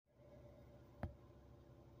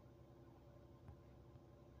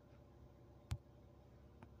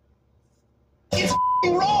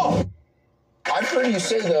wrong. I've heard you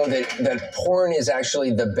say, though, that porn is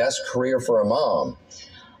actually the best career for a mom.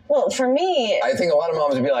 Well, for me... I think a lot of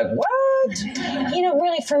moms would be like, what? You know,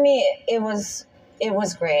 really, for me, it was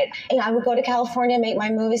great. You know, I would go to California, make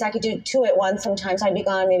my movies. I could do 2 at once. Sometimes I'd be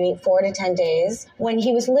gone maybe 4 to 10 days. When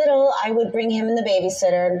he was little, I would bring him and the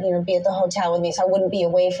babysitter and, you know, be at the hotel with me, so I wouldn't be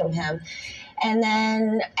away from him. And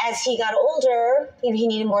then as he got older, you know, he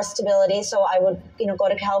needed more stability, so I would, you know, go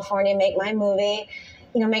to California, make my movie,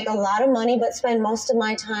 you know, make a lot of money, but spend most of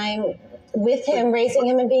my time with him, raising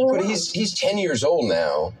him and being a mom. But he's 10 years old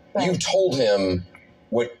now. Right. You've told him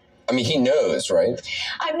what... I mean, he knows, right?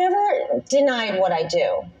 I've never denied what I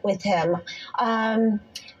do with him.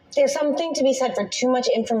 There's something to be said for too much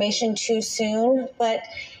information too soon, but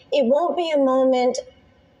it won't be a moment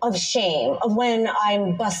of shame of when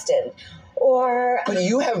I'm busted. But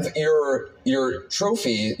you have your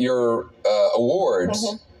trophy, your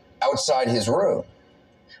awards outside his room.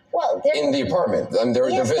 Well, in the apartment. They're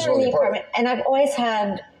visible in the apartment. And I've always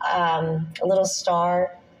had a little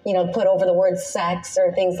star, you know, put over the word sex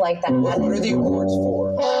or things like that. What are the awards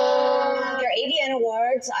for? They're AVN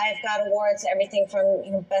awards. I've got awards, everything from,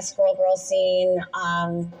 you know, best girl scene.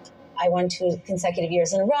 I won 2 consecutive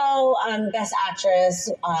years in a row. Best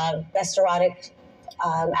actress, best erotic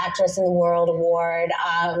actress in the world award.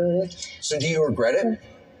 So do you regret it?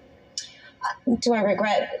 Do I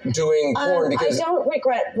regret doing porn? Because I don't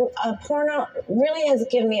regret. Porn really has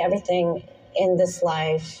given me everything in this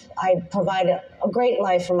life. I provide a great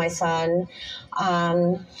life for my son. You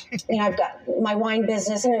know, I've got my wine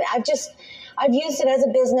business, and I've used it as a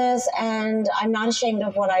business, and I'm not ashamed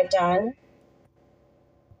of what I've done.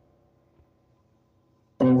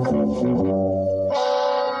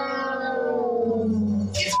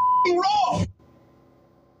 It's wrong.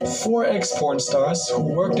 4 ex-porn stars who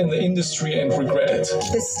worked in the industry and regret it.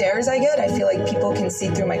 The stares I get, I feel like people can see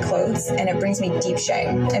through my clothes, and it brings me deep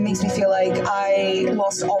shame. It makes me feel like I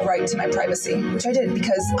lost all right to my privacy, which I did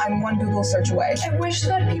because I'm 1 Google search away. I wish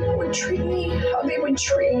that people would treat me how they would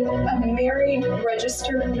treat a married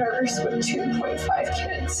registered nurse with 2.5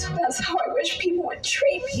 kids. That's how I wish people would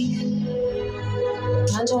treat me.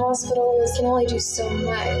 Mental hospitals can only do so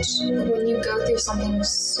much. When you go through something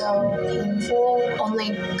so painful,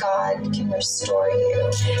 only God can restore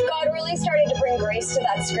you. God really started to bring grace to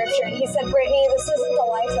that scripture, and he said, Brittany, this isn't the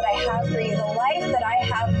life that I have for you. The life that I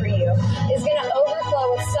have for you is going to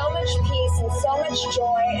overflow with so much peace and so much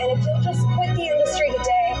joy, and if you'll just quit the industry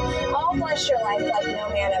today, I'll bless your life like no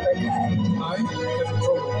man ever could. I have a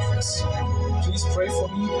problem with this. Please pray for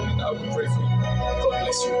me, and I will pray for you. God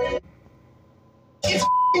bless you. It's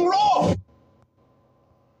wrong!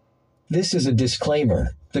 This is a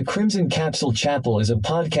disclaimer. The Crimson Capsule Chapel is a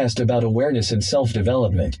podcast about awareness and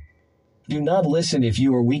self-development. Do not listen if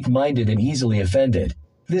you are weak-minded and easily offended.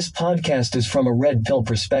 This podcast is from a red pill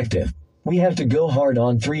perspective. We have to go hard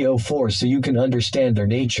on 304 so you can understand their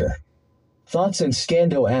nature. Thoughts and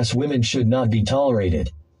scando-ass women should not be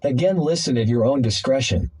tolerated. Again, listen at your own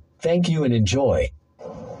discretion. Thank you and enjoy.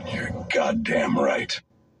 You're goddamn right.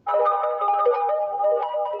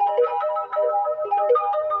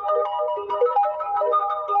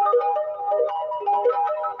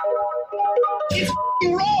 It's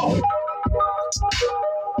wrong!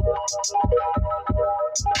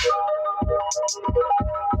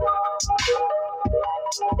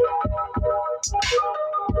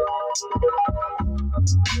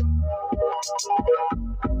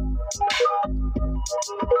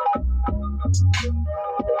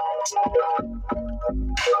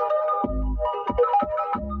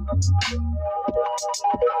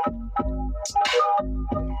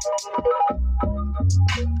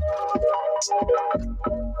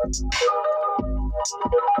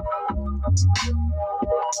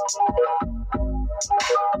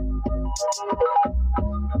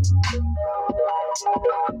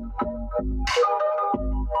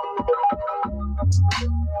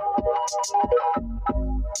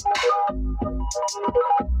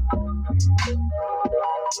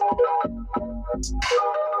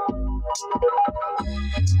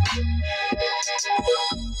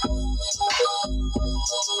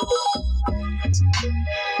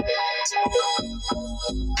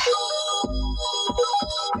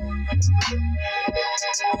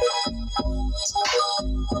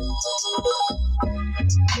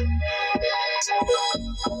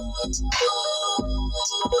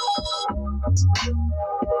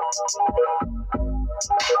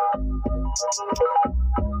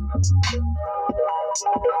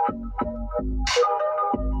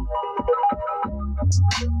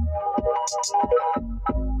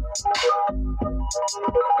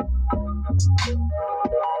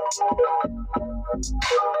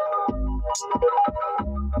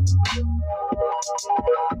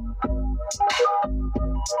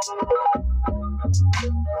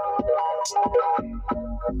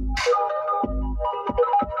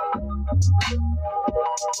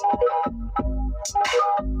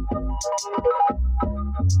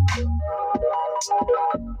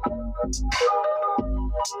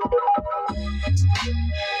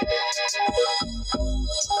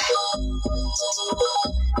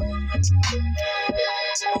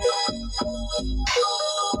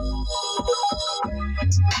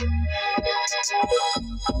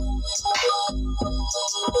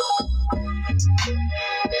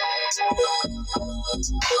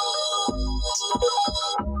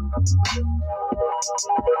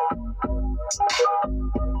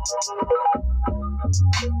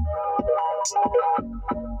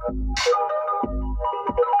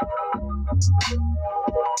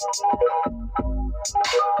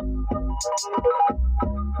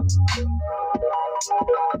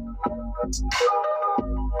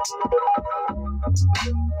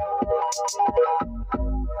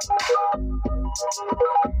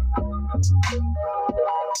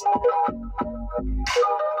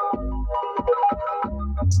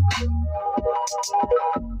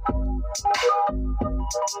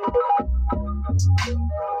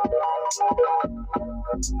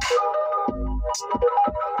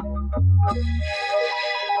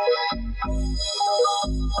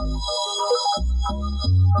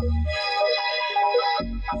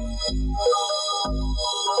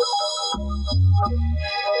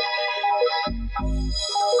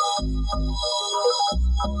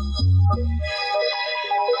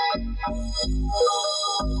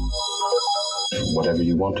 Whatever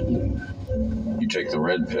you want to believe. You take the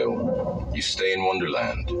red pill, you stay in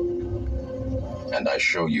Wonderland, and I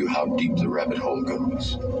show you how deep the rabbit hole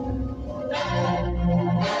goes.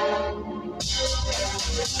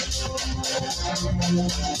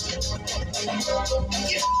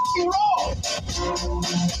 You're wrong!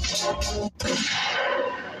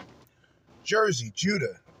 Jersey,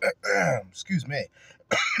 Judah. Excuse me.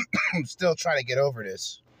 I'm still trying to get over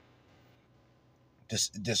this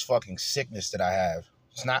fucking sickness that I have.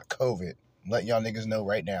 It's not COVID. I'm letting y'all niggas know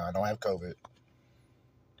right now. I don't have COVID.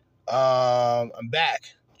 I'm back.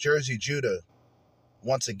 Jersey, Judah.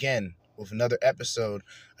 Once again with another episode,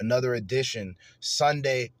 another edition,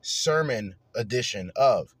 Sunday sermon edition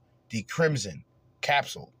of the Crimson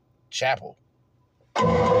Capsule Chapel.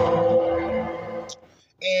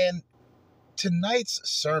 And tonight's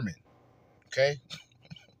sermon, okay?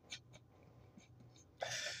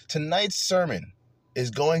 Tonight's sermon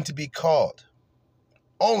is going to be called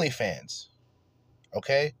OnlyFans,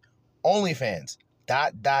 okay? OnlyFans, ...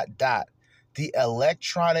 the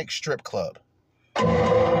electronic strip club.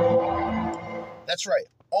 That's right,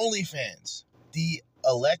 OnlyFans, the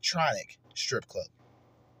electronic strip club.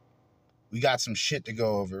 We got some shit to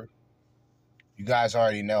go over. You guys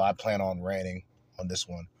already know I plan on ranting on this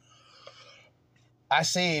one. I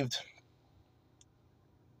saved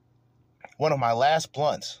one of my last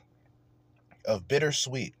blunts of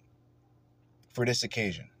bittersweet for this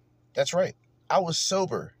occasion. That's right. I was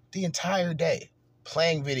sober the entire day,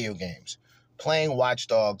 playing video games, playing Watch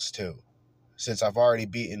Dogs 2, since I've already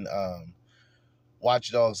beaten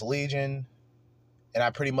Watch Dogs Legion, and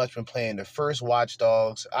I've pretty much been playing the first Watch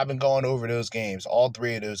Dogs. I've been going over those games, all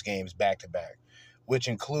three of those games back to back, which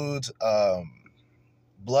includes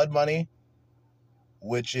Blood Money,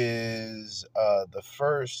 which is the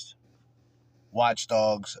first Watch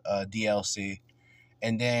Dogs DLC,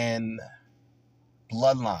 and then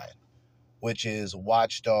Bloodline, which is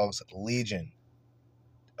Watch Dogs Legion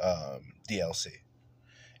DLC.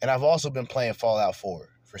 And I've also been playing Fallout 4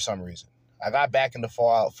 for some reason. I got back into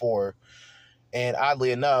Fallout 4, and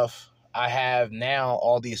oddly enough, I have now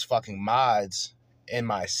all these fucking mods in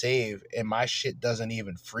my save, and my shit doesn't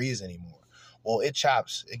even freeze anymore. Well, it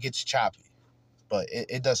gets choppy, but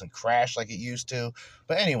it doesn't crash like it used to.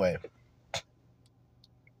 But anyway,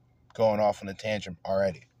 going off on a tangent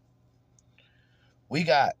already. We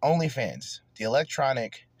got OnlyFans, the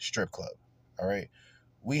electronic strip club, all right?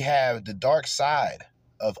 We have The Dark Side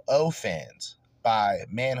of OFans by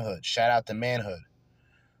Manhood. Shout out to Manhood.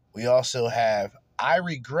 We also have I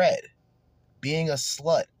Regret Being a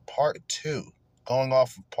Slut, Part 2, going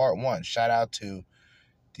off of Part 1. Shout out to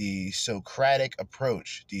the Socratic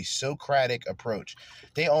Approach. The Socratic Approach.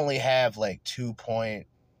 They only have like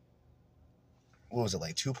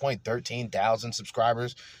 2.13 thousand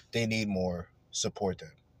subscribers. They need more. Support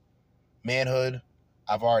them. Manhood,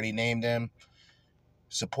 I've already named them.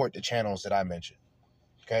 Support the channels that I mentioned.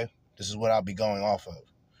 Okay? This is what I'll be going off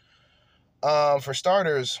of. For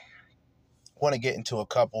starters, want to get into a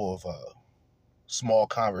couple of small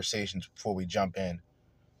conversations before we jump in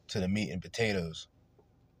to the meat and potatoes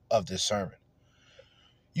of this sermon.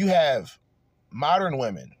 You have modern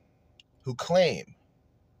women who claim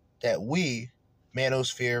that we,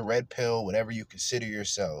 manosphere, red pill, whatever you consider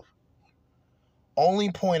yourself,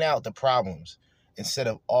 only point out the problems instead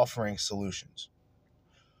of offering solutions.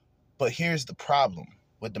 But here's the problem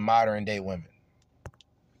with the modern day women.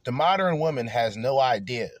 The modern woman has no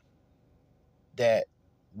idea that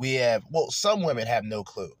we have, well, some women have no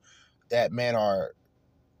clue that men are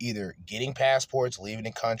either getting passports, leaving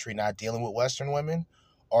the country, not dealing with Western women,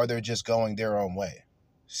 or they're just going their own way.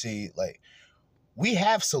 See, like, we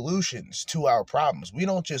have solutions to our problems. We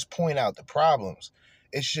don't just point out the problems.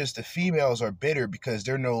 It's just the females are bitter because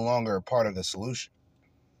they're no longer a part of the solution.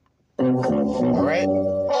 All right?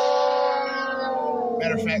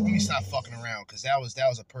 Matter of fact, let me stop fucking around because that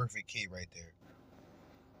was a perfect key right there.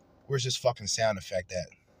 Where's this fucking sound effect at?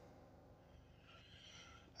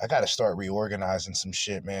 I gotta start reorganizing some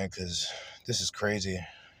shit, man, because this is crazy.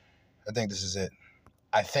 I think this is it.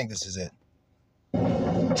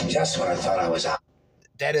 Just when I thought I was out.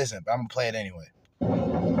 That isn't, but I'm gonna play it anyway.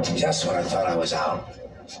 Just when I thought I was out,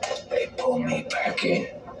 they pulled me back in.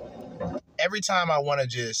 Every time I want to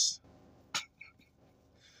just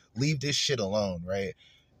leave this shit alone, right?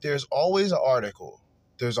 There's always an article.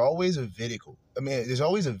 There's always a video. There's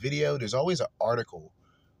always a video. There's always an article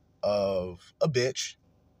of a bitch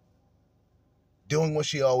doing what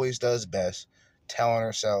she always does best, telling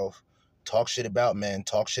herself, talk shit about men,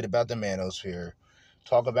 talk shit about the manosphere,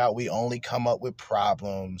 talk about we only come up with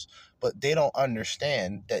problems, but they don't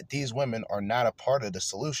understand that these women are not a part of the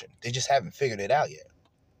solution. They just haven't figured it out yet.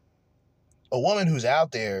 A woman who's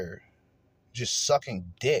out there just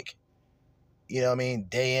sucking dick, you know what I mean,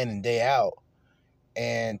 day in and day out,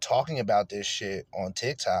 and talking about this shit on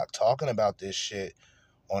TikTok, talking about this shit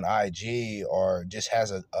on IG, or just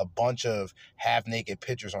has a bunch of half-naked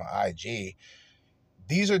pictures on IG,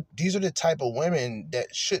 these are the type of women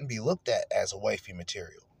that shouldn't be looked at as a wifey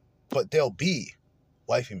material. But they'll be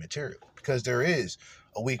wifey material because there is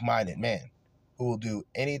a weak-minded man who will do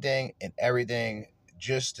anything and everything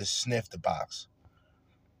just to sniff the box.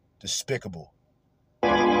 Despicable.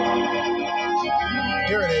 There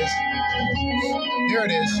it is. There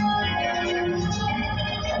it is.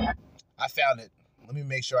 I found it. Let me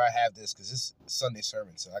make sure I have this because this is Sunday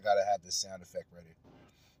sermon, so I gotta have this sound effect ready.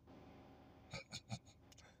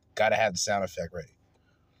 Gotta have the sound effect ready.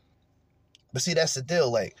 But see, that's the deal.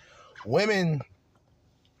 Like, women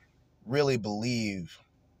really believe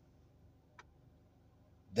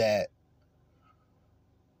that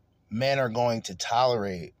men are going to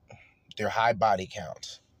tolerate their high body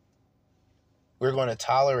counts. We're going to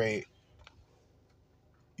tolerate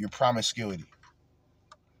your promiscuity.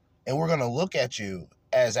 And we're going to look at you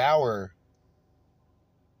as our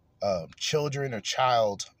children or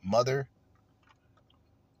child mother.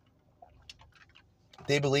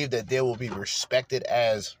 They believe that they will be respected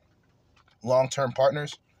as long-term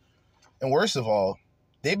partners. And worst of all,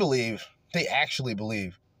 they actually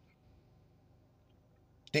believe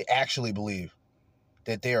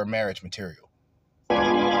that they are marriage material.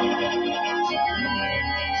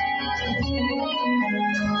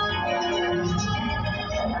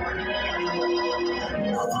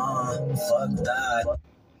 Fuck that.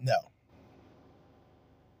 No.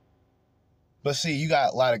 But see, you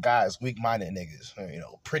got a lot of guys, weak-minded niggas, you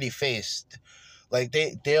know, pretty-faced. Like,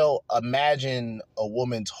 they'll imagine a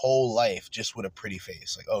woman's whole life just with a pretty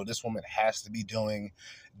face. Like, oh, this woman has to be doing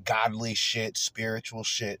godly shit, spiritual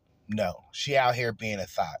shit. No. She out here being a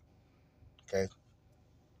thought. Okay?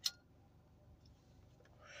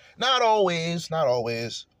 Not always,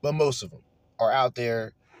 but most of them are out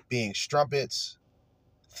there being strumpets,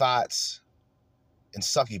 thoughts, and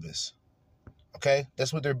succubus. Okay?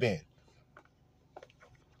 That's what they're being.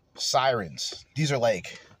 Sirens. These are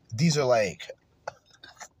like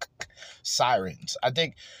sirens. I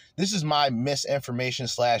think this is my misinformation /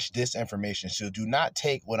 disinformation, so do not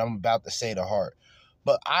take what I'm about to say to heart.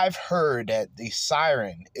 But I've heard that the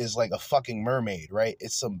siren is like a fucking mermaid, right?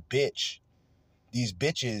 It's some bitch. These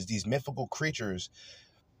bitches, these mythical creatures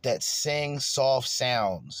that sing soft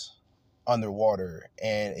sounds underwater,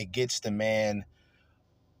 and it gets the man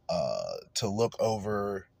to look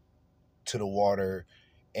over to the water,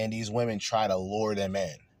 and these women try to lure them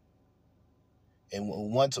in. And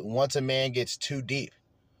once a man gets too deep,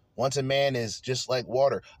 once a man is just like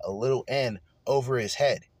water, a little in over his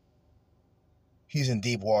head, he's in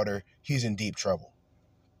deep water, he's in deep trouble.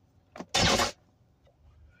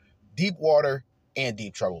 Deep water and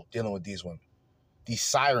deep trouble dealing with these women. These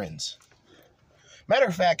sirens. Matter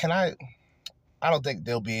of fact, I don't think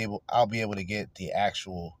I'll be able to get the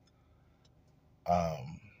actual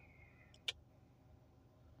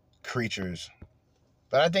creatures,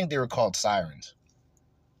 but I think they were called sirens.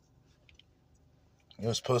 It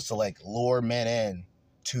was supposed to like lure men in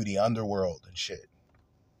to the underworld and shit.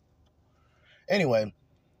 Anyway,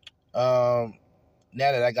 now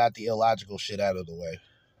that I got the illogical shit out of the way,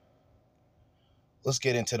 let's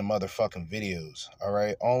get into the motherfucking videos. All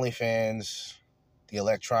right, OnlyFans, the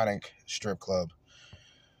electronic strip club.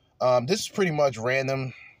 This is pretty much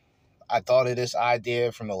random. I thought of this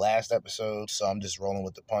idea from the last episode, so I'm just rolling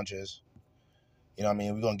with the punches. You know what I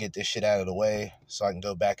mean? We're going to get this shit out of the way so I can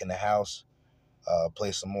go back in the house,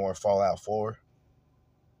 play some more Fallout 4.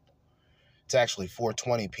 It's actually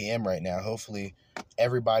 4:20 p.m. right now. Hopefully,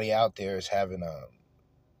 everybody out there is having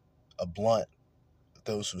a blunt,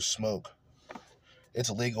 those who smoke. It's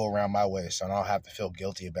illegal around my way, so I don't have to feel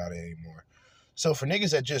guilty about it anymore. So for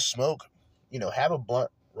niggas that just smoke, you know, have a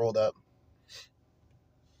blunt rolled up.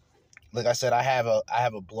 Like I said, I have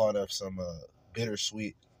a blunt of some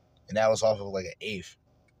bittersweet, and that was off of like an eighth.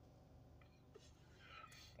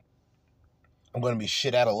 I'm going to be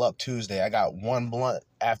shit out of luck Tuesday. I got one blunt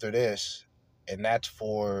after this, and that's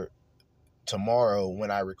for tomorrow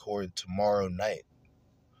when I record tomorrow night,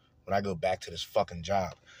 when I go back to this fucking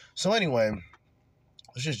job. So anyway,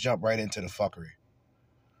 let's just jump right into the fuckery.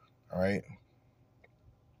 All right?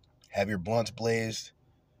 Have your blunts blazed,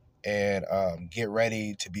 and get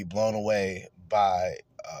ready to be blown away by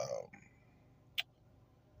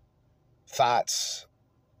thoughts,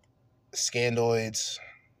 scandoids,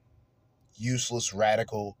 useless,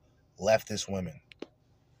 radical, leftist women.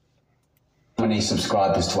 How many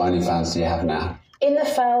subscribers to OnlyFans do you have now? In the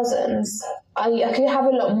thousands. I could have a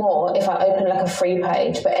lot more if I open like a free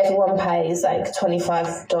page, but everyone pays like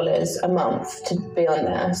 $25 a month to be on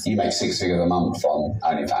there. You make 6 figures a month from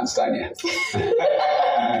OnlyFans, don't you?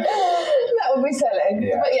 That would be selling.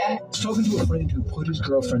 Yeah. But yeah. I was talking to a friend who put his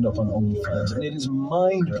girlfriend up on OnlyFans, and it is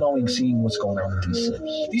mind-blowing seeing what's going on with these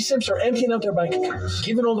simps. These simps are emptying out their bank accounts,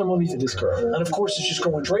 giving all their money to this girl, and of course it's just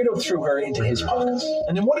going straight up through her into his pockets.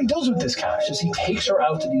 And then what he does with this cash is he takes her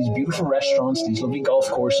out to these beautiful restaurants, these lovely golf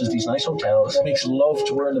courses, these nice hotels, makes love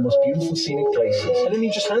to her in the most beautiful scenic places, and then he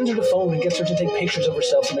just hands her the phone and gets her to take pictures of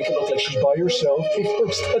herself to make it look like she's by herself. He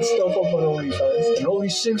puts that stuff up on OnlyFans, and all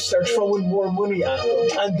these simps start throwing more money at them,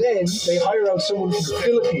 and then they hire out someone from the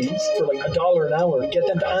Philippines for like $1 an hour and get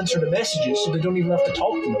them to answer the messages so they don't even have to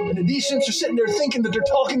talk to them. And then these simps are sitting there thinking that they're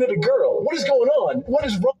talking to the girl. What is going on? What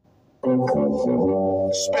is wrong?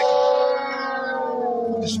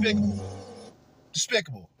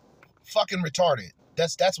 Despicable. Fucking retarded.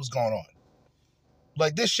 That's what's going on.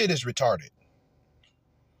 Like, this shit is retarded.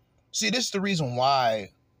 See, this is the reason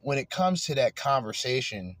why when it comes to that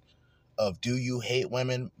conversation of do you hate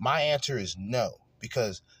women, my answer is no.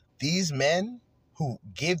 Because these men who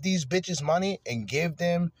give these bitches money and give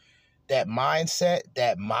them that mindset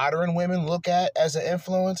that modern women look at as an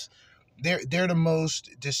influence, they're the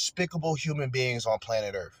most despicable human beings on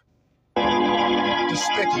planet Earth.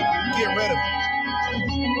 Despicable. Get rid of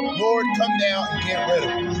them. Lord, come down and get rid of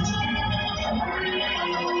them.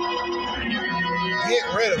 Get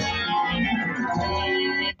rid of them.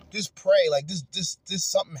 Just pray. Like, this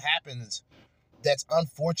something happens that's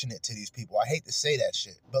unfortunate to these people. I hate to say that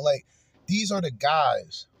shit, but like, these are the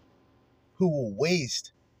guys who will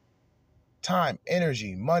waste time,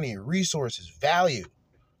 energy, money, resources, value,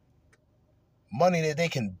 money that they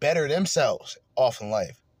can better themselves off in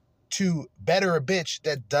life to better a bitch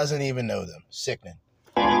that doesn't even know them. Sickening.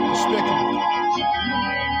 Despicable.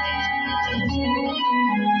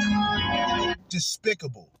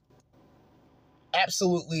 Despicable.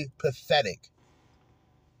 Absolutely pathetic.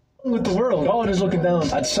 With the world, God is looking down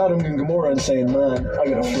at Sodom and Gomorrah and saying, man, I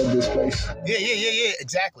gotta flood this place. Yeah.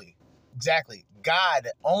 Exactly. God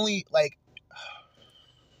only, like,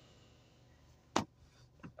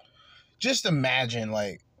 just imagine,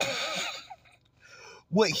 like,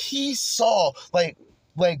 what he saw, like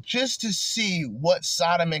just to see what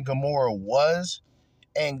Sodom and Gomorrah was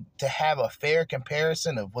and to have a fair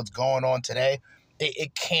comparison of what's going on today,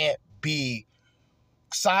 it can't be.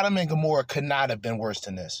 Sodom and Gomorrah could not have been worse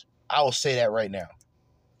than this. I will say that right now.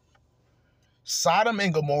 Sodom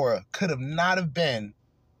and Gomorrah could have not have been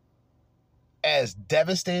as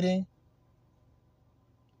devastating,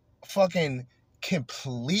 fucking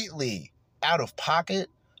completely out of pocket.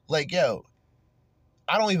 Like, yo,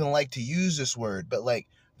 I don't even like to use this word, but like,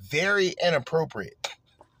 very inappropriate.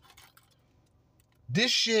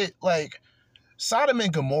 This shit, like, Sodom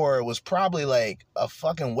and Gomorrah was probably like a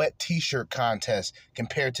fucking wet t-shirt contest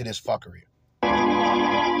compared to this fuckery.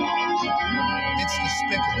 It's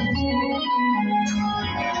despicable.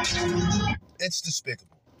 It's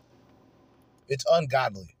despicable. It's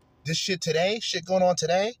ungodly. This shit going on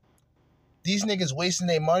today, these niggas wasting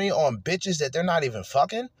their money on bitches that they're not even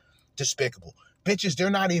fucking, despicable. Bitches they're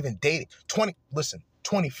not even dating.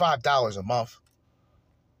 $25 a month.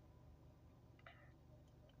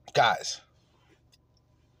 Guys,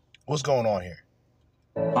 what's going on here?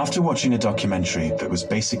 After watching a documentary that was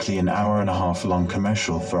basically an hour-and-a-half long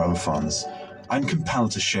commercial for OFONs, I'm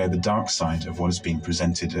compelled to share the dark side of what is being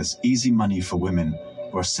presented as easy money for women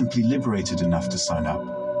who are simply liberated enough to sign up.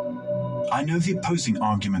 I know the opposing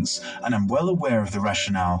arguments, and I'm well aware of the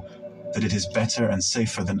rationale that it is better and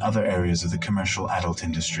safer than other areas of the commercial adult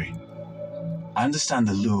industry. I understand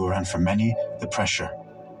the lure and, for many, the pressure.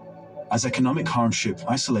 As economic hardship,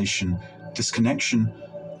 isolation, disconnection,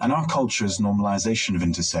 and our culture's normalization of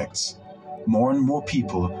intersex, more and more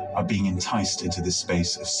people are being enticed into this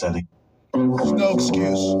space of selling. There's no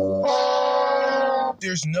excuse.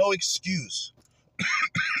 There's no excuse.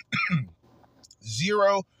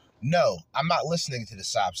 Zero. No, I'm not listening to the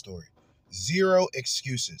sob story. Zero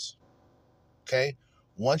excuses. Okay?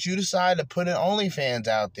 Once you decide to put an OnlyFans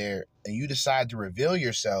out there and you decide to reveal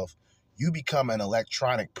yourself, you become an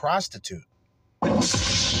electronic prostitute.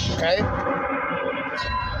 Okay?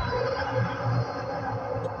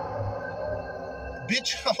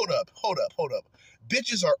 Bitch, hold up.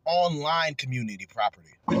 Bitches are online community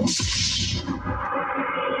property. She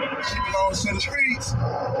belongs to the streets.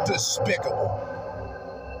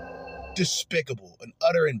 Despicable. An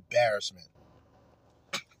utter embarrassment.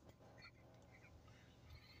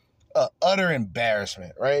 Utter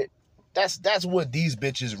embarrassment, right? That's what these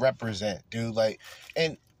bitches represent, dude. Like,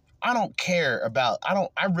 and I don't care about,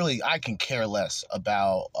 I can care less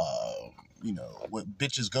about, what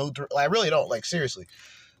bitches go through. Like, I really don't. Like, seriously,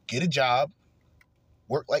 get a job,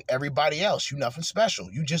 work like everybody else. You nothing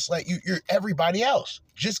special. You just like, you're everybody else.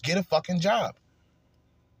 Just get a fucking job.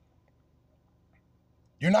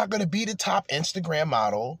 You're not going to be the top Instagram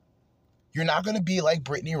model. You're not going to be like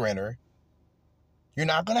Brittany Renner. You're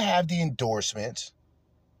not going to have the endorsements.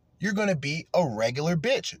 You're going to be a regular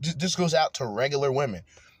bitch. This goes out to regular women.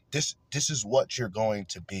 This is what you're going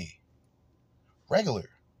to be. Regular.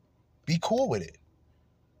 Be cool with it.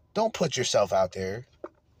 Don't put yourself out there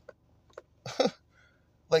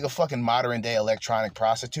like a fucking modern day electronic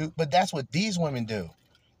prostitute. But that's what these women do.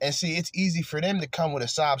 And see, it's easy for them to come with a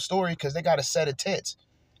sob story because they got a set of tits.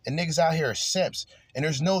 And niggas out here are simps. And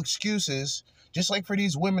there's no excuses, just like for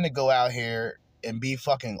these women to go out here and be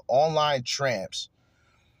fucking online tramps.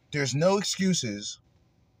 There's no excuses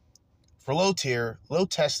for low tier, low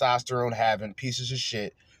testosterone having pieces of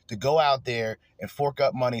shit to go out there and fork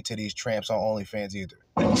up money to these tramps on OnlyFans either.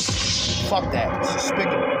 Fuck that. It's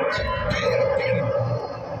despicable.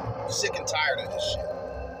 Sick and tired of this shit.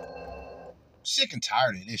 Sick and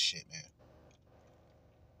tired of this shit, man.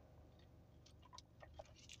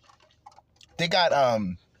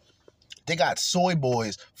 They got soy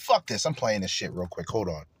boys. Fuck this. I'm playing this shit real quick. Hold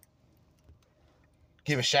on.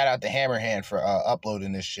 Give a shout out to Hammerhand for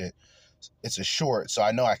uploading this shit. It's a short, so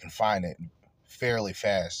I know I can find it fairly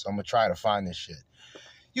fast. So I'm gonna try to find this shit.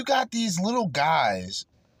 You got these little guys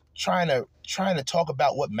trying to talk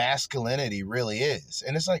about what masculinity really is.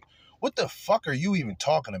 And it's like, what the fuck are you even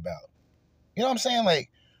talking about? You know what I'm saying?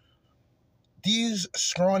 Like, these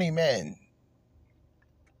scrawny men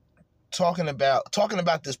talking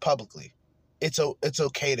about this publicly. It's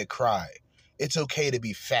okay to cry. It's okay to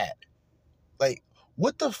be fat. Like,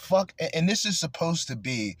 what the fuck? And this is supposed to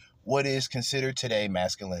be what is considered today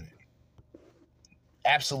masculinity.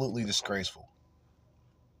 Absolutely disgraceful.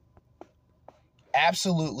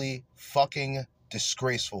 Absolutely fucking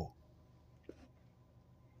disgraceful.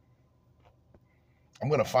 I'm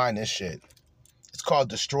gonna find this shit. It's called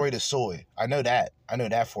Destroy the Soy. I know that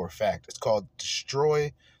for a fact. It's called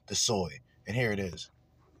Destroy the Soy. And here it is.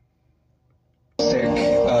 Sick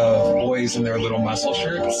of boys in their little muscle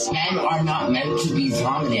shirts. Men are not meant to be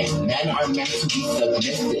dominant. Men are meant to be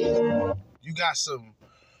submissive. You got some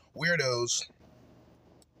weirdos.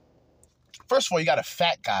 First of all, you got a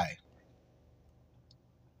fat guy,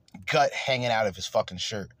 gut hanging out of his fucking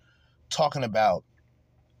shirt, talking about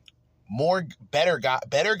better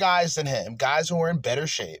guys than him, guys who are in better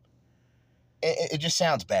shape. It just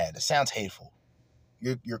sounds bad. It sounds hateful.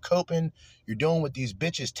 You're coping. You're doing what these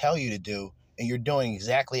bitches tell you to do, and you're doing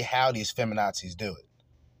exactly how these feminazis do it.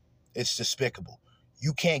 It's despicable.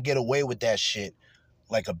 You can't get away with that shit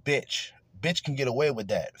like a bitch. Bitch can get away with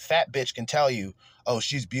that. Fat bitch can tell you, oh,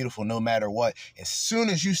 she's beautiful no matter what. As soon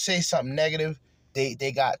as you say something negative,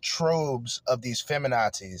 they got tropes of these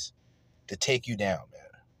feminazis to take you down, man.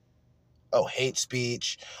 Oh, hate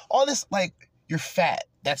speech. All this, like, you're fat.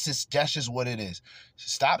 That's just what it is.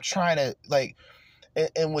 Stop trying to, like,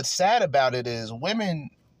 and what's sad about it is women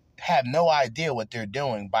have no idea what they're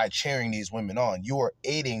doing by cheering these women on. You are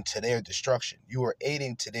aiding to their destruction. You are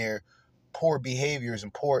aiding to their poor behaviors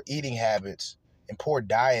and poor eating habits and poor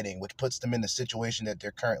dieting, which puts them in the situation that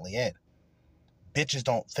they're currently in. Bitches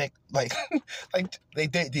don't think, like, like they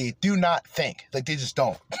do not think. Like, they just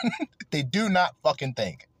don't. They do not fucking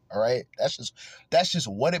think. All right? That's just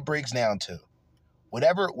what it breaks down to.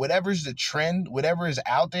 Whatever's the trend, whatever is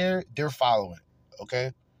out there, they're following.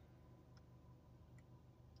 Okay?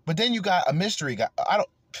 But then you got a mystery guy.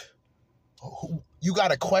 You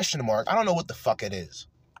got a question mark. I don't know what the fuck it is.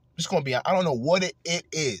 I'm just going to be, I don't know what it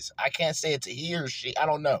is. I can't say it's a he or she. I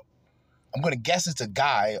don't know. I'm going to guess it's a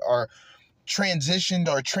guy or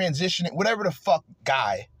transitioning, whatever the fuck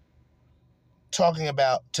guy, talking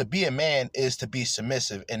about to be a man is to be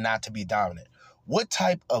submissive and not to be dominant. What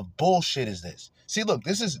type of bullshit is this? See, look,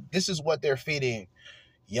 this is what they're feeding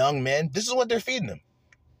young men. This is what they're feeding them.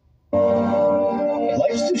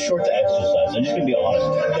 Life's too short to exercise. I'm just gonna be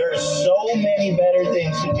honest. There are so many better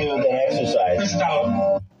things to do than exercise.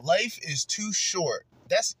 Life is too short.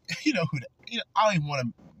 That's I don't even want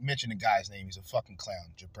to mention the guy's name. He's a fucking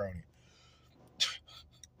clown, jabroni.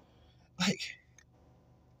 Like,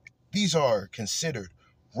 these are considered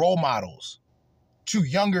role models to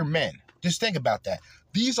younger men. Just think about that.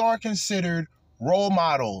 These are considered role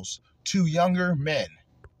models to younger men.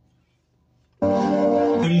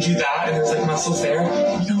 When you do that and there's like muscles there,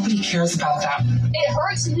 nobody cares about that. It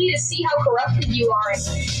hurts me to see how corrupted you are.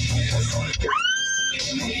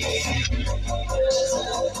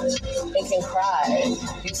 They can cry.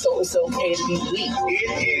 So it's okay to be weak.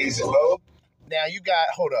 It is. Now you got,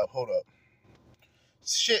 hold up.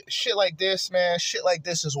 Shit like this, man. Shit like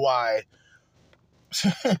this is why.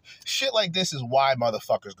 Shit like this is why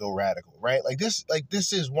motherfuckers go radical, right? Like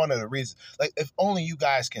this is one of the reasons. Like, if only you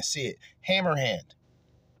guys can see it. Hammerhand.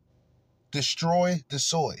 Destroy the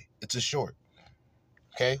soy. It's a short.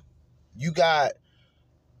 Okay? You got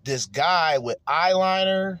this guy with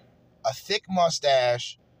eyeliner, a thick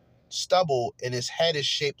mustache, stubble, and his head is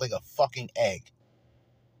shaped like a fucking egg.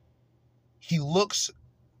 He looks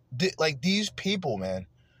like these people, man.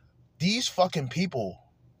 These fucking people.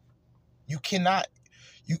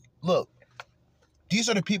 Look, these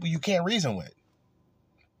are the people you can't reason with.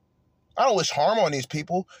 I don't wish harm on these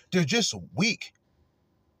people. They're just weak.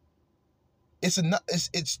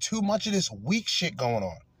 It's too much of this weak shit going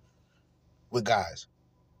on with guys.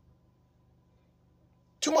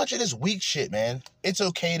 Too much of this weak shit, man. It's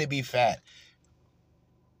okay to be fat.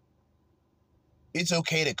 It's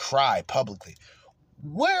okay to cry publicly.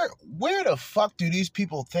 Where the fuck do these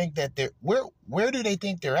people think that they're, where do they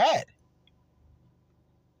think they're at?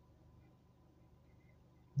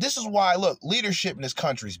 This is why, look, leadership in this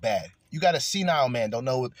country is bad. You got a senile man, he don't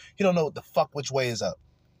know what the fuck which way is up.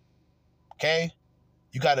 Okay?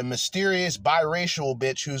 You got a mysterious biracial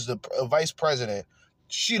bitch who's the vice president.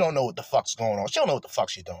 She don't know what the fuck's going on. She don't know what the fuck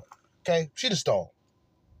she's doing. Okay? She just don't.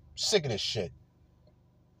 Sick of this shit.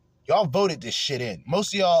 Y'all voted this shit in.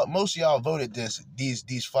 Most of y'all voted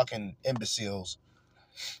these fucking imbeciles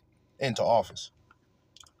into office.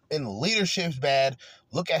 And leadership's bad.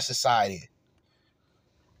 Look at society.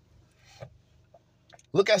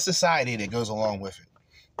 Look at society that goes along with it.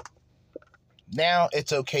 Now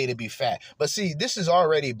it's okay to be fat. But see, this has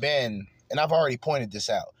already been, and I've already pointed this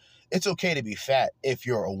out. It's okay to be fat if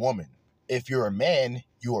you're a woman. If you're a man,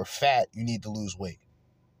 you are fat, you need to lose weight.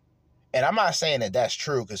 And I'm not saying that that's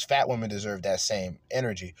true, because fat women deserve that same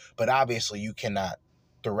energy. But obviously you cannot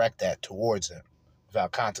direct that towards them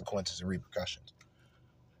without consequences and repercussions.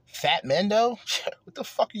 Fat men, though? What the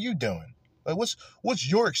fuck are you doing? Like, what's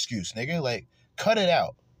your excuse, nigga? Like, cut it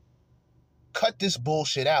out. Cut this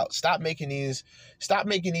bullshit out. Stop making these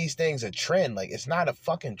things a trend. Like, it's not a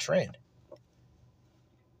fucking trend.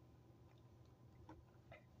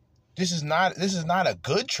 This is not a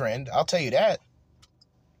good trend. I'll tell you that.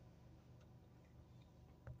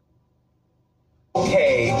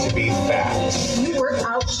 Okay to be fat. You work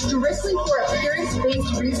out strictly for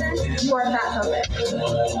appearance-based reasons, you are fat phobic.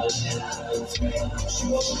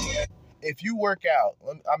 If you work out,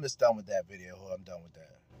 I'm just done with that video. I'm done with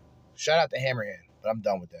that. Shout out to Hammerhand, but I'm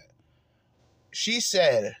done with that.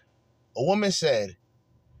 A woman said,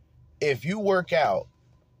 if you work out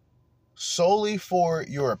solely for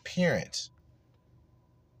your appearance,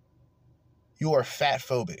 you are fat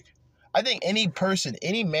phobic. I think any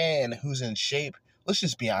man who's in shape, let's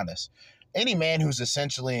just be honest, any man who's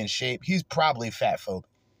essentially in shape, he's probably fat phobic.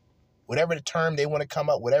 whatever the term they want to come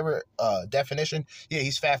up, whatever definition. Yeah,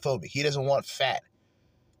 he's fat phobic. He doesn't want fat.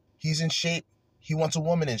 He's in shape. He wants a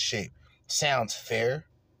woman in shape. Sounds fair,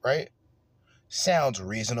 right? Sounds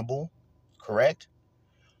reasonable, correct?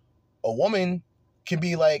 A woman can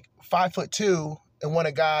be like 5'2" and want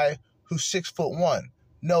a guy who's 6'1".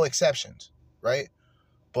 No exceptions, right?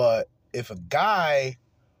 But if a guy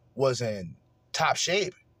was in top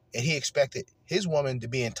shape and he expected his woman to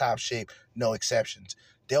be in top shape, no exceptions.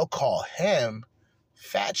 They'll call him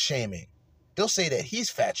fat shaming. They'll say that he's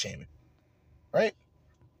fat shaming, right?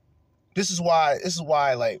 This is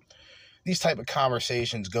why like these type of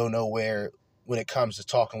conversations go nowhere when it comes to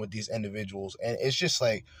talking with these individuals, and it's just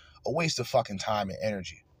like a waste of fucking time and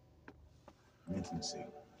energy. Intimacy.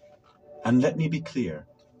 And let me be clear,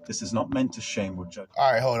 this is not meant to shame or judge. All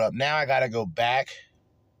right, hold up. Now I gotta go back.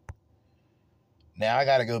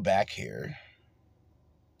 Here.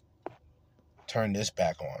 Turn this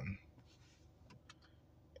back on.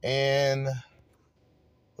 And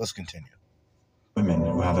let's continue. Women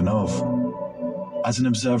who have an of. As an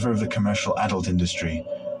observer of the commercial adult industry,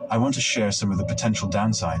 I want to share some of the potential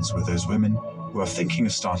downsides with those women who are thinking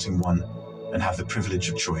of starting one and have the privilege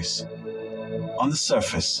of choice. On the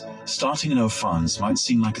surface, starting an OnlyFans might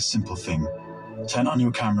seem like a simple thing. Turn on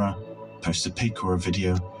your camera, post a pic or a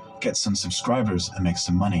video, get some subscribers and make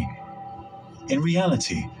some money. In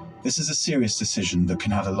reality, this is a serious decision that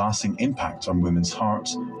can have a lasting impact on women's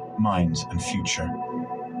heart, mind, and future.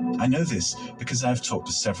 I know this because I've talked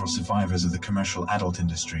to several survivors of the commercial adult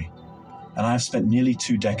industry, and I have spent nearly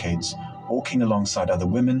 2 decades walking alongside other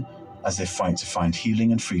women as they fight to find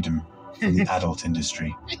healing and freedom from the adult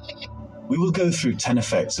industry. We will go through 10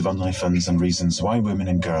 effects of OnlyFans and reasons why women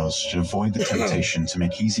and girls should avoid the temptation to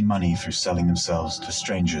make easy money through selling themselves to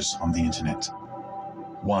strangers on the internet.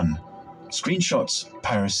 1. Screenshots,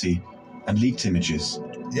 piracy, and leaked images.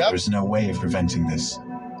 Yep. There is no way of preventing this.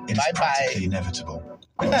 It is practically inevitable.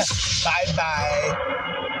 Bye-bye.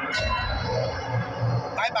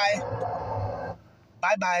 Bye-bye.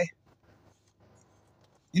 Bye-bye.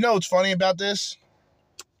 You know what's funny about this?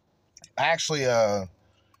 I actually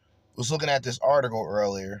was looking at this article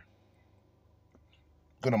earlier.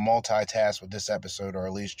 I'm going to multitask with this episode, or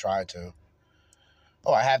at least try to.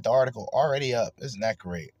 Oh, I have the article already up. Isn't that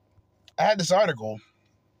great? I had this article,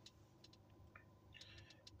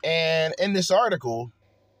 and in this article,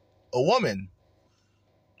 a woman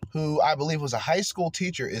who I believe was a high school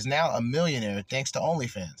teacher is now a millionaire thanks to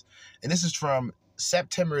OnlyFans. And this is from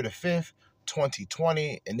September the 5th,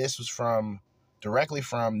 2020, and this was directly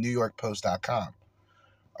from NewYorkPost.com.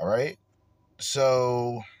 All right?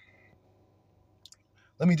 So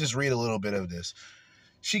let me just read a little bit of this.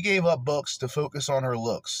 She gave up books to focus on her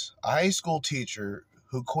looks. A high school teacher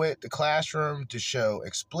who quit the classroom to show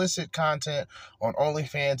explicit content on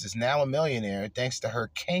OnlyFans is now a millionaire thanks to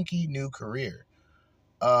her kinky new career.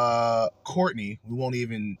 Courtney, we won't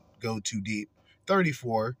even go too deep,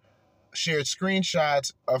 34, shared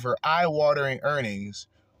screenshots of her eye-watering earnings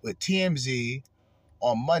with TMZ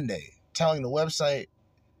on Monday, telling the website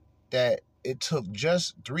that it took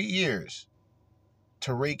just 3 years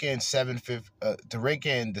to rake in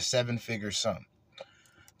the seven-figure sum.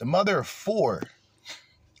 The mother of four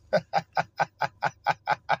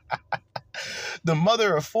The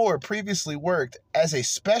mother of four previously worked as a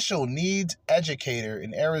special needs educator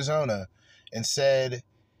in Arizona and said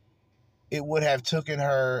it would have taken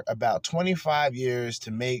her about 25 years to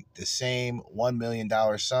make the same $1 million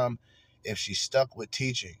sum if she stuck with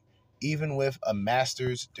teaching, even with a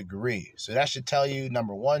master's degree. So that should tell you,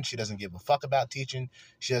 number one, she doesn't give a fuck about teaching.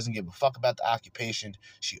 She doesn't give a fuck about the occupation.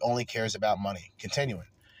 She only cares about money. Continuing.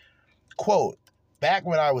 Quote, back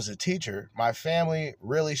when I was a teacher, my family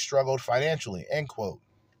really struggled financially, end quote.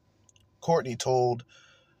 Courtney told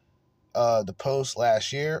the Post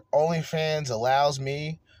last year, OnlyFans allows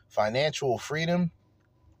me financial freedom.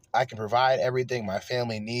 I can provide everything my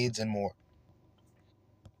family needs and more.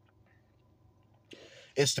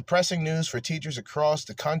 It's depressing news for teachers across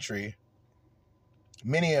the country,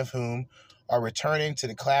 many of whom are returning to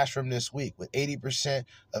the classroom this week, with 80%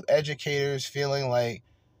 of educators feeling like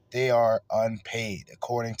they are unpaid,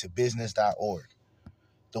 according to business.org.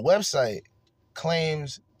 The website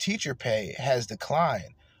claims teacher pay has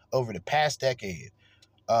declined over the past decade,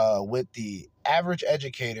 with the average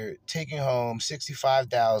educator taking home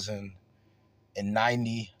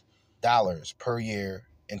 $65,090 per year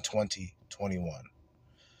in 2021.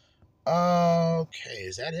 Okay,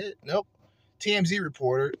 is that it? Nope. TMZ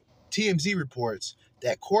reports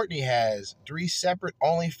that Courtney has 3 separate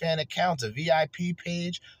OnlyFans accounts, a VIP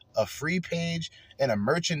page, a free page, and a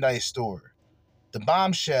merchandise store. The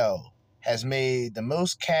bombshell has made the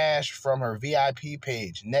most cash from her VIP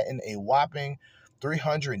page, netting a whopping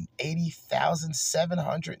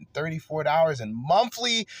 $380,734 in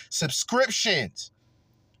monthly subscriptions.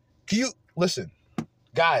 Can you listen,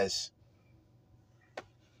 guys?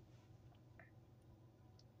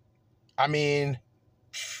 I mean,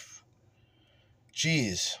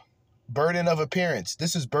 geez, burden of appearance.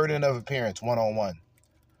 This is burden of appearance 101.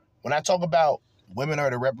 When I talk about women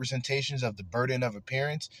are the representations of the burden of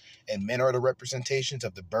appearance and men are the representations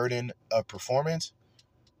of the burden of performance,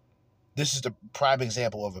 this is the prime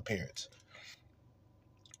example of appearance.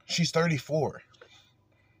 She's 34.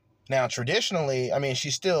 Now, traditionally, I mean,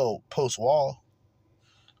 she's still post-wall.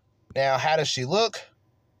 Now, how does she look?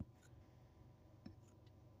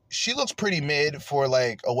 She looks pretty mid for,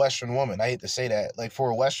 like, a Western woman. I hate to say that. Like, for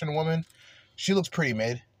a Western woman, she looks pretty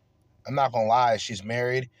mid. I'm not going to lie. She's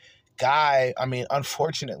married. Guy, I mean,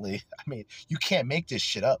 unfortunately, I mean, you can't make this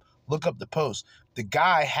shit up. Look up the post. The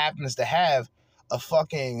guy happens to have a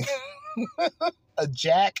fucking a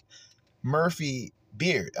Jack Murphy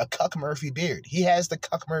beard, a Cuck Murphy beard. He has the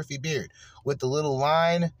Cuck Murphy beard with the little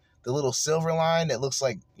line, the little silver line that looks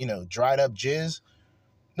like, you know, dried up jizz.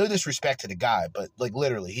 No disrespect to the guy, but like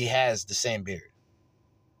literally, he has the same beard.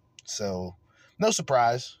 So, no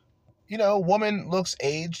surprise. You know, woman looks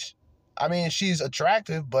aged. I mean, she's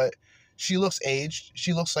attractive, but she looks aged.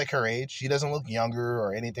 She looks like her age. She doesn't look younger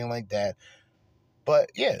or anything like that.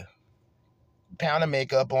 But yeah, pound of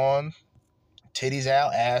makeup on, titties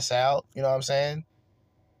out, ass out. You know what I'm saying?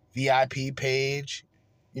 VIP page,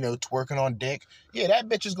 you know, twerking on dick. Yeah, that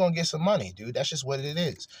bitch is gonna get some money, dude. That's just what it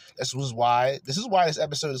is. This is why this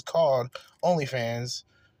episode is called OnlyFans,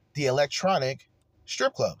 the electronic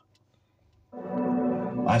strip club.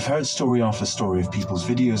 I've heard story after story of people's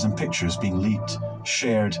videos and pictures being leaked,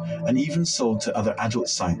 shared, and even sold to other adult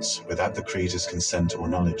sites without the creator's consent or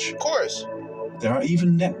knowledge. Of course. There are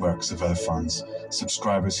even networks of OFUNs,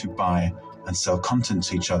 subscribers who buy and sell content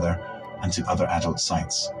to each other and to other adult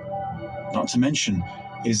sites. Not to mention,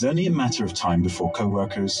 it is only a matter of time before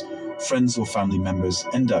co-workers, friends or family members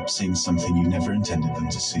end up seeing something you never intended them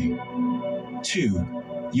to see.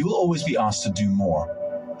 2, you will always be asked to do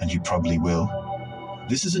more, and you probably will.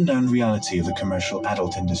 This is a known reality of the commercial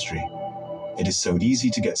adult industry. It is so easy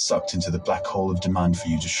to get sucked into the black hole of demand for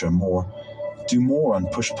you to show more, do more,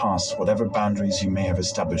 and push past whatever boundaries you may have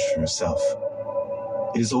established for yourself.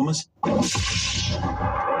 It is almost... Though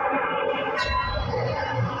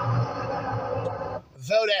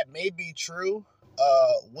that may be true,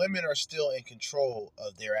 women are still in control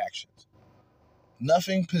of their actions.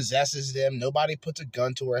 Nothing possesses them. Nobody puts a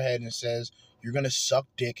gun to her head and says, you're going to suck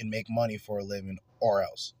dick and make money for a living or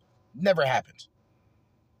else. Never happens.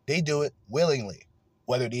 They do it willingly.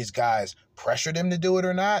 Whether these guys pressure them to do it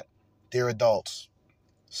or not, they're adults.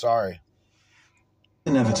 Sorry.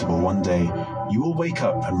 Inevitable one day, you will wake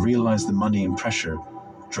up and realize the money and pressure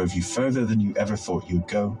drove you further than you ever thought you'd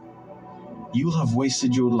go. You will have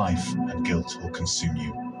wasted your life and guilt will consume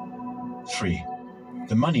you. 3.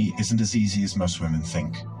 The money isn't as easy as most women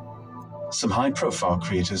think. Some high-profile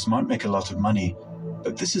creators might make a lot of money,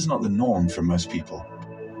 but this is not the norm for most people.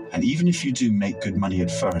 And even if you do make good money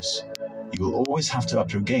at first, you will always have to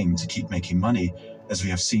up your game to keep making money, as we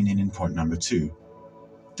have seen in point number 2.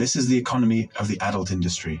 This is the economy of the adult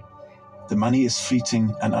industry. The money is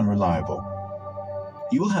fleeting and unreliable.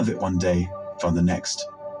 You will have it one day, from the next.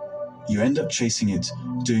 You end up chasing it,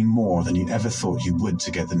 doing more than you ever thought you would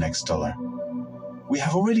to get the next dollar. We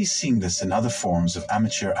have already seen this in other forms of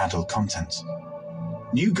amateur adult content.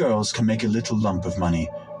 New girls can make a little lump of money,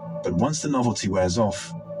 but once the novelty wears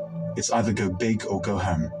off, it's either go big or go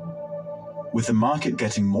home. With the market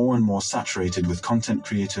getting more and more saturated with content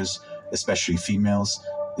creators, especially females,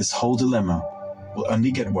 this whole dilemma will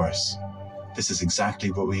only get worse. This is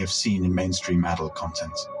exactly what we have seen in mainstream adult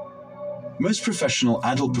content. Most professional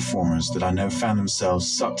adult performers that I know found themselves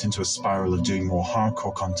sucked into a spiral of doing more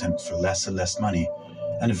hardcore content for less and less money,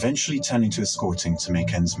 and eventually turning to escorting to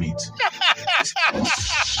make ends meet.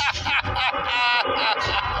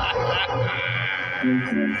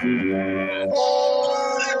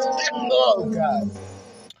 Oh God.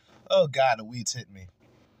 Oh God, the weed's hitting me.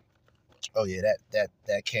 Oh yeah,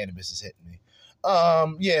 that cannabis is hitting me.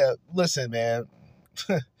 Yeah, listen, man.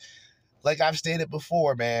 Like I've stated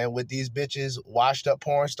before, man, with these bitches, washed up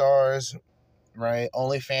porn stars, right?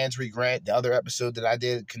 OnlyFans regret, the other episode that I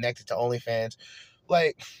did connected to OnlyFans.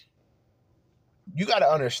 Like, you got to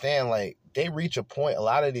understand, like, they reach a point, a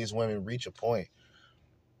lot of these women reach a point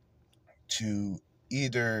to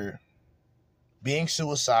either being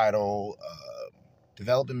suicidal,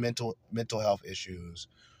 developing mental health issues,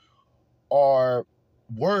 or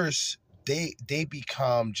worse, they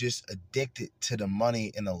become just addicted to the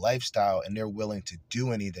money and the lifestyle, and they're willing to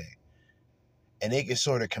do anything. And they can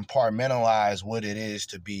sort of compartmentalize what it is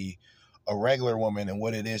to be a regular woman and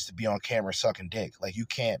what it is to be on camera sucking dick. Like, you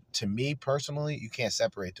can't, to me personally, you can't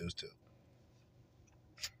separate those two.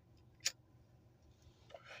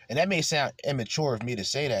 And that may sound immature of me to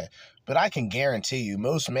say that, but I can guarantee you,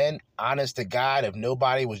 most men, honest to God, if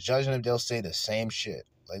nobody was judging them, they'll say the same shit.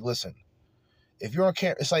 Like, listen, if you're on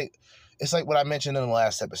camera, it's like what I mentioned in the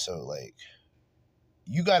last episode. Like,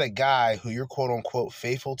 you got a guy who you're quote unquote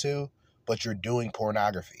faithful to, but you're doing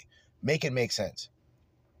pornography. Make it make sense.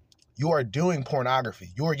 You are doing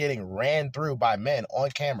pornography. You are getting ran through by men on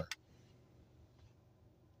camera.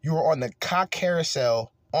 You are on the cock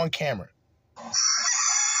carousel on camera.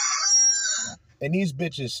 And these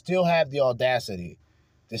bitches still have the audacity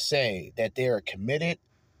to say that they are committed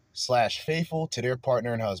 / faithful to their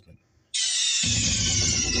partner and husband.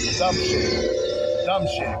 Dumb shit. Dumb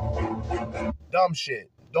shit. Dumb shit.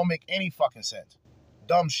 Don't make any fucking sense.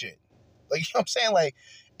 Dumb shit. Like, you know what I'm saying? Like,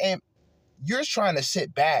 and you're trying to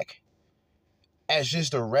sit back as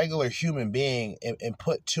just a regular human being and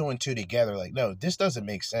put two and two together. Like, no, this doesn't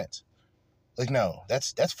make sense. Like, no,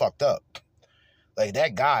 that's fucked up. Like,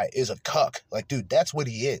 that guy is a cuck. Like, dude, that's what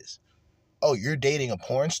he is. Oh, you're dating a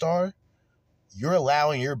porn star? You're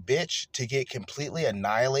allowing your bitch to get completely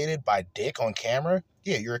annihilated by dick on camera?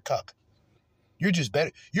 Yeah, you're a cuck. You're just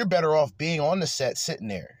better. You're better off being on the set, sitting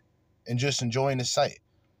there, and just enjoying the sight.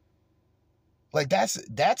 Like, that's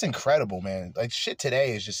incredible, man. Like, shit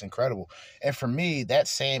today is just incredible. And for me, that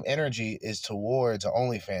same energy is towards an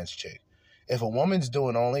OnlyFans chick. If a woman's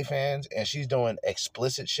doing OnlyFans and she's doing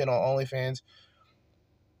explicit shit on OnlyFans,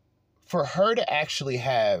 for her to actually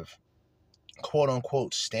have quote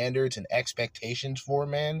unquote standards and expectations for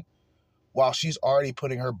men while she's already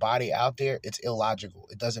putting her body out there, it's illogical.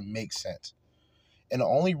 It doesn't make sense. And the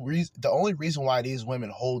only reason why these women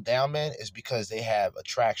hold down men is because they have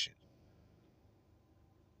attraction.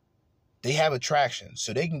 They have attraction.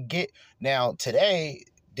 So they can get... Now, today,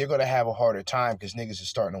 they're going to have a harder time because niggas are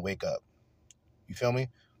starting to wake up. You feel me?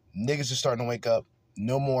 Niggas are starting to wake up.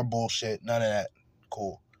 No more bullshit. None of that.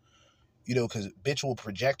 Cool. You know, because bitch will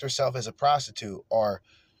project herself as a prostitute, or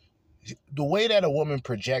the way that a woman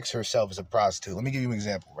projects herself as a prostitute. Let me give you an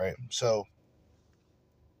example, right? So,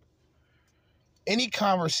 any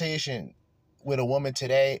conversation with a woman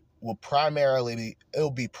today will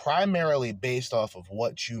be primarily based off of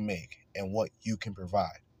what you make and what you can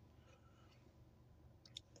provide.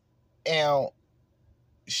 Now,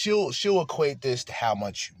 she'll equate this to how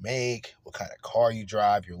much you make, what kind of car you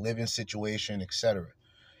drive, your living situation, etc.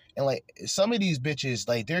 And like, some of these bitches,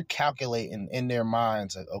 like, they're calculating in their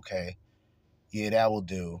minds, like, okay, yeah, that will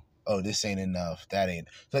do. Oh, this ain't enough. That ain't.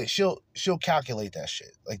 Like, she'll calculate that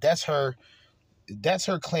shit. Like, that's her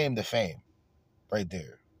claim to fame right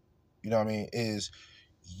there. You know what I mean? Is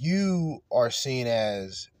you are seen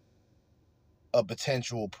as a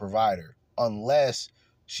potential provider unless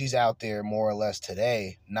she's out there more or less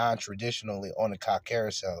today, non-traditionally on the cock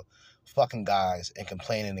carousel, fucking guys and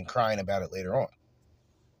complaining and crying about it later on.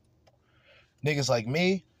 Niggas like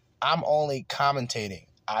me, I'm only commentating.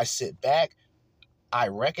 I sit back, I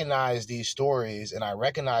recognize these stories, and I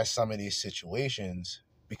recognize some of these situations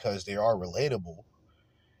because they are relatable,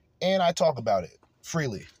 and I talk about it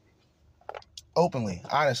freely, openly,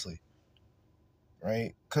 honestly,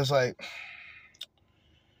 right? Because, like,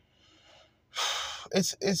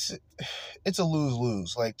 it's a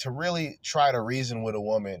lose-lose. Like, to really try to reason with a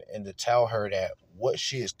woman and to tell her that what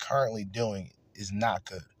she is currently doing is not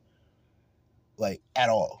good. Like, at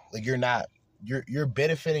all. Like, you're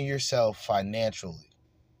benefiting yourself financially.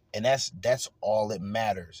 And that's all that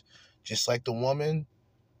matters. Just like the woman,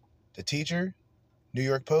 the teacher, New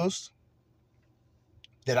York Post,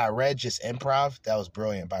 that I read just improv. That was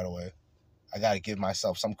brilliant, by the way. I got to give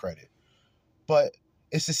myself some credit. But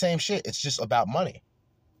it's the same shit. It's just about money.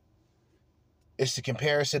 It's the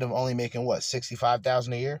comparison of only making, what,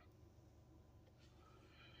 $65,000 a year?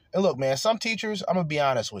 And look, man, some teachers, I'm going to be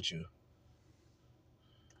honest with you,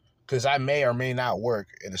 because I may or may not work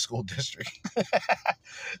in a school district.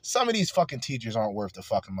 Some of these fucking teachers aren't worth the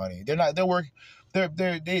fucking money. They're not.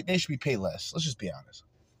 They should be paid less. Let's just be honest.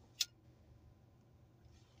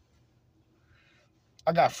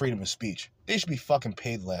 I got freedom of speech. They should be fucking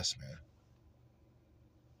paid less, man.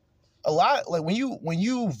 A lot, like, when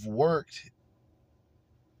you've worked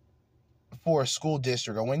for a school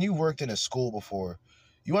district, or when you worked in a school before,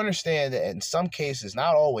 you understand that in some cases,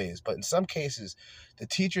 not always, but in some cases, the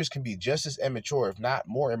teachers can be just as immature, if not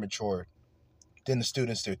more immature, than the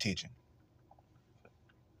students they're teaching.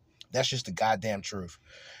 That's just the goddamn truth.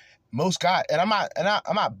 most guys, and I'm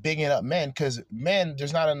not bigging up men, because men,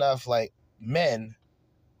 there's not enough like men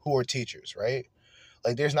who are teachers, right?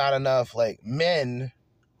 Like there's not enough like men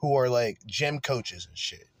who are like gym coaches and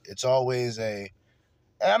shit. It's always and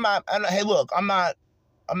hey, look, I'm not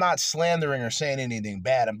slandering or saying anything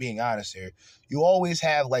bad. I'm being honest here. You always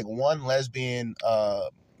have like one lesbian,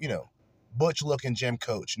 butch looking gym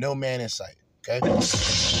coach. No man in sight. Okay.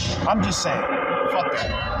 I'm just saying. Fuck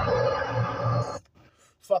that.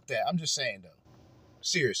 Fuck that. I'm just saying though.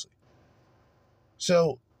 Seriously.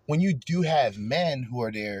 So when you do have men who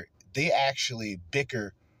are there, they actually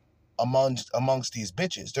bicker amongst these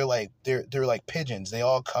bitches. They're like pigeons. They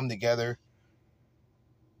all come together.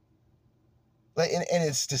 Like, and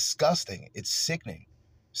it's disgusting. It's sickening.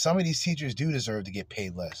 Some of these teachers do deserve to get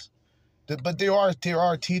paid less. But there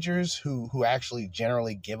are teachers who actually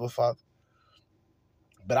generally give a fuck.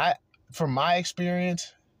 But from my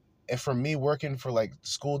experience, and from me working for like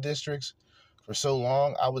school districts for so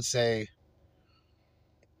long, I would say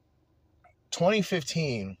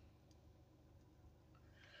 2015.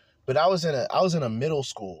 But I was in a middle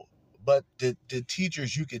school. But the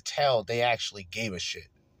teachers, you could tell they actually gave a shit.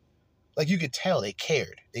 Like you could tell they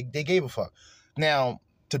cared. They gave a fuck. Now,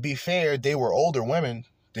 to be fair, they were older women.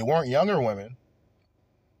 They weren't younger women.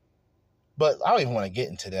 But I don't even want to get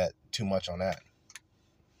into that too much on that.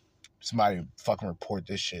 Somebody fucking report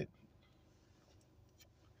this shit.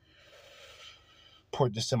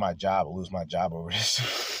 Report this to my job. I'll lose my job over this.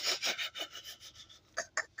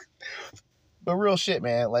 But real shit,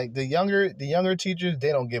 man. Like the younger teachers,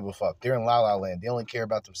 they don't give a fuck. They're in la la land. They only care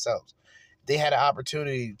about themselves. They had an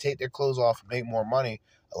opportunity to take their clothes off and make more money.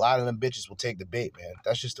 A lot of them bitches will take the bait, man.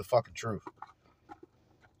 That's just the fucking truth.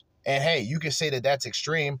 And hey, you can say that that's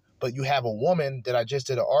extreme, but you have a woman that I just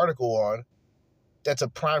did an article on that's a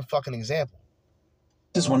prime fucking example.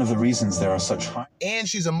 This is one of the reasons there are such high and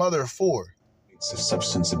she's a mother of 4 rates of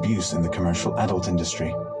substance abuse in the commercial adult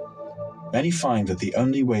industry. Many find that the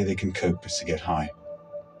only way they can cope is to get high.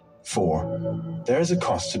 4. There is a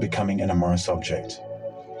cost to becoming an amorous object.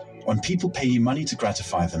 When people pay you money to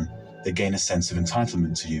gratify them, they gain a sense of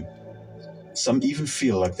entitlement to you. Some even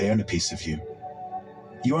feel like they own a piece of you.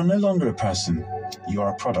 You are no longer a person, you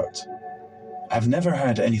are a product. I've never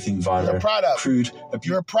heard anything viler, crude...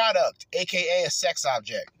 You're a product, a.k.a. a sex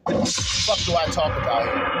object. What the fuck do I talk about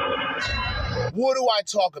here? What do I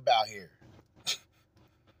talk about here?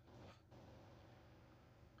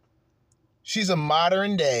 She's a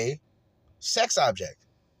modern day sex object.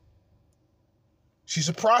 She's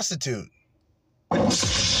a prostitute. A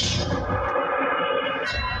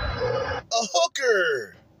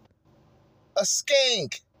hooker. A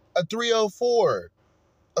skank. A 304.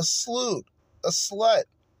 A sloot. A slut.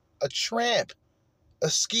 A tramp. A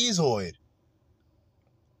schizoid.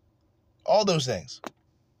 All those things.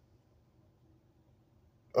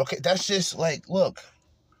 Okay, that's just like, look,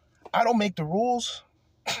 I don't make the rules.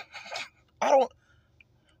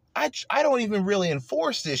 I don't even really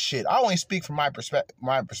enforce this shit. I only speak from my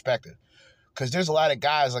perspective. Because there's a lot of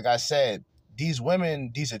guys, like I said, these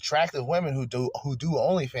women, these attractive women who do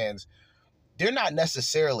OnlyFans, they're not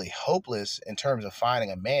necessarily hopeless in terms of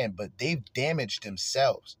finding a man, but they've damaged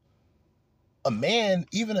themselves.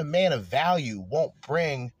 Even a man of value won't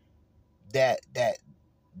bring that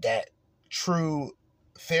true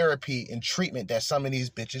therapy and treatment that some of these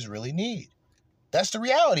bitches really need. That's the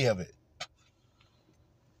reality of it.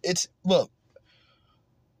 Look,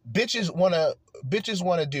 bitches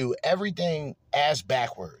wanna do everything ass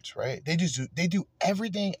backwards, right? They do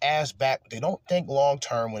everything ass back. They don't think long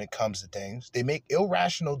term when it comes to things. They make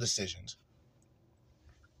irrational decisions.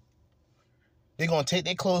 They're gonna take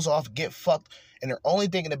their clothes off, get fucked, and they're only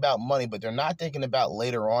thinking about money, but they're not thinking about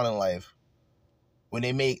later on in life when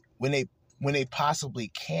they possibly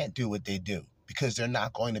can't do what they do because they're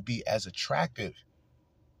not going to be as attractive.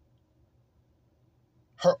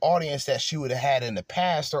 Her audience that she would have had in the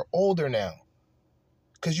past are older now.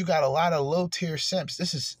 Because you got a lot of low-tier simps.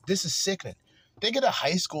 This is sickening. Think of the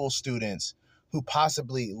high school students who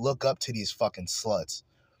possibly look up to these fucking sluts.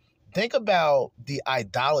 Think about the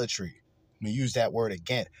idolatry. Let me use that word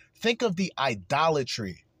again. Think of the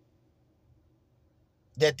idolatry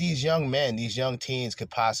that these young men, these young teens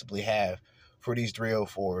could possibly have for these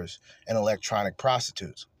 304s and electronic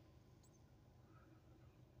prostitutes.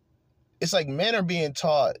 It's like men are being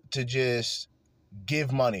taught to just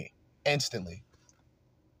give money instantly.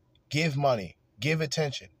 Give money. Give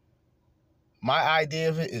attention. My idea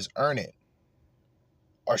of it is earn it.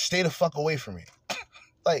 Or stay the fuck away from me.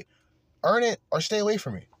 Like, earn it or stay away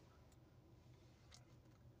from me.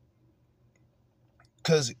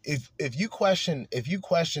 Because if you question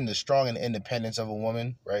the strong and independence of a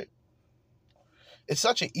woman, right? It's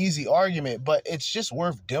such an easy argument, but it's just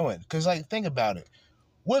worth doing. Because, like, think about it.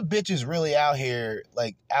 What bitch is really out here,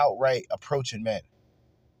 like, outright approaching men?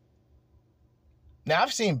 Now,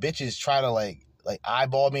 I've seen bitches try to, like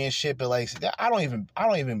eyeball me and shit, but, like, I don't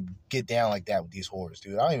even get down like that with these whores,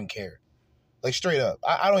 dude. I don't even care. Like, straight up.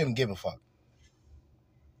 I don't even give a fuck.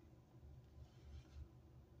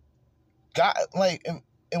 God, like,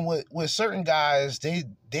 and with certain guys,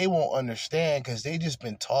 they won't understand because they just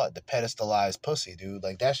been taught to pedestalize pussy, dude.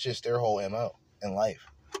 Like, that's just their whole MO in life.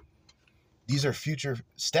 These are future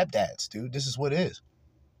stepdads, dude. This is what it is.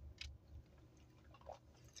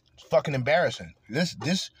 It's fucking embarrassing.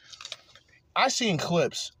 I seen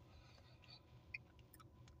clips,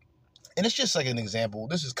 and it's just like an example.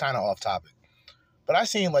 This is kind of off topic, but I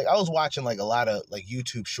was watching like a lot of like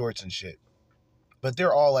YouTube shorts and shit, but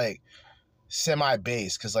they're all like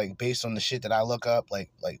semi-based because like based on the shit that I look up, like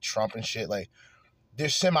Trump and shit, like they're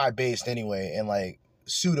semi-based anyway, and like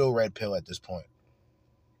pseudo red pill at this point.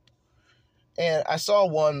 And I saw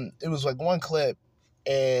one. It was like one clip,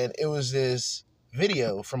 and it was this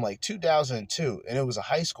video from like 2002, and it was a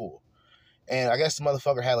high school. And I guess the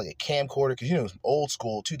motherfucker had like a camcorder because, you know, it was old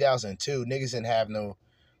school, 2002. Niggas didn't have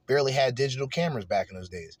barely had digital cameras back in those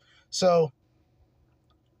days. So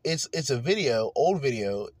it's a video, old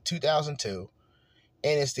video, 2002,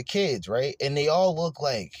 and it's the kids, right? And they all look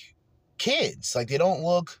like kids. Like, they don't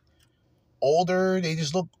look older. They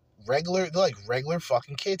just look regular. They're like regular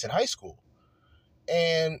fucking kids in high school.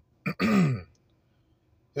 And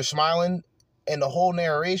they're smiling. And the whole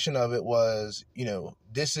narration of it was, you know,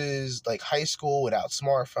 this is like high school without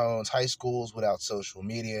smartphones, high schools without social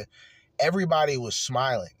media. Everybody was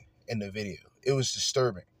smiling in the video. It was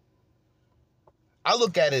disturbing. I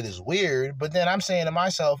look at it as weird, but then I'm saying to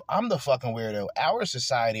myself, I'm the fucking weirdo. Our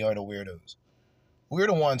society are the weirdos. We're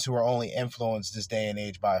the ones who are only influenced this day and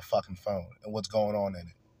age by a fucking phone and what's going on in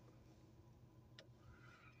it.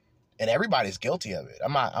 And everybody's guilty of it.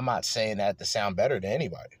 I'm not saying that to sound better than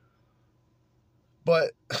anybody.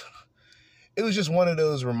 But it was just one of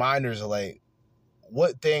those reminders of like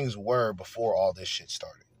what things were before all this shit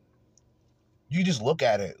started. You just look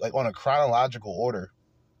at it like on a chronological order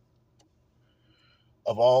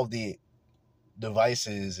of all the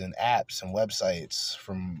devices and apps and websites,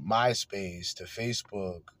 from MySpace to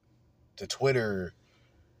Facebook to Twitter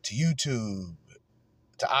to YouTube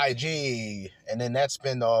to IG, and then that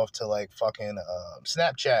spinned off to like fucking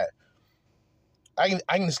Snapchat. I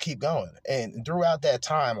can just keep going. And throughout that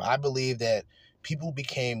time, I believe that people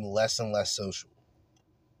became less and less social.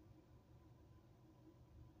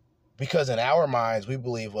 Because in our minds, we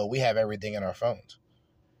believe, well, we have everything in our phones.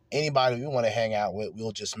 Anybody we want to hang out with,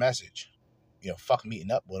 we'll just message. You know, fuck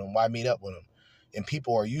meeting up with them. Why meet up with them? And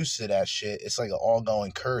people are used to that shit. It's like an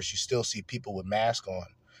ongoing curse. You still see people with masks on.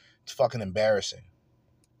 It's fucking embarrassing.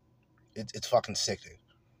 It's fucking sickening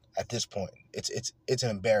at this point. It's an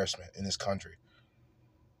embarrassment in this country.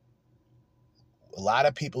 A lot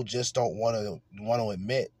of people just don't want to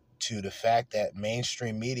admit to the fact that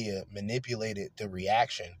mainstream media manipulated the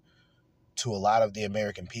reaction to a lot of the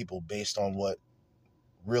American people based on what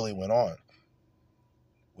really went on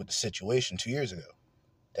with the situation 2 years ago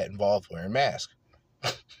that involved wearing masks.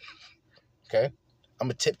 Okay? I'm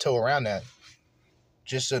going to tiptoe around that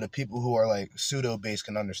just so the people who are like pseudo-based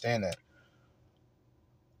can understand that.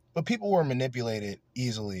 But people were manipulated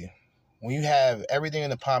easily. When you have everything in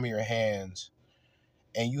the palm of your hands,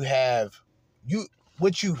 and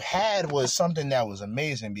what you had was something that was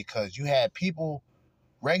amazing, because you had people,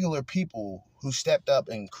 regular people, who stepped up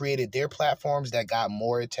and created their platforms that got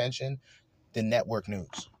more attention than network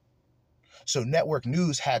news. So network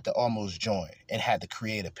news had to almost join and had to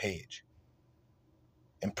create a page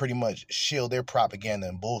and pretty much shield their propaganda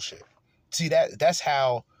and bullshit. See, that's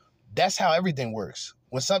how everything works.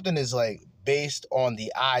 When something is like based on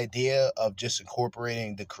the idea of just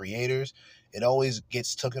incorporating the creators, it always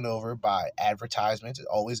gets taken over by advertisements. It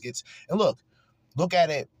always gets, and look at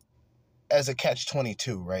it as a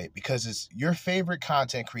catch-22, right? Because it's your favorite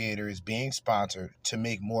content creator is being sponsored to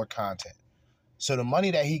make more content. So the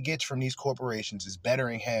money that he gets from these corporations is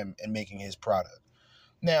bettering him and making his product.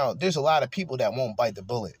 Now, there's a lot of people that won't bite the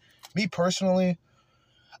bullet. Me personally,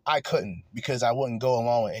 I couldn't, because I wouldn't go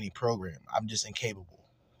along with any program. I'm just incapable.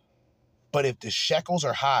 But if the shekels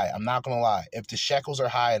are high, I'm not going to lie. If the shekels are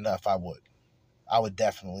high enough, I would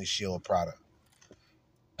definitely shield a product.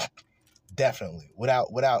 Definitely. Without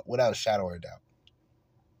a shadow of a doubt.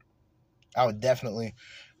 I would definitely.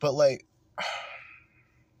 But like,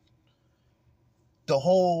 the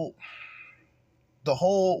whole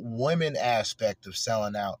women aspect of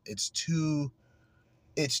selling out, it's too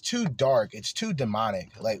it's too dark. It's too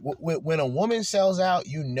demonic. Like when a woman sells out,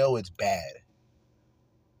 you know it's bad.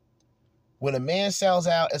 When a man sells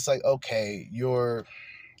out, it's like, okay,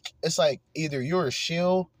 it's like either you're a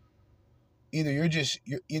shill, either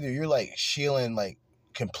you're like shielding like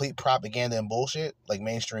complete propaganda and bullshit, like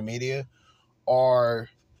mainstream media, or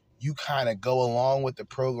you kind of go along with the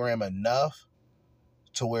program enough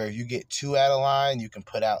to where if you get too out of line, you can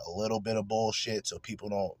put out a little bit of bullshit so people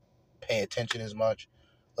don't pay attention as much.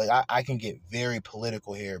 Like, I can get very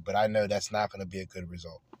political here, but I know that's not going to be a good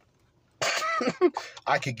result.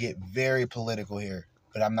 I could get very political here,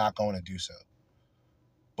 but I'm not going to do so.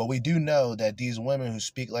 But we do know that these women who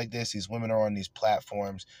speak like this, these women are on these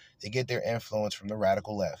platforms, they get their influence from the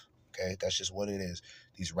radical left. Okay, that's just what it is.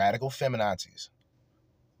 These radical feminazis,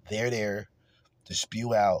 they're there to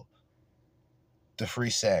spew out the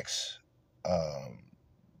free sex,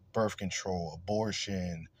 birth control,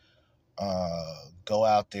 abortion, go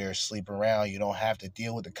out there, sleep around. You don't have to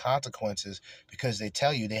deal with the consequences because they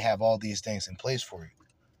tell you they have all these things in place for you.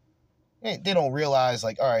 They don't realize,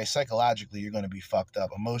 like, all right, psychologically, you're going to be fucked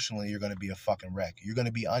up. Emotionally, you're going to be a fucking wreck. You're going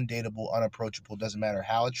to be undateable, unapproachable. Doesn't matter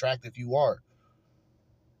how attractive you are.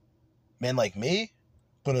 Men like me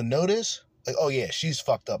going to notice, like, oh yeah, she's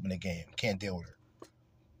fucked up in the game. Can't deal with her.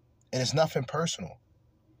 And it's nothing personal.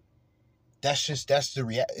 That's the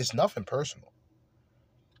reality. It's nothing personal.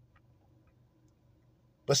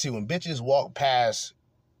 But see, when bitches walk past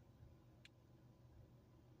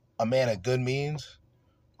a man of good means,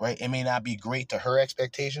 right? It may not be great to her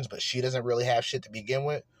expectations, but she doesn't really have shit to begin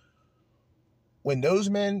with. When those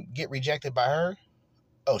men get rejected by her,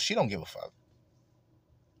 oh, she don't give a fuck.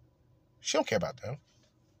 She don't care about them.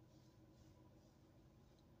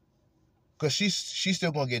 Because she's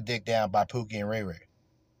still going to get dicked down by Pookie and Ray Ray.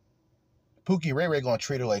 Pookie and Ray Ray going to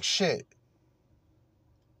treat her like shit.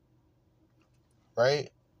 Right?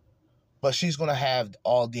 But she's going to have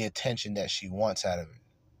all the attention that she wants out of it.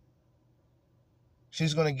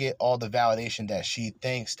 She's going to get all the validation that she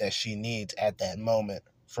thinks that she needs at that moment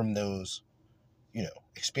from those,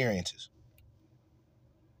 experiences.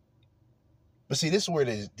 But see, this is where it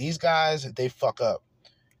is. These guys, they fuck up.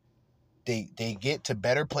 They get to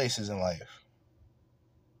better places in life.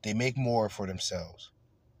 They make more for themselves.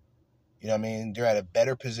 You know what I mean? They're at a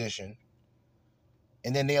better position.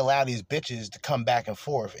 And then they allow these bitches to come back and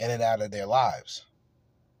forth in and out of their lives.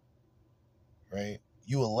 Right?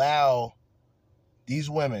 You allow these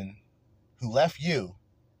women who left you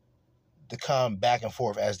to come back and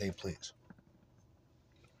forth as they please.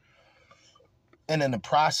 And in the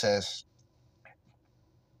process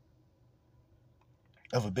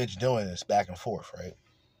of a bitch doing this back and forth, right?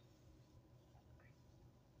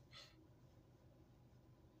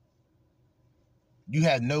 You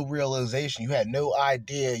had no realization. You had no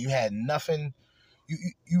idea. You had nothing.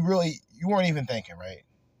 You weren't even thinking, right?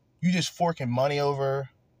 You just forking money over.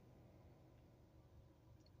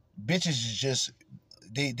 Bitches is just,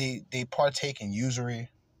 they partake in usury.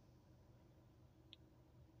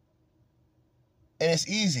 And it's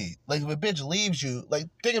easy. Like, if a bitch leaves you, like,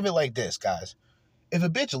 think of it like this, guys. If a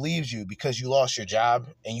bitch leaves you because you lost your job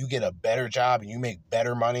and you get a better job and you make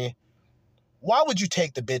better money, why would you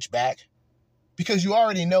take the bitch back? Because you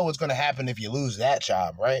already know what's going to happen if you lose that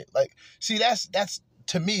job, right? Like, see, that's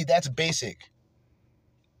to me, that's basic,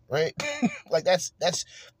 right? Like, that's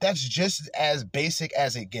just as basic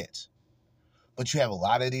as it gets. But you have a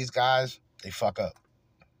lot of these guys, they fuck up.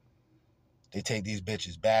 They take these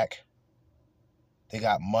bitches back. They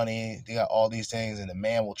got money. They got all these things, and the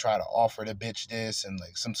man will try to offer the bitch this and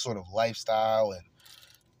like some sort of lifestyle and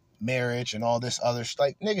marriage and all this other stuff.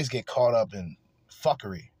 Like, niggas get caught up in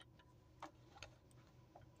fuckery.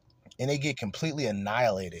 And they get completely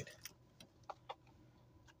annihilated.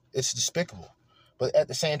 It's despicable. But at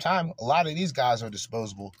the same time, a lot of these guys are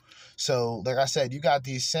disposable. So, like I said, you got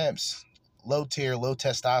these simps, low tier, low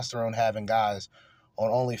testosterone having guys on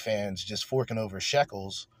OnlyFans just forking over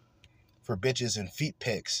shekels for bitches and feet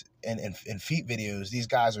pics and feet videos. These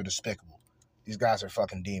guys are despicable. These guys are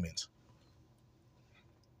fucking demons.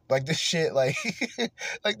 Like, this shit, like,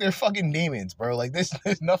 like they're fucking demons, bro. Like,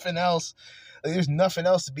 there's nothing else. Like, there's nothing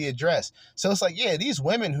else to be addressed. So it's like, yeah, these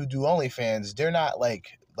women who do OnlyFans, they're not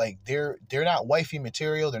they're not wifey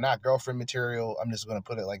material. They're not girlfriend material. I'm just going to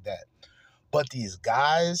put it like that. But these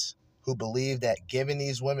guys who believe that giving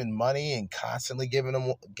these women money and constantly giving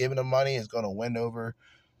them money is going to win over,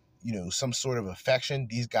 some sort of affection,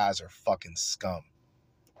 these guys are fucking scum.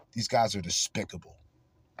 These guys are despicable.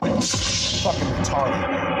 Fucking retarded,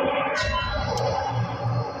 man.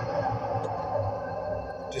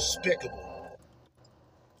 Despicable.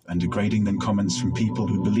 and degrading than comments from people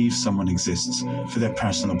who believe someone exists for their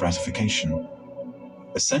personal gratification.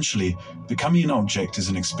 Essentially, becoming an object is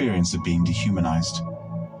an experience of being dehumanized.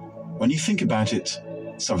 When you think about it,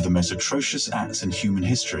 some of the most atrocious acts in human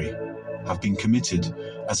history have been committed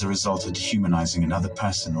as a result of dehumanizing another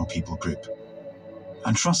person or people group.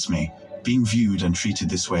 And trust me, being viewed and treated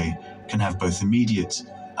this way can have both immediate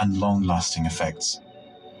and long-lasting effects.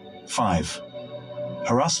 5.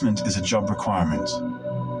 Harassment is a job requirement.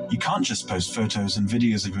 You can't just post photos and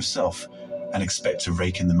videos of yourself and expect to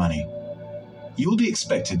rake in the money. You will be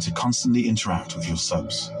expected to constantly interact with your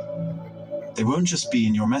subs. They won't just be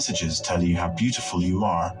in your messages telling you how beautiful you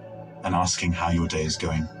are and asking how your day is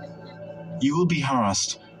going. You will be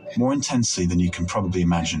harassed more intensely than you can probably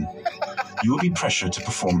imagine. You will be pressured to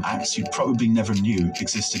perform acts you probably never knew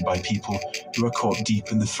existed by people who are caught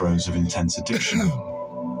deep in the throes of intense addiction.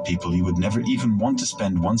 People you would never even want to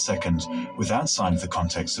spend 1 second with outside of the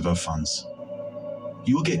context of OFUNs.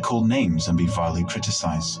 You will get called names and be vilely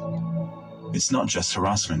criticized. It's not just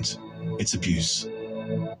harassment, it's abuse.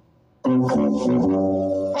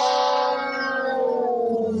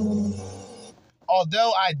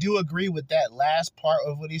 Although I do agree with that last part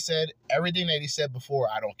of what he said, everything that he said before,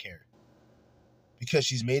 I don't care. Because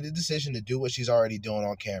she's made the decision to do what she's already doing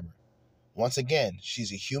on camera. Once again,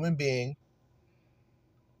 she's a human being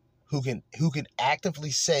who can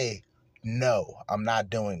actively say, no, I'm not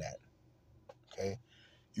doing that. Okay?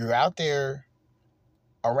 You're out there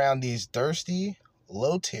around these thirsty,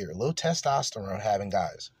 low testosterone having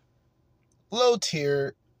guys. Low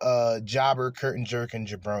tier, jobber, curtain jerking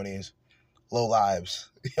jabronis, low lives.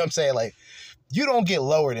 You know what I'm saying? Like, you don't get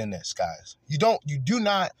lower than this, guys. You do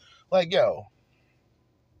not, like, yo,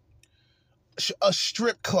 a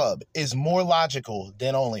strip club is more logical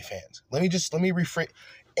than OnlyFans. Let me rephrase.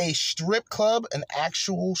 A strip club, an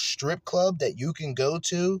actual strip club that you can go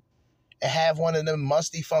to and have one of them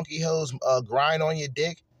musty, funky hoes grind on your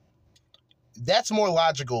dick, that's more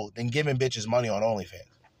logical than giving bitches money on OnlyFans.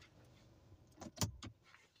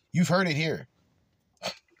 You've heard it here.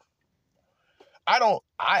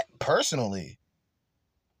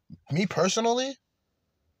 Me personally,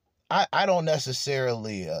 I don't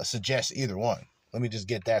necessarily suggest either one. Let me just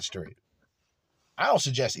get that straight. I don't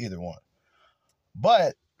suggest either one.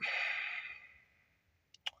 But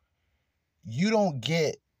you don't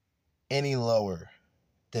get any lower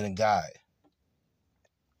than a guy.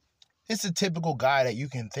 It's a typical guy that you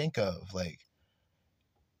can think of. Like,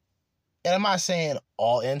 and I'm not saying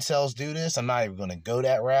all incels do this. I'm not even going to go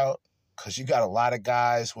that route. Because you got a lot of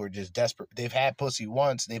guys who are just desperate. They've had pussy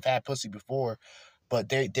once. They've had pussy before. But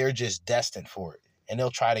they're just destined for it. And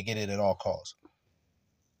they'll try to get it at all costs.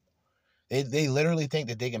 They literally think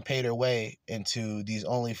that they can pay their way into these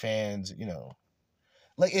OnlyFans, you know.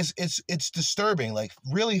 Like, it's disturbing. Like,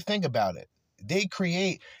 really think about it. They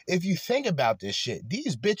create, if you think about this shit,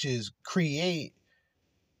 these bitches create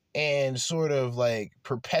and sort of like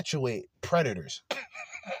perpetuate predators.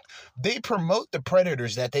 They promote the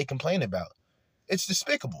predators that they complain about. It's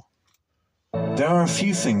despicable. There are a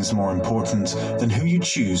few things more important than who you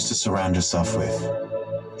choose to surround yourself with.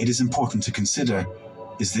 It is important to consider,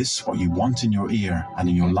 is this what you want in your ear and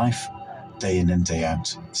in your life, day in and day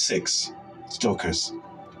out? 6. Stalkers.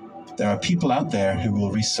 There are people out there who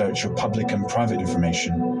will research your public and private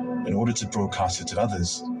information in order to broadcast it to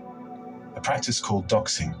others. A practice called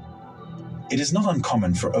doxing. It is not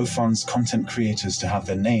uncommon for OFUN's content creators to have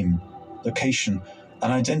their name, location,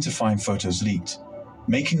 and identifying photos leaked,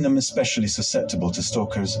 making them especially susceptible to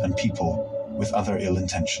stalkers and people with other ill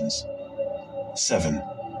intentions. 7.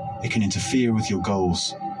 It can interfere with your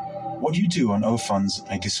goals. What you do on OFUNs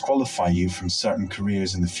may disqualify you from certain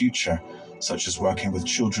careers in the future, such as working with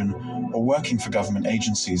children or working for government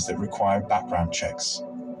agencies that require background checks.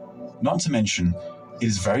 Not to mention, it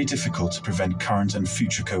is very difficult to prevent current and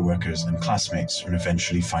future co-workers and classmates from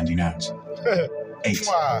eventually finding out. 8.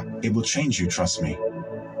 It will change you, trust me.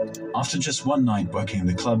 After just one night working in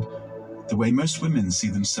the club, the way most women see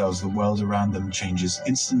themselves, the world around them changes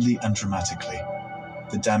instantly and dramatically.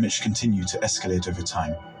 The damage continues to escalate over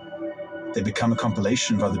time. They become a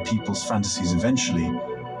compilation of other people's fantasies eventually,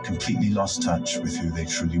 completely lost touch with who they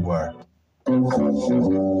truly were.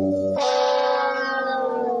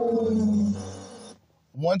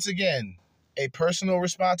 Once again, a personal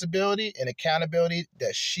responsibility and accountability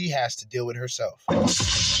that she has to deal with herself.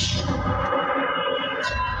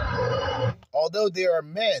 Although there are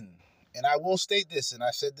men, and I will state this, and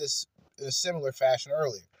I said this in a similar fashion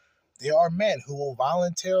earlier, there are men who will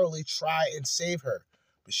voluntarily try and save her,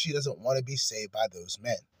 but she doesn't want to be saved by those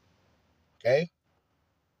men. Okay?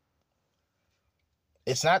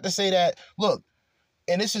 It's not to say that, look,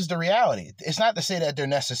 And this is the reality. It's not to say that they're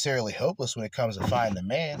necessarily hopeless when it comes to finding a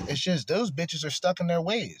man. It's just those bitches are stuck in their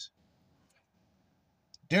ways.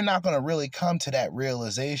 They're not going to really come to that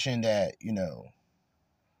realization that, you know,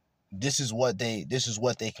 this is what they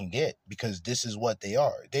can get, because this is what they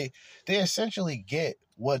are. They essentially get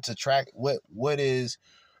what is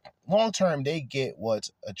long term. They get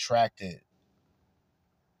what's attracted.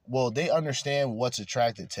 Well, they understand what's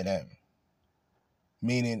attracted to them.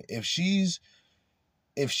 Meaning, if she's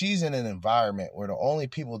in an environment where the only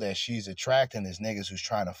people that she's attracting is niggas who's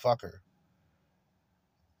trying to fuck her,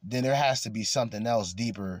 then there has to be something else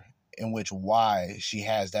deeper in which why she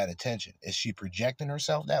has that attention. Is she projecting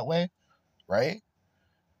herself that way? Right?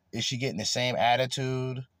 Is she getting the same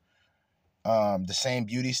attitude, the same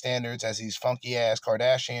beauty standards as these funky ass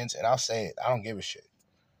Kardashians? And I'll say it, I don't give a shit.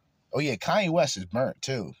 Oh yeah, Kanye West is burnt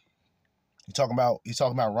too. He's talking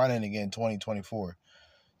about running again 2024.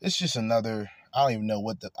 It's just another, I don't even know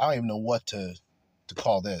what to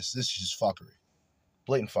call this. This is just fuckery.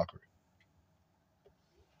 Blatant fuckery.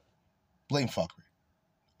 Blatant fuckery.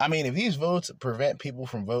 I mean, if these votes prevent people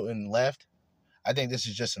from voting left, I think this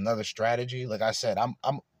is just another strategy. Like I said,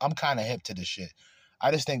 I'm kind of hip to this shit. I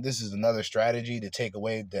just think this is another strategy to take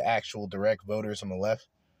away the actual direct voters on the left.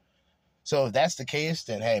 So if that's the case,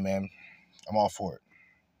 then hey man, I'm all for it.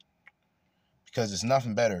 Because it's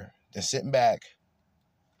nothing better than sitting back,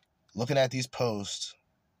 looking at these posts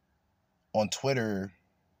on Twitter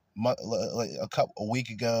like a week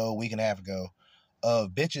and a half ago,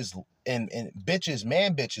 of bitches and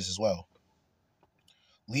bitches as well,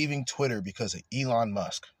 leaving Twitter because of Elon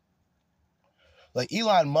Musk. Like,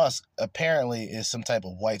 Elon Musk apparently is some type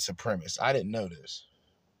of white supremacist. I didn't know this.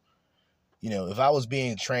 You know, if I was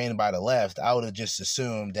being trained by the left, I would have just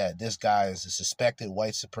assumed that this guy is a suspected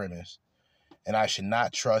white supremacist and I should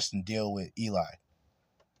not trust and deal with Eli.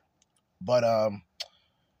 But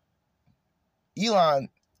Elon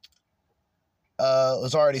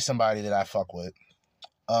was already somebody that I fuck with.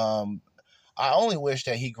 I only wish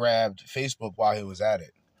that he grabbed Facebook while he was at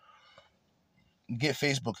it. Get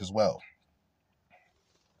Facebook as well.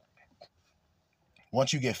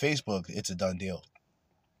 Once you get Facebook, it's a done deal.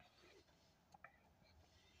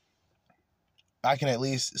 I can at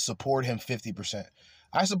least support him 50%.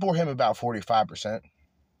 I support him about 45%.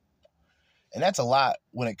 And that's a lot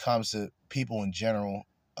when it comes to people in general,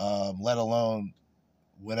 let alone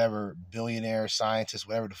whatever billionaire, scientist,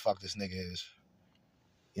 whatever the fuck this nigga is.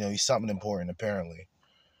 You know, he's something important, apparently.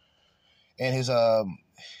 And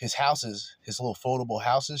his houses, his little foldable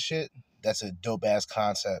houses shit, that's a dope-ass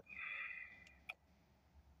concept.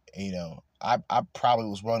 And, you know, I probably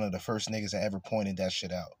was one of the first niggas that ever pointed that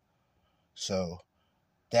shit out. So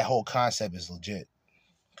that whole concept is legit.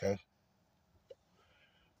 Okay?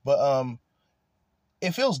 But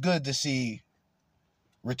it feels good to see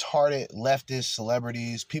retarded leftist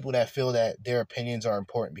celebrities, people that feel that their opinions are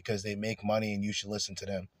important because they make money and you should listen to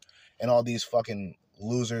them, and all these fucking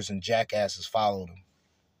losers and jackasses follow them.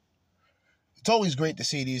 It's always great to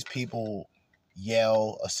see these people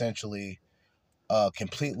yell, essentially,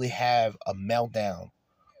 completely have a meltdown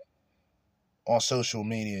on social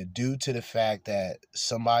media due to the fact that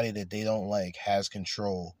somebody that they don't like has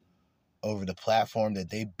control over the platform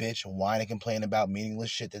that they bitch and whine and complain about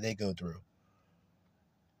meaningless shit that they go through.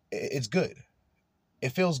 It's good. It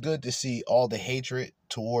feels good to see all the hatred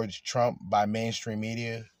towards Trump by mainstream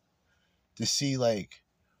media, to see like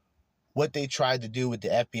what they tried to do with the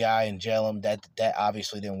FBI and jail him. That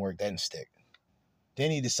obviously didn't work. That didn't stick.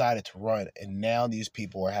 Then he decided to run, and now these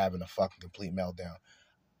people are having a fucking complete meltdown.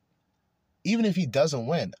 Even if he doesn't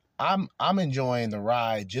win, I'm enjoying the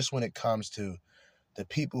ride just when it comes to the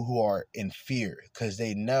people who are in fear, because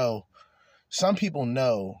they know, some people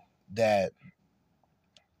know that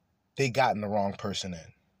they gotten the wrong person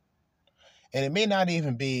in. And it may not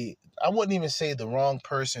even be, I wouldn't even say the wrong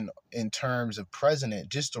person in terms of president,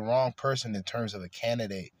 just the wrong person in terms of a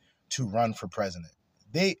candidate to run for president.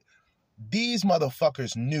 These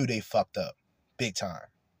motherfuckers knew they fucked up big time.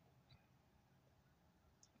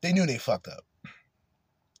 They knew they fucked up.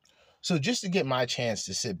 So just to get my chance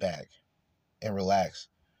to sit back and relax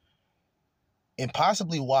and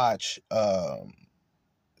possibly watch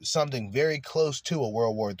something very close to a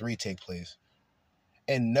World War III take place,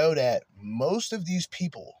 and know that most of these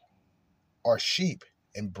people are sheep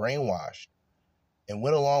and brainwashed and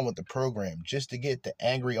went along with the program just to get the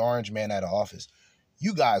angry orange man out of office,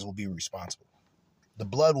 you guys will be responsible. The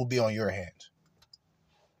blood will be on your hands.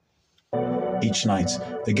 Each night,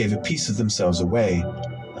 they gave a piece of themselves away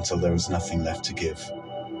until there was nothing left to give.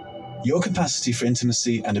 Your capacity for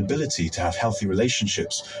intimacy and ability to have healthy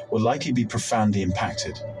relationships will likely be profoundly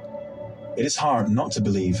impacted. It is hard not to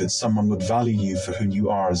believe that someone would value you for who you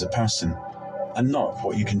are as a person, and not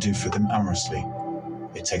what you can do for them amorously.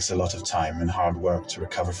 It takes a lot of time and hard work to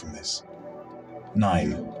recover from this.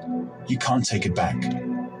 9. You can't take it back.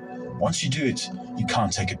 Once you do it, you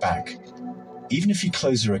can't take it back. Even if you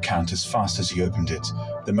close your account as fast as you opened it,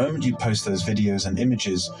 the moment you post those videos and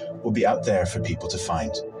images will be out there for people to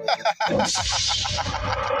find.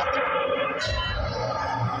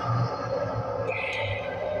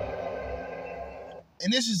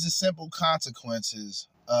 And this is the simple consequences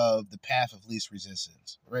of the path of least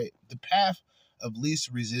resistance, right? The path of least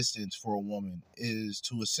resistance for a woman is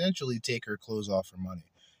to essentially take her clothes off for money.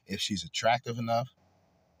 If she's attractive enough,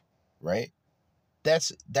 right?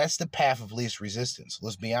 That's the path of least resistance.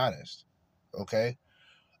 Let's be honest, okay?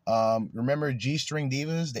 Remember G-String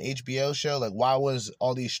Divas, the HBO show? Like, why was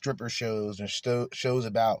all these stripper shows and shows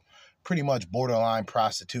about pretty much borderline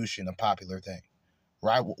prostitution a popular thing?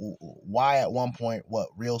 Right? Why at one point,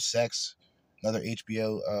 Real Sex, another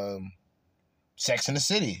HBO, Sex in the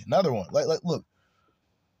City, another one. Like, look,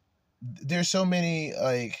 there's so many,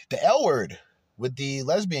 like, the L Word with the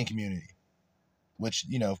lesbian community, which,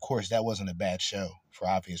 of course, that wasn't a bad show for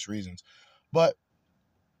obvious reasons. But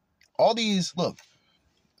all these, look,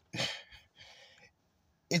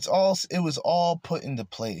 it was all put into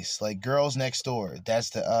place. Like Girls Next Door, that's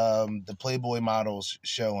the Playboy models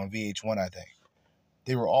show on VH1, I think.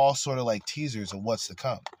 They were all sort of like teasers of what's to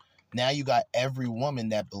come. Now you got every woman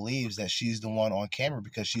that believes that she's the one on camera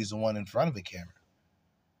because she's the one in front of the camera.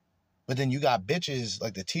 But then you got bitches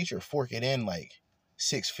like the teacher forking in like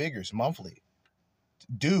 6 figures monthly.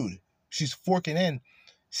 Dude, she's forking in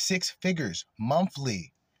 6 figures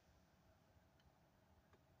monthly.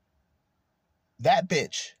 That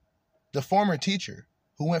bitch, the former teacher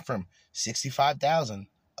who went from $65,000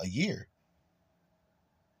 a year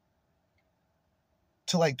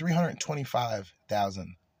to like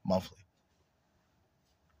 $325,000 monthly.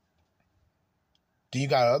 Then you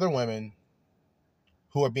got other women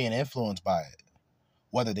who are being influenced by it,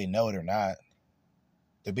 whether they know it or not.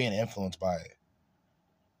 They're being influenced by it.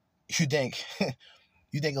 You think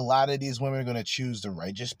a lot of these women are going to choose the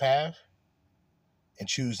righteous path and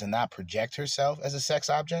choose to not project herself as a sex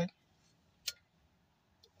object?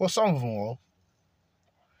 Well, some of them will.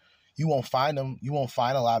 You won't find them. You won't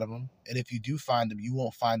find a lot of them. And if you do find them, you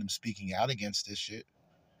won't find them speaking out against this shit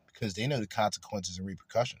because they know the consequences and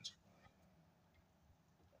repercussions.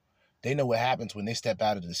 They know what happens when they step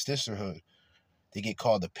out of the sisterhood. They get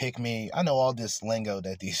called the pick me. I know all this lingo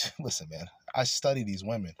that these, listen, man, I study these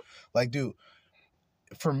women. Like, dude,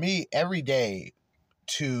 for me, every day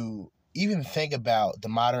to even think about the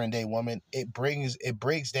modern day woman, it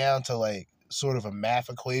breaks down to like sort of a math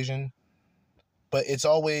equation, but it's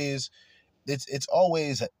always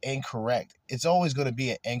incorrect. It's always going to be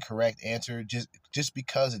an incorrect answer just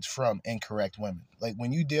because it's from incorrect women. Like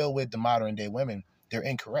when you deal with the modern day women, they're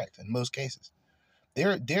incorrect in most cases.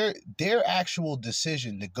 Their actual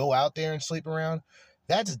decision to go out there and sleep around,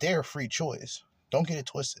 that's their free choice. Don't get it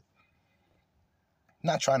twisted. I'm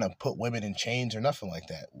not trying to put women in chains or nothing like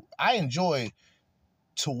that. I enjoy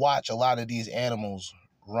to watch a lot of these animals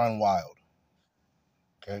run wild.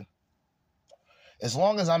 Okay? As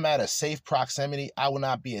long as I'm at a safe proximity, I will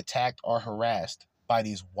not be attacked or harassed by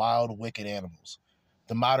these wild, wicked animals.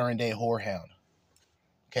 The modern day whorehound.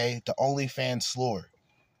 Okay? The OnlyFans slur.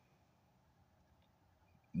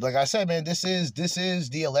 Like I said, man, this is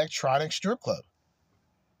the electronic strip club.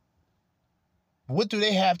 What do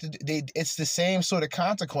they have to do? It's the same sort of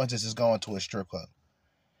consequences as going to a strip club.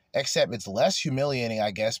 Except it's less humiliating,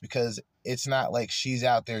 I guess, because it's not like she's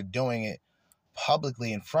out there doing it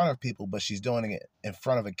publicly in front of people, but she's doing it in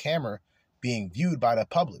front of a camera being viewed by the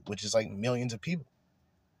public, which is like millions of people.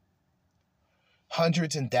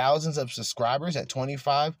 Hundreds and thousands of subscribers at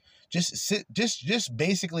 25. Just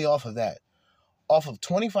basically off of that. Off of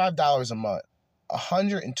 $25 a month,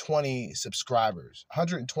 120 subscribers,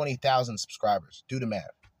 120,000 subscribers. Do the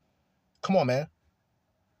math. Come on, man.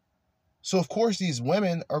 So, of course, these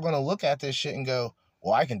women are going to look at this shit and go,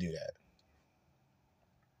 well, I can do that.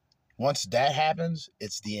 Once that happens,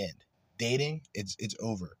 it's the end. Dating, it's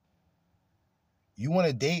over. You want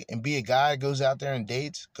to date and be a guy that goes out there and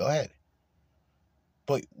dates, go ahead.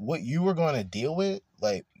 But what you are going to deal with,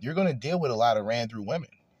 like, you're going to deal with a lot of ran-through women.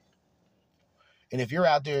 And if you're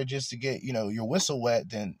out there just to get, your whistle wet,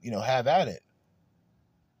 then, have at it.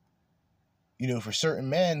 For certain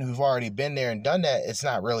men who've already been there and done that, it's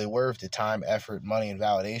not really worth the time, effort, money, and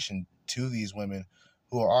validation to these women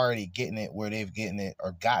who are already getting it where they've gotten it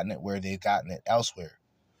or gotten it where they've gotten it elsewhere.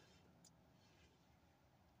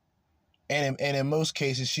 And in most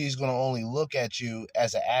cases, she's going to only look at you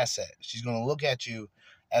as an asset. She's going to look at you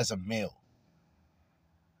as a meal.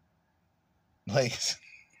 Like,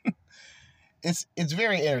 it's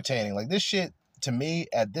very entertaining. Like, this shit, to me,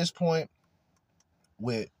 at this point,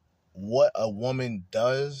 with what a woman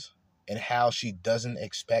does and how she doesn't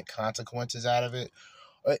expect consequences out of it,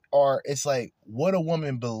 or it's like what a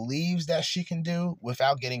woman believes that she can do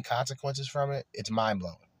without getting consequences from it, it's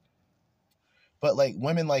mind-blowing. But like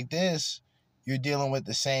women like this, you're dealing with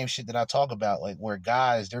the same shit that I talk about, like where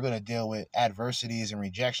guys, they're going to deal with adversities and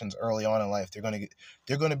rejections early on in life. They're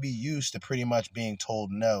going to be used to pretty much being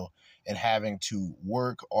told no and having to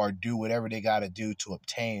work or do whatever they got to do to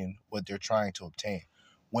obtain what they're trying to obtain.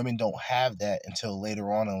 Women don't have that until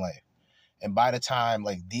later on in life. And by the time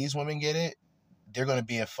like these women get it, they're going to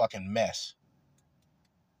be a fucking mess.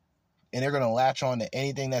 And they're going to latch on to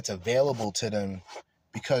anything that's available to them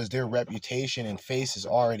because their reputation and face is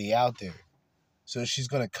already out there. So she's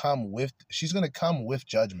going to come with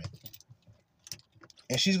judgment.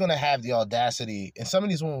 And she's going to have the audacity, and some of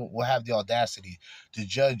these women will have the audacity to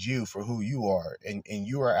judge you for who you are. And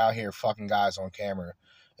you are out here fucking guys on camera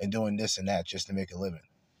and doing this and that just to make a living.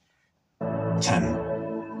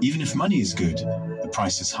 10. Even if money is good, the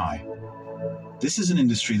price is high. This is an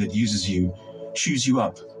industry that uses you, chews you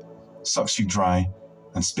up, sucks you dry,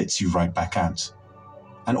 and spits you right back out.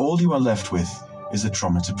 And all you are left with is the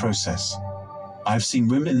trauma to process. I've seen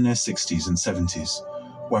women in their 60s and 70s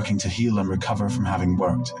working to heal and recover from having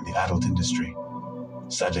worked in the adult industry.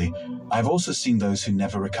 Sadly, I've also seen those who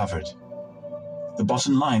never recovered. The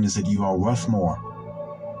bottom line is that you are worth more.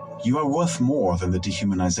 You are worth more than the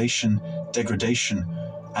dehumanization, degradation,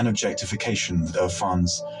 and objectification that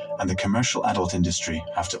OFONs and the commercial adult industry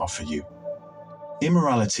have to offer you.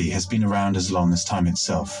 Immorality has been around as long as time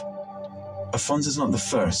itself. OFONs is not the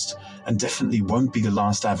first, and definitely won't be the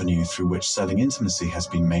last avenue through which selling intimacy has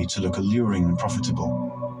been made to look alluring and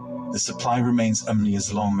profitable. The supply remains only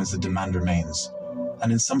as long as the demand remains,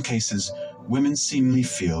 and in some cases, women seemingly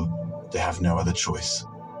feel they have no other choice.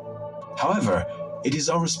 However, it is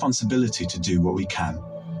our responsibility to do what we can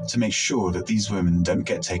to make sure that these women don't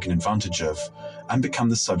get taken advantage of and become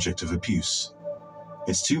the subject of abuse.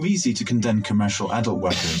 It's too easy to condemn commercial adult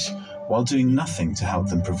workers while doing nothing to help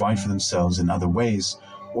them provide for themselves in other ways,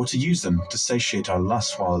 or to use them to satiate our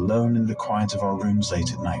lust while alone in the quiet of our rooms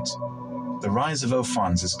late at night. The rise of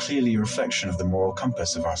OFONs is clearly a reflection of the moral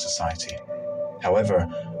compass of our society. However,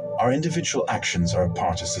 our individual actions are a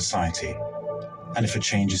part of society, and if a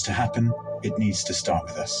change is to happen, it needs to start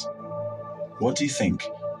with us. What do you think?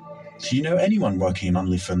 Do you know anyone working in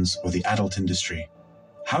OnlyFans or the adult industry?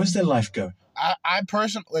 How is their life going? I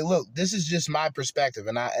personally, look, this is just my perspective,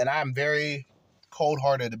 and I'm very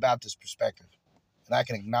cold-hearted about this perspective, and I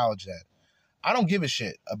can acknowledge that. I don't give a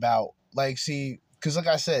shit about, because like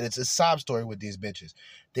I said, it's a sob story with these bitches.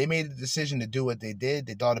 They made the decision to do what they did.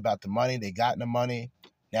 They thought about the money. They got the money.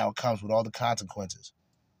 Now it comes with all the consequences.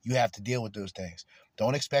 You have to deal with those things.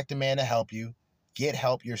 Don't expect a man to help you. Get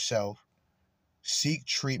help yourself. Seek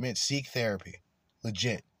treatment. Seek therapy.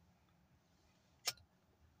 Legit.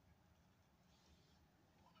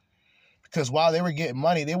 Because while they were getting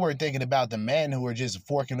money, they weren't thinking about the men who were just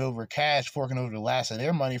forking over cash, forking over the last of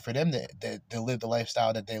their money for them to live the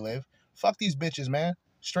lifestyle that they live. Fuck these bitches, man.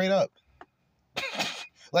 Straight up.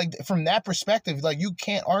 Like, from that perspective, like, you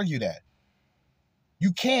can't argue that.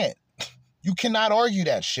 You can't. You cannot argue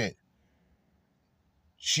that shit.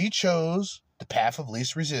 She chose the path of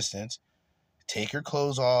least resistance. Take her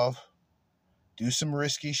clothes off. Do some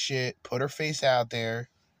risky shit. Put her face out there.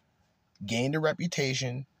 Gained a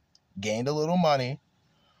reputation. Gained a little money.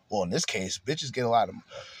 Well, in this case, bitches get a lot of...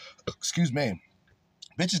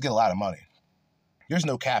 Bitches get a lot of money. There's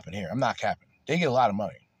no capping here. I'm not capping. They get a lot of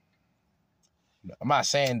money. I'm not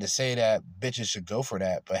saying to say that bitches should go for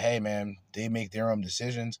that, but hey, man, they make their own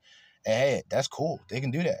decisions. And hey, that's cool. They can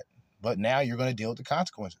do that. But now you're going to deal with the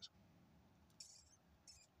consequences.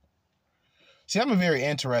 See, I'm a very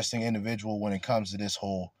interesting individual when it comes to this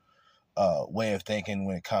whole way of thinking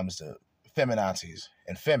when it comes to feminazis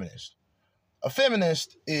and feminists. A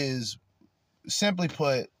feminist is, simply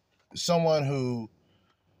put, someone who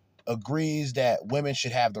agrees that women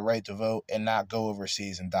should have the right to vote and not go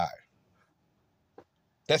overseas and die.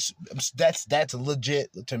 That's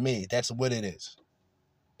legit to me. That's what it is.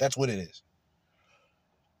 That's what it is.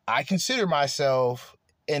 I consider myself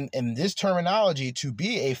in this terminology to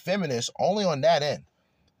be a feminist only on that end.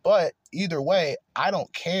 But either way, I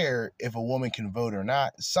don't care if a woman can vote or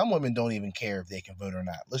not. Some women don't even care if they can vote or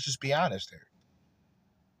not. Let's just be honest here.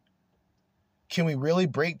 Can we really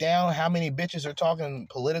break down how many bitches are talking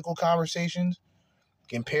political conversations?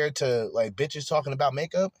 compared to like bitches talking about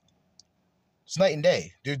makeup, it's night and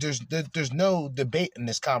day. There's no debate in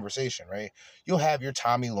this conversation, right? You'll have your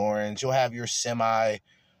Tommy Lawrence, you'll have your semi,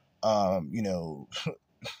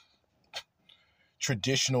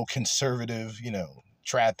 traditional conservative,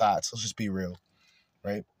 trad thoughts. Let's just be real,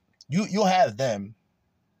 right? You'll have them,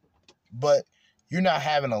 but you're not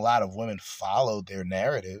having a lot of women follow their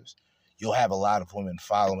narratives. You'll have a lot of women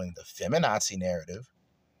following the feminazi narrative.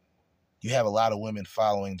 You have a lot of women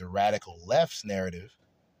following the radical left's narrative.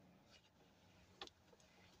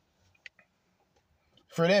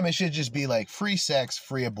 For them, it should just be like free sex,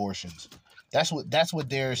 free abortions. That's what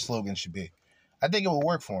their slogan should be. I think it will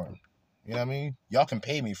work for them. You know what I mean? Y'all can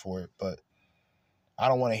pay me for it, but I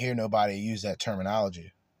don't want to hear nobody use that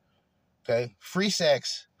terminology. Okay? Free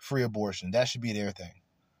sex, free abortion. That should be their thing.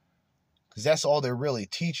 Because that's all they're really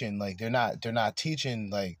teaching. Like they're not teaching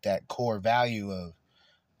like that core value of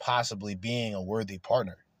possibly being a worthy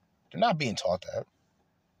partner. They're not being taught that.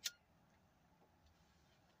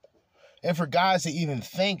 And for guys that even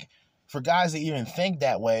think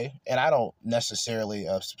that way, and I don't necessarily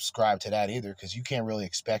subscribe to that either, because you can't really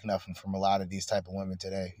expect nothing from a lot of these type of women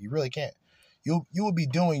today. You really can't. You will be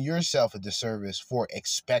doing yourself a disservice for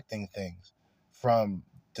expecting things from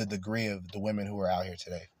the degree of the women who are out here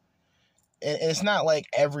today. And it's not like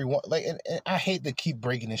everyone, like, and I hate to keep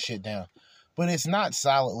breaking this shit down, but it's not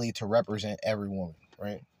solidly to represent every woman,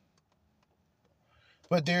 right?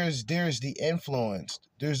 But there's the influenced.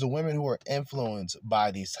 There's the women who are influenced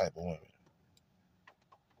by these type of women.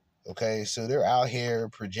 Okay, so they're out here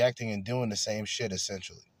projecting and doing the same shit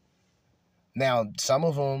essentially. Now, some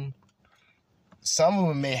of them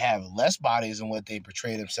may have less bodies than what they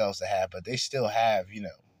portray themselves to have, but they still have,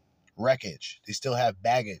 wreckage. They still have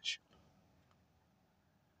baggage.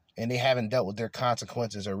 And they haven't dealt with their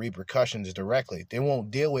consequences or repercussions directly. They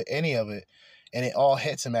won't deal with any of it, and it all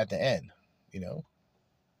hits them at the end,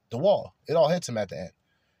 the wall. It all hits them at the end.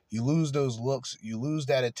 You lose those looks, you lose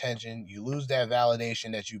that attention, you lose that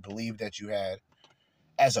validation that you believe that you had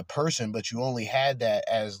as a person, but you only had that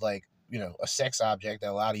as like, a sex object that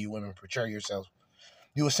a lot of you women portray yourselves.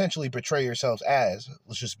 You essentially portray yourselves as,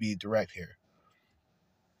 let's just be direct here.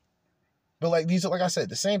 But like these are, like I said,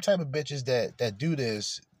 the same type of bitches that do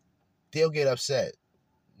this, they'll get upset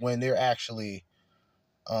when they're actually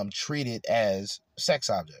treated as sex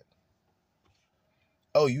object.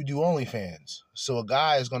 Oh, you do OnlyFans. So a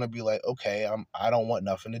guy is going to be like, okay, I don't want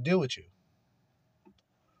nothing to do with you.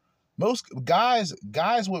 Most guys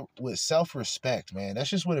with self-respect, man, that's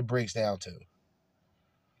just what it breaks down to.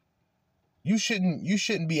 You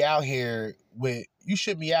shouldn't be out here with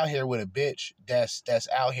a bitch that's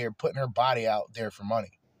out here putting her body out there for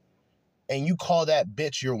money. And you call that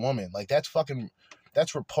bitch your woman. Like that's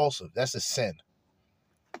repulsive. That's a sin.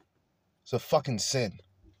 It's a fucking sin.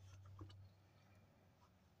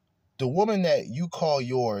 The woman that you call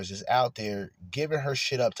yours is out there giving her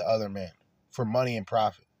shit up to other men for money and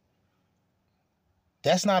profit.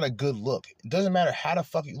 That's not a good look. It doesn't matter how the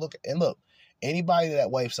fuck you look. And look, anybody that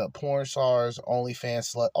wipes up porn stars,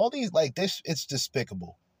 OnlyFans, slut, all these like this, it's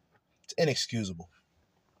despicable. It's inexcusable.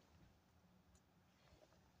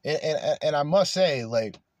 And I must say,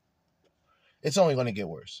 like, it's only going to get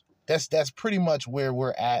worse. That's pretty much where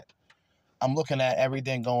we're at. I'm looking at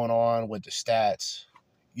everything going on with the stats,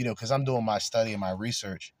 because I'm doing my study and my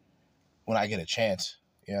research when I get a chance.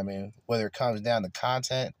 You know what I mean? Whether it comes down to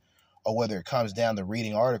content or whether it comes down to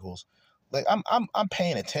reading articles, like I'm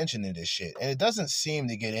paying attention to this shit, and it doesn't seem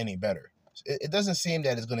to get any better. It doesn't seem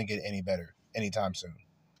that it's going to get any better anytime soon.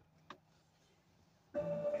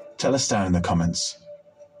 Tell us down in the comments.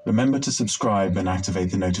 Remember to subscribe and activate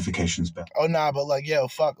the notifications bell. Oh, nah, but like, yo,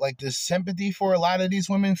 fuck, like this sympathy for a lot of these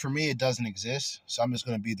women, for me, it doesn't exist. So I'm just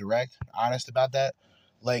going to be direct, honest about that.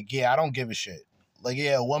 Like, yeah, I don't give a shit. Like,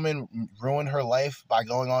 yeah, a woman ruined her life by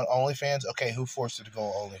going on OnlyFans. Okay, who forced her to go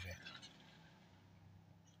on OnlyFans?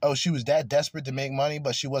 Oh, she was that desperate to make money,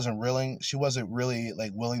 but she wasn't really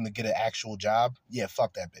like willing to get an actual job. Yeah,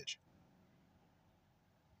 fuck that bitch.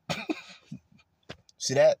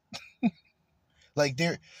 See that?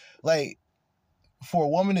 Like for a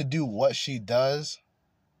woman to do what she does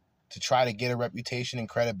to try to get a reputation and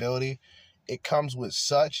credibility, it comes with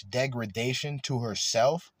such degradation to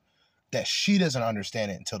herself that she doesn't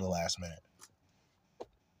understand it until the last minute.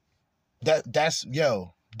 That's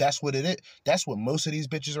what it is. That's what most of these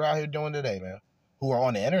bitches are out here doing today, man, who are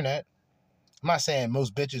on the internet. I'm not saying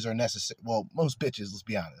most bitches are necessary. Well, most bitches, let's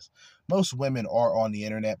be honest. Most women are on the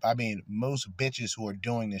internet. I mean, most bitches who are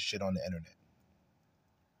doing this shit on the internet.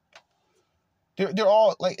 They're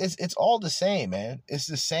all like, it's all the same, man. It's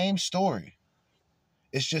the same story.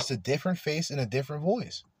 It's just a different face and a different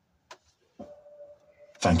voice.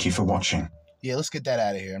 Thank you for watching. Yeah, let's get that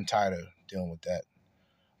out of here. I'm tired of dealing with that.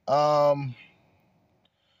 Oh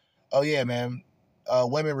yeah, man.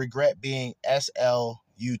 Women regret being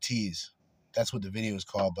SLUTs. That's what the video is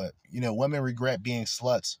called. But, women regret being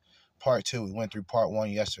sluts. Part 2. We went through part 1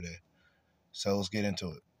 yesterday. So let's get into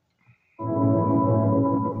it.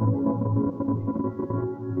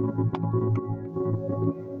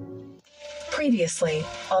 Previously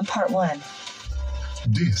on part 1.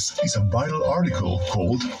 This is a viral article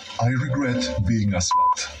called I Regret Being a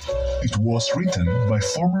Slut. It was written by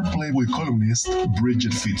former Playboy columnist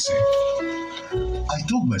Bridget Fitzy. I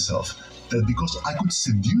told myself that because I could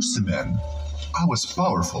seduce a man, I was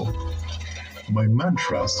powerful. My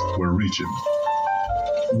mantras were rigid.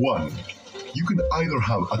 1. You can either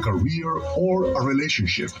have a career or a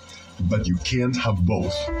relationship, but you can't have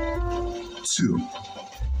both. 2.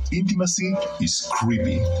 Intimacy is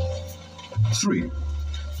creepy. 3.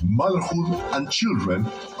 Motherhood and children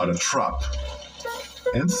are a trap.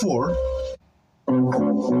 And 4.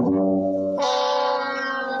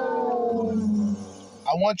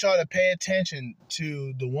 I want y'all to pay attention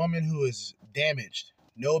to the woman who is damaged.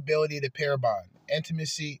 No ability to pair bond.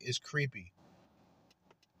 Intimacy is creepy.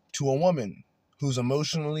 To a woman who's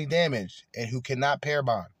emotionally damaged and who cannot pair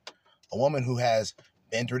bond. A woman who has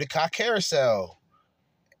been through the cock carousel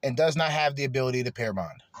and does not have the ability to pair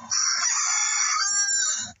bond.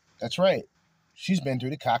 That's right. She's been through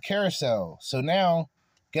the cock carousel. So now,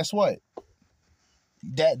 guess what?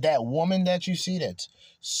 That woman that you see that's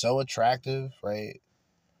so attractive, right?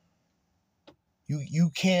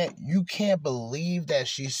 You can't believe that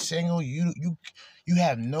she's single. You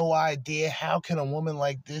have no idea how can a woman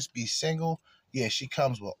like this be single? Yeah, she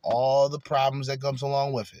comes with all the problems that comes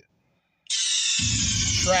along with it.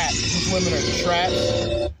 Trapped. These women are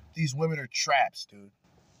traps. These women are traps, dude.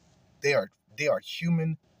 They are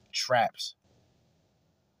human traps.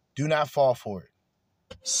 Do not fall for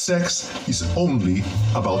it. Sex is only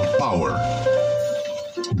about power.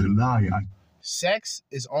 The lie. Sex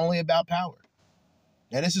is only about power.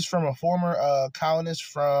 Now, this is from a former columnist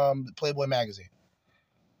from Playboy magazine.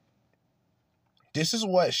 This is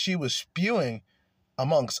what she was spewing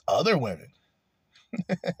amongst other women.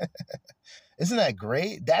 Isn't that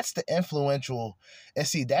great? That's the influential, and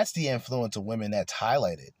see, that's the influence of women that's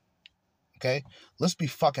highlighted. Okay? Let's be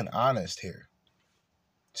fucking honest here.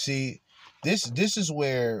 See, this is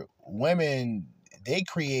where women, they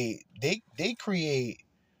create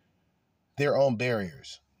their own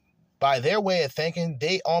barriers. By their way of thinking,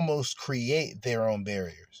 they almost create their own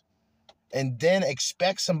barriers and then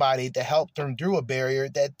expect somebody to help them through a barrier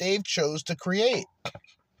that they've chose to create.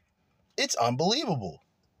 It's unbelievable.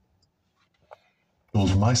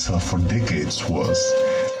 Told myself for decades was,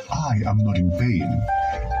 I am not in pain.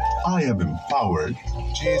 I am empowered.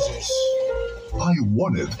 Jesus. I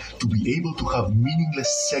wanted to be able to have meaningless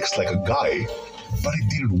sex like a guy, but it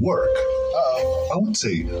didn't work. I would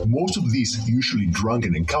say most of these usually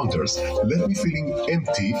drunken encounters left me feeling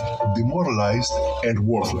empty, demoralized, and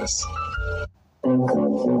worthless.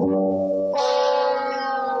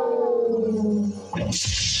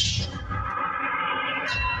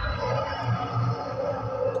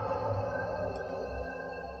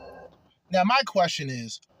 Now, my question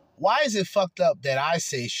is, why is it fucked up that I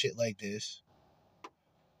say shit like this,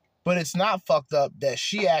 but it's not fucked up that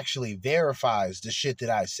she actually verifies the shit that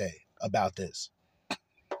I say about this?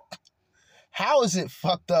 How is it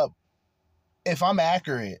fucked up if I'm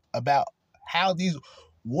accurate about how these,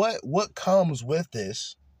 what comes with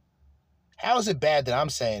this? How is it bad that I'm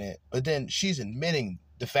saying it, but then she's admitting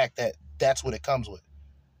the fact that that's what it comes with?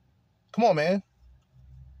 Come on, man.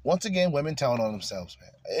 Once again, women telling on themselves,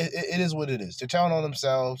 man. It is what it is. They're telling on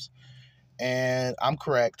themselves, and I'm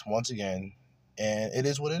correct once again, and it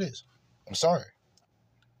is what it is. I'm sorry.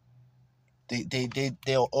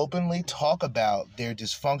 They'll openly talk about their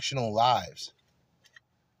dysfunctional lives.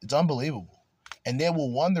 It's unbelievable. And they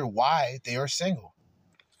will wonder why they are single.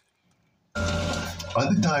 At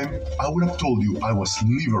the time, I would have told you I was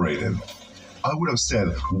liberated. I would have said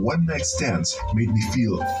one-night stands made me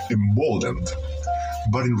feel emboldened.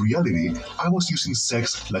 But in reality, I was using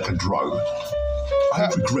sex like a drug. I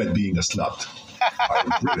regret being a slut. I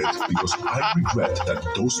regret it because I regret that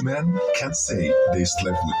those men can't say they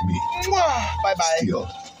slept with me. Bye-bye. Still,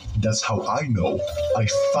 that's how I know I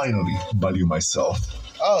finally value myself.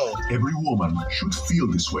 Oh. Every woman should feel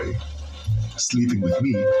this way. Sleeping with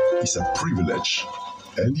me is a privilege.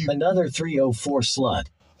 And you... Another 304 slut.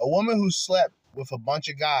 A woman who slept with a bunch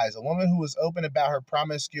of guys, a woman who was open about her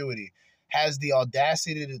promiscuity, has the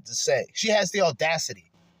audacity to say, she has the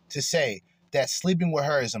audacity to say that sleeping with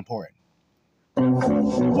her is important.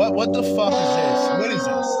 What the fuck is this? What is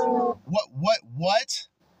this? What?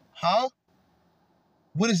 Huh?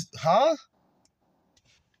 What is, huh?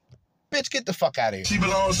 Bitch, get the fuck out of here. She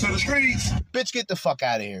belongs to the streets. Bitch, get the fuck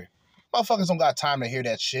out of here. Motherfuckers don't got time to hear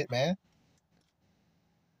that shit, man.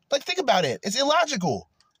 Like, think about it. It's illogical.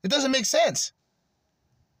 It doesn't make sense.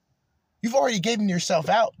 You've already given yourself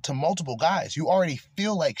out to multiple guys. You already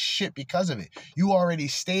feel like shit because of it. You already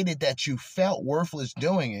stated that you felt worthless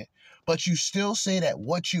doing it, but you still say that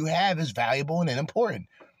what you have is valuable and important.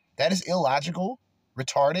 That is illogical,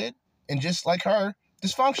 retarded, and just like her,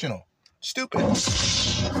 dysfunctional. Stupid.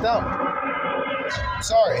 It's dumb.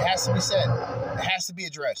 Sorry, it has to be said. It has to be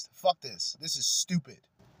addressed. Fuck this. This is stupid.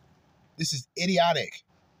 This is idiotic.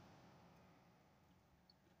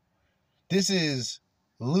 This is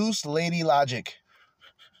loose lady logic.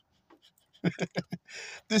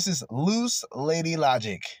 This is loose lady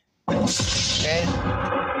logic. Okay?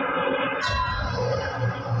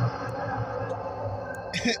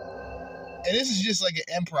 And this is just like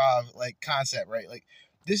an improv like concept, right? Like,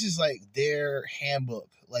 this is like their handbook.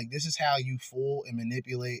 Like, this is how you fool and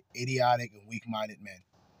manipulate idiotic and weak-minded men.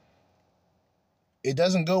 It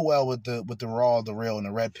doesn't go well with the raw, the real, and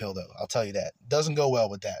the red pill, though. I'll tell you that. Doesn't go well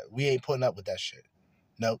with that. We ain't putting up with that shit.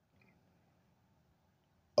 Nope.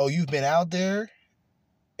 Oh, you've been out there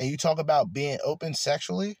and you talk about being open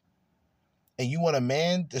sexually and you want a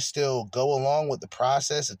man to still go along with the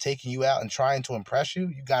process of taking you out and trying to impress you?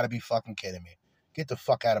 You gotta be fucking kidding me. Get the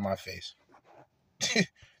fuck out of my face.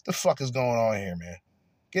 The fuck is going on here, man?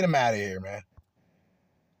 Get him out of here, man.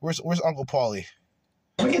 Where's Uncle Paulie?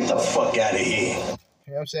 Get the fuck out of here. You know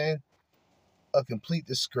what I'm saying? A complete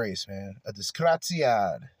disgrace, man. A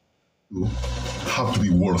disgraziad. Have to be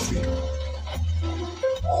worthy.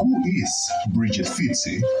 Who is Bridget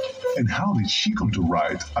Fitzy, and how did she come to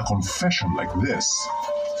write a confession like this?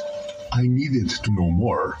 I needed to know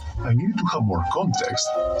more. I needed to have more context.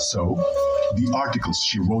 So, the articles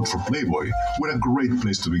she wrote for Playboy were a great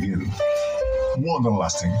place to begin.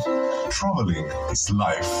 Wanderlasting. Traveling is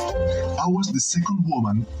life. I was the second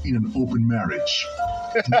woman in an open marriage.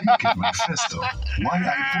 Naked manifesto. Why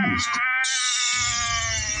I posed.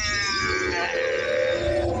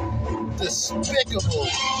 Despicable.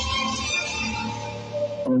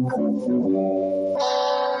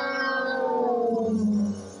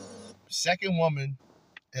 Second woman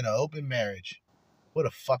in an open marriage. What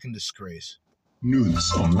a fucking disgrace.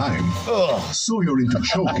 Nudes online. Ugh. So you're into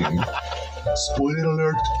choking. Spoiler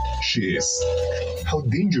alert, she is. How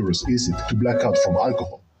dangerous is it to black out from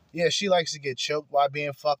alcohol? Yeah, she likes to get choked while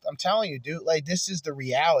being fucked. I'm telling you, dude, like, this is the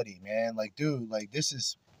reality, man. Like, dude, this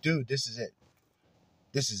is it.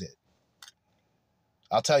 This is it.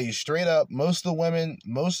 I'll tell you straight up, most of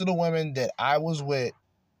the women that I was with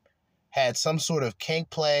had some sort of kink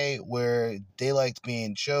play where they liked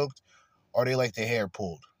being choked or they liked their hair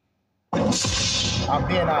pulled. I'm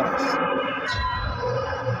being honest.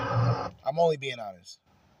 I'm only being honest.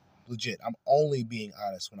 Legit. I'm only being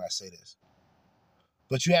honest when I say this.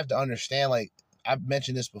 But you have to understand, like, I've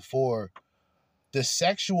mentioned this before, the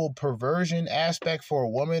sexual perversion aspect for a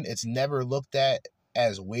woman, it's never looked at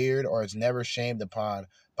as weird or it's never shamed upon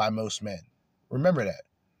by most men. Remember that.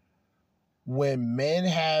 When men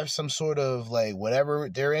have some sort of, like, whatever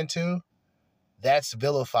they're into, that's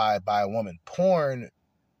vilified by a woman. Porn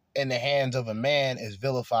in the hands of a man is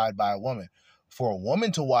vilified by a woman. For a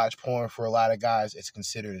woman to watch porn, for a lot of guys, it's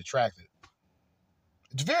considered attractive.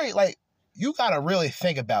 It's very, like, you gotta really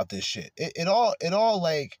think about this shit. It all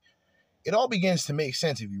begins to make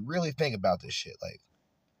sense if you really think about this shit. Like,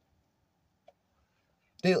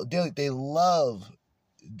 they love,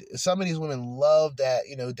 some of these women love that,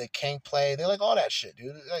 you know, that kink play. They like all that shit,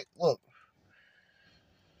 dude. Like, look,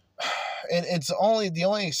 and the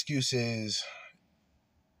only excuse is,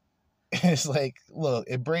 it's like, look,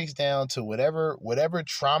 it breaks down to whatever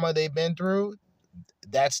trauma they've been through,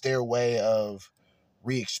 that's their way of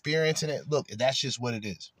re-experiencing it. Look, that's just what it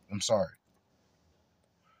is. I'm sorry.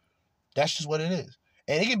 That's just what it is.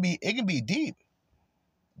 And it can be deep.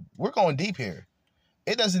 We're going deep here.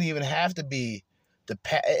 It doesn't even have to be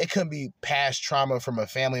it couldn't be past trauma from a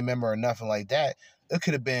family member or nothing like that. It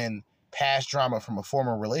could have been past trauma from a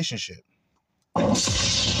former relationship.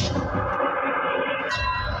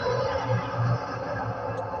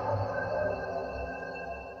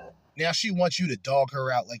 Now she wants you to dog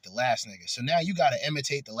her out like the last nigga. So now you gotta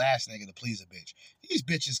imitate the last nigga to please a bitch. These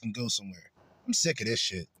bitches can go somewhere. I'm sick of this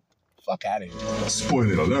shit. Fuck out of here.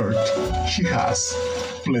 Spoiler alert, she has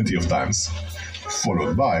plenty of times.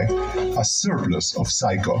 Followed by a surplus of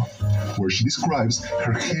Psycho, where she describes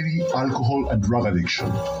her heavy alcohol and drug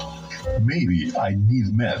addiction. Maybe I need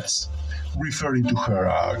meds. Referring to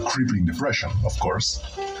her crippling depression, of course.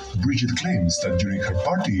 Bridget claims that during her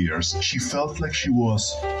party years, she felt like she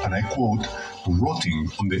was, and I quote, rotting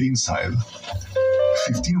on the inside.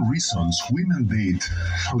 15 reasons women date,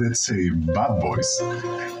 let's say, bad boys.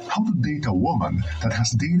 How to date a woman that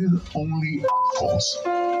has dated only assholes.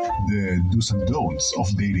 The do's and don'ts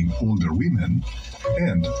of dating older women.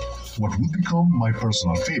 And what would become my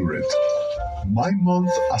personal favorite. My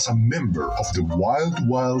month as a member of the Wild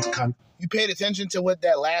Wild Country. You paid attention to what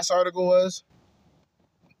that last article was?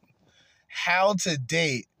 How to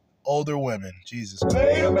date older women. Jesus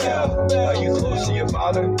Christ. Are you close to your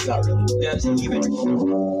father? Not really. Does he even?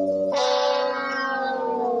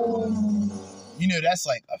 You know, that's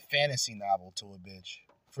like a fantasy novel to a bitch.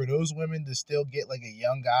 For those women to still get like a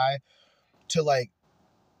young guy to like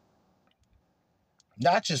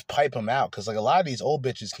not just pipe them out, because like a lot of these old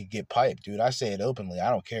bitches can get piped, dude. I say it openly. I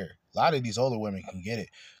don't care. A lot of these older women can get it.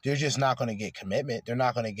 They're just not going to get commitment. They're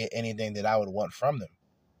not going to get anything that I would want from them.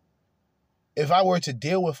 If I were to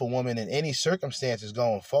deal with a woman in any circumstances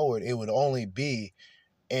going forward, it would only be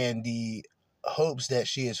in the hopes that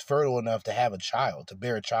she is fertile enough to have a child, to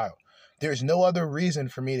bear a child. There's no other reason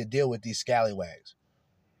for me to deal with these scallywags.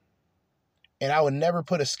 And I would never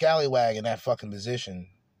put a scallywag in that fucking position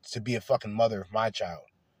to be a fucking mother of my child.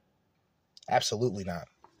 Absolutely not.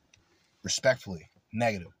 Respectfully,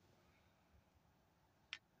 negative.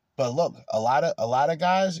 But look, a lot of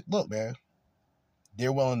guys, look, man,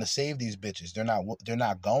 they're willing to save these bitches. They're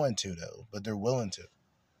not going to though, but they're willing to.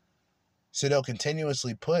 So they'll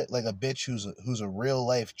continuously put like a bitch who's a real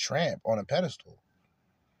life tramp on a pedestal.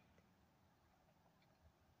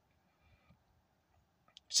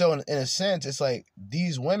 So in a sense, it's like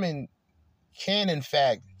these women can in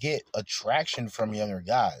fact get attraction from younger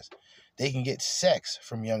guys. They can get sex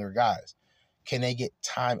from younger guys. Can they get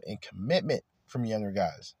time and commitment from younger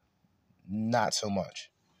guys? Not so much.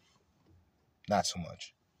 Not so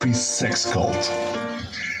much. Sex cult.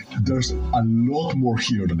 There's a lot more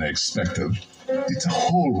here than I expected. It's a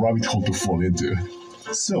whole rabbit hole to fall into.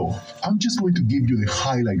 So, I'm just going to give you the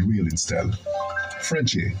highlight reel instead.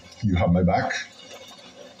 Frenchie, you have my back?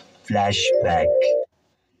 Flashback.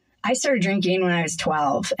 I started drinking when I was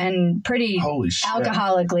 12 and pretty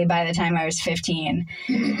alcoholically by the time I was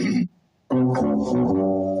 15.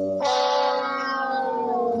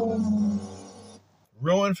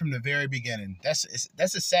 Ruined from the very beginning. That's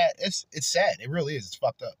a sad. It's sad. It really is. It's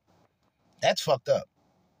fucked up. That's fucked up.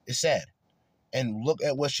 It's sad. And look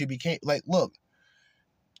at what she became. Like, look.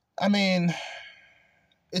 I mean,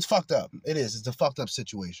 it's fucked up. It is. It's a fucked up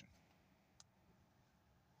situation.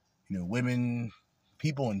 You know, women,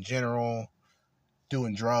 people in general,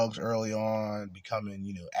 doing drugs early on, becoming,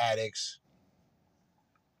 you know, addicts.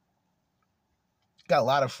 Got a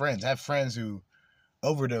lot of friends. I have friends who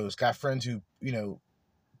overdosed. Got friends who, you know,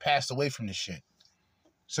 passed away from this shit.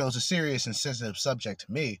 So it's a serious and sensitive subject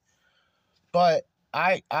to me. But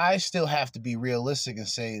I still have to be realistic and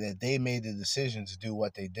say that they made the decision to do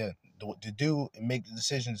what they did. Make the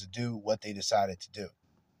decisions to do what they decided to do.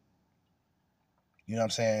 You know what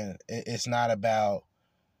I'm saying? It's not about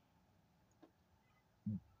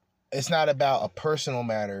a personal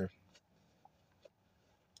matter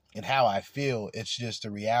and how I feel. It's just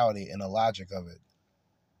the reality and the logic of it.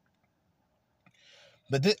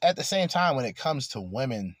 But at the same time, when it comes to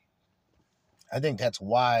women, I think that's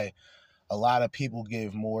why a lot of people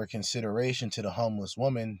give more consideration to the homeless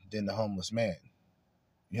woman than the homeless man.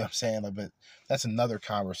 You know what I'm saying? Like, but that's another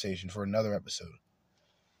conversation for another episode.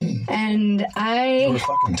 And You were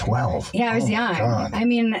fucking 12. Yeah, I was young. God. I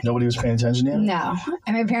mean, Nobody was paying attention to you? No.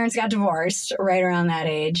 And my parents got divorced right around that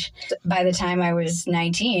age. By the time I was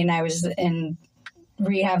 19, I was in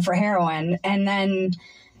rehab for heroin. And then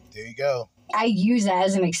there you go. I use that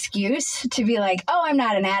as an excuse to be like, oh, I'm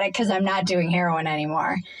not an addict because I'm not doing heroin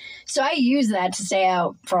anymore. So I use that to stay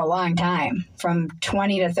out for a long time. From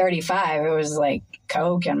 20 to 35, it was like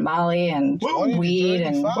Coke and Molly and weed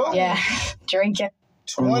and drinking.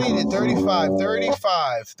 20 to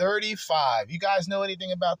 35, 35. You guys know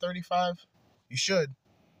anything about 35? You should.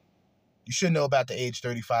 You should know about the age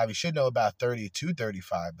 35. You should know about 30 to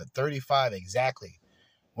 35, but 35 exactly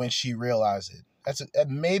when she realized it. That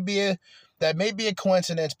may be a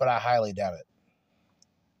coincidence, but I highly doubt it.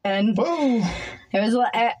 And it was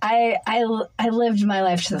I lived my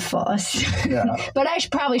life to the fullest. Yeah. But I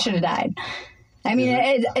probably should have died. I mean,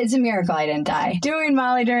 it's a miracle I didn't die. Doing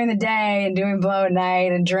Molly during the day and doing blow at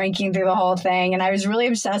night and drinking through the whole thing. And I was really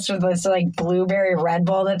obsessed with this like blueberry Red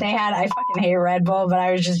Bull that they had. I fucking hate Red Bull, but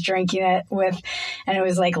I was just drinking it and it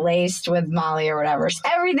was like laced with Molly or whatever. So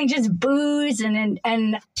everything just booze and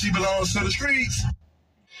she belongs to the streets.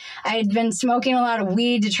 I had been smoking a lot of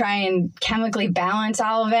weed to try and chemically balance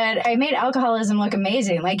all of it. I made alcoholism look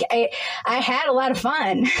amazing. Like I had a lot of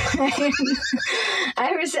fun.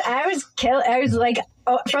 I was like,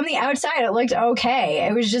 from the outside, it looked okay.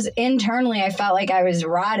 It was just internally, I felt like I was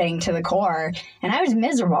rotting to the core and I was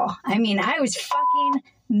miserable. I mean, I was fucking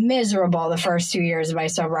miserable the first 2 years of my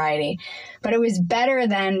sobriety, but it was better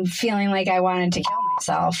than feeling like I wanted to kill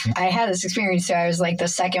myself. I had this experience, so I was like the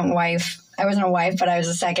second wife. I wasn't a wife, but I was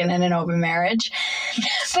a second in an open marriage.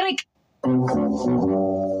 But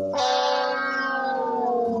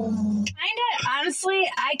honestly,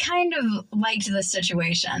 I kind of liked the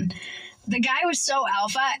situation. The guy was so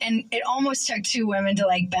alpha, and it almost took two women to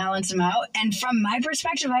like balance him out. And from my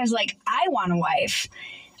perspective, I was like, I want a wife.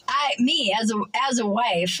 Me as a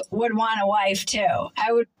wife would want a wife too.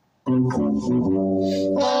 I would.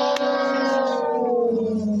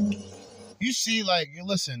 You see, like,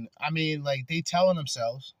 listen, I mean, like, they telling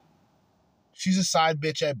themselves she's a side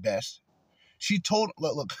bitch at best. She told,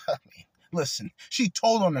 look, I mean, listen, she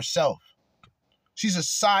told on herself. She's a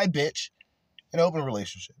side bitch in an open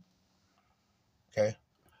relationship. Okay?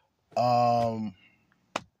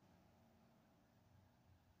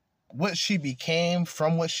 What she became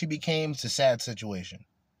is a sad situation.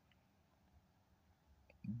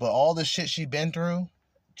 But all the shit she been through,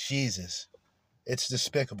 Jesus, it's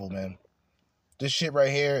despicable, man. This shit right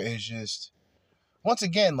here is just, once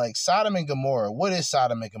again, like Sodom and Gomorrah. What is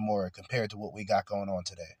Sodom and Gomorrah compared to what we got going on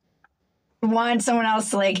today? Want someone else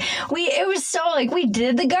to like it was so like we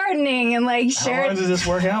did the gardening and like shared. How long did this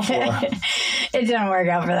work out for? It didn't work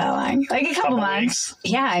out for that long, like a couple months.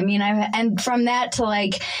 Weeks. Yeah, I mean, and from that to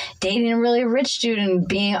like dating a really rich dude and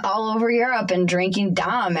being all over Europe and drinking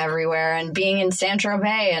Dom everywhere and being in Saint-Tropez,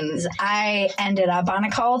 and I ended up on a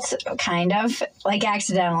cult, kind of like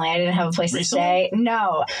accidentally. I didn't have a place to stay.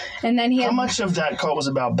 No, and then How much of that cult was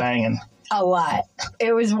about banging? A lot.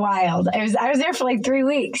 It was wild. I was there for like 3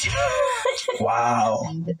 weeks. Wow.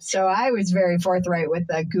 And so I was very forthright with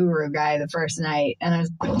the guru guy the first night, and I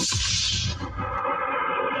was.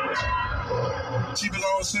 She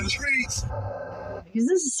belongs to the streets. Is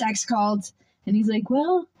this a sex cult? And he's like,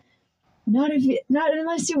 well, not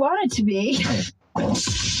unless you want it to be. She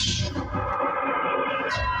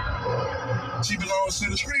belongs to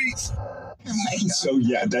the streets. So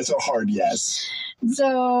yeah, that's a hard yes.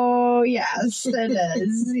 So yes, it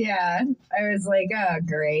is. Yeah. I was like, oh,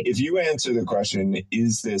 great. If you answer the question,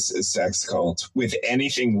 is this a sex cult, with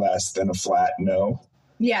anything less than a flat no?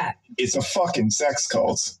 Yeah. It's a fucking sex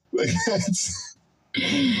cult. Like, that's...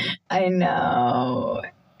 I know.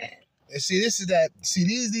 See,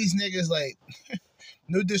 these niggas, like,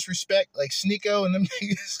 no disrespect, like Sneeko and them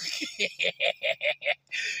niggas.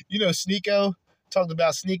 You know, Sneeko talked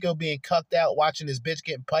about Sneeko being cucked out, watching his bitch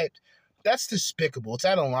getting piped. That's despicable. It's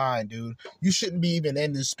out of line, dude. You shouldn't be even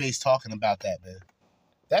in this space talking about that, man.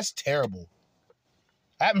 That's terrible.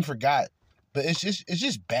 I haven't forgot, but it's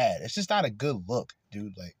just bad. It's just not a good look,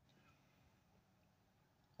 dude. Like,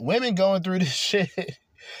 women going through this shit,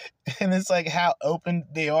 and it's like how open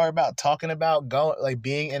they are about talking about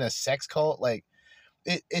being in a sex cult. Like,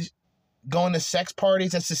 it's going to sex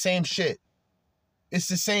parties. That's the same shit. It's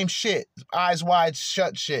the same shit. Eyes wide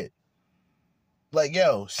shut shit. Like,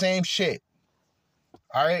 yo, same shit.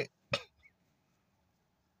 All right?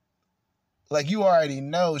 Like, you already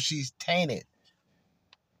know she's tainted.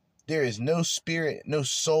 There is no spirit, no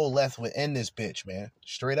soul left within this bitch, man.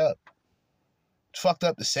 Straight up. It's fucked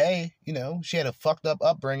up to say, you know. She had a fucked up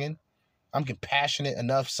upbringing. I'm compassionate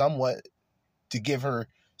enough somewhat to give her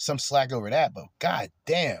some slack over that, but god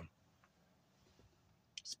damn.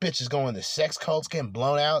 This bitch is going to sex cults, getting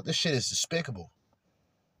blown out. This shit is despicable.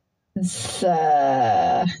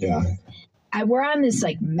 Yeah. We're on this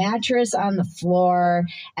like mattress on the floor,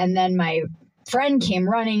 and then my friend came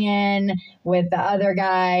running in with the other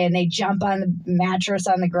guy, and they jump on the mattress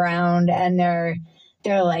on the ground, and they're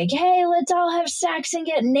like, hey, let's all have sex and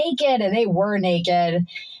get naked. And they were naked,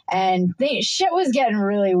 and shit was getting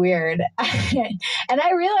really weird. And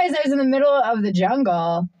I realized I was in the middle of the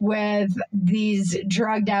jungle with these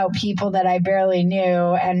drugged out people that I barely knew,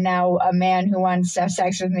 and now a man who wants to have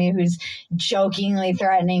sex with me who's jokingly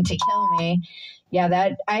threatening to kill me. Yeah,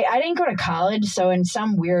 that I didn't go to college, so in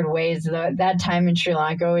some weird ways, that time in Sri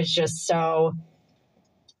Lanka was just so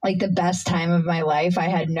like the best time of my life.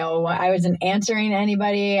 I wasn't answering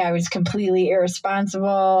anybody. I was completely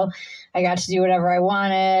irresponsible. I got to do whatever I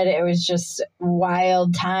wanted. It was just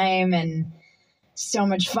wild time and so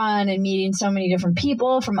much fun and meeting so many different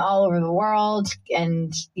people from all over the world.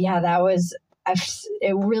 And yeah,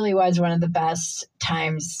 it really was one of the best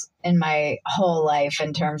times in my whole life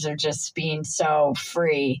in terms of just being so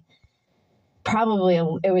free. Probably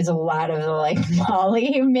it was a lot of the like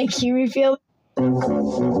Molly making me feel.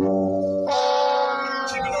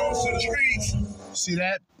 See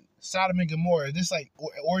that? Sodom and Gomorrah. This like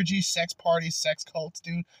orgies, sex parties, sex cults,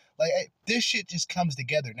 dude. Like this shit just comes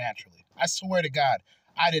together naturally. I swear to God,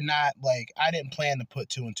 I didn't plan to put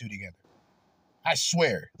 2 and 2 together. I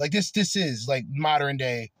swear. Like this is like modern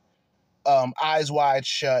day, Eyes Wide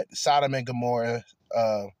Shut, Sodom and Gomorrah,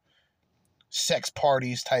 sex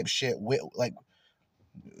parties type shit. Like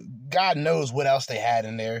God knows what else they had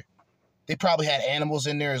in there. They probably had animals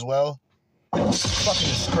in there as well. It's fucking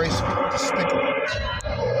disgraceful, despicable,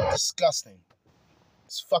 disgusting.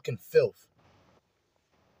 It's fucking filth.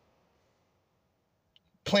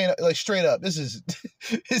 Plain like straight up, this is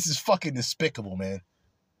this is fucking despicable, man.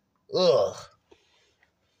 Ugh.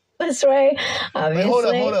 This way, obviously.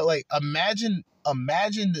 Like, hold up. Like imagine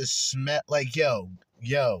the smell. Like yo.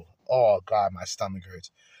 Oh God, my stomach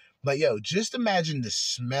hurts. But yo, just imagine the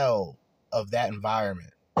smell of that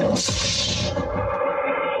environment. Oh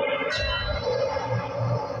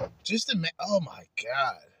my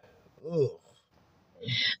God. Ugh.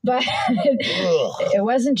 But it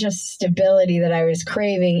wasn't just stability that I was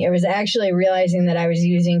craving. It was actually realizing that I was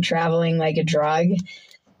using traveling like a drug.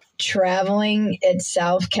 Traveling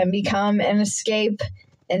itself can become an escape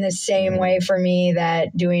in the same way for me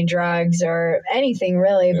that doing drugs or anything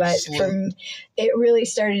really. But it really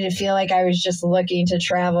started to feel like I was just looking to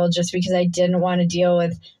travel just because I didn't want to deal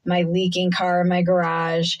with my leaking car in my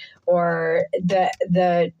garage or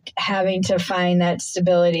the having to find that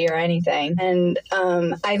stability or anything. And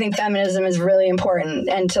I think feminism is really important.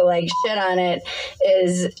 And to like shit on it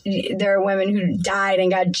is there are women who died and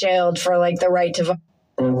got jailed for like the right to vote.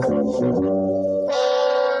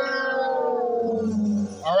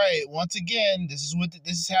 All right, once again, this is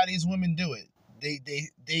how these women do it.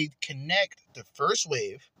 They connect the first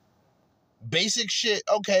wave, basic shit.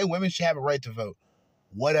 Okay, women should have a right to vote.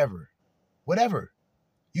 Whatever.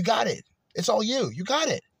 You got it. It's all you. You got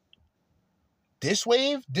it. This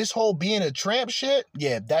wave, this whole being a tramp shit,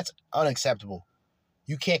 yeah, that's unacceptable.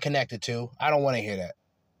 You can't connect the two. I don't want to hear that.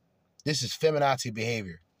 This is feminazi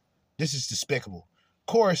behavior. This is despicable.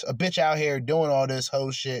 Of course, a bitch out here doing all this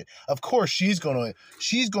hoe shit, of course she's gonna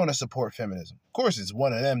support feminism. Of course it's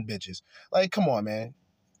one of them bitches. Like, come on, man.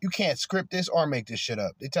 You can't script this or make this shit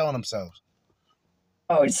up. They're telling themselves.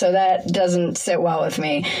 Oh, so that doesn't sit well with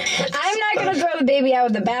me. I'm not going to throw the baby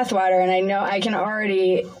out with the bathwater, and I know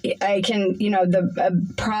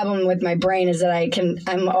the problem with my brain is that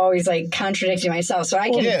I'm always like contradicting myself. So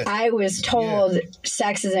I was told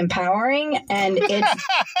sex is empowering, and it's.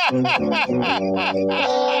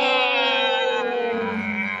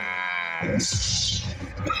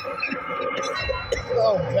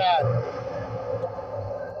 Oh, God.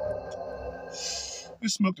 We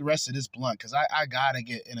smoke the rest of this blunt because I gotta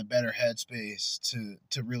get in a better headspace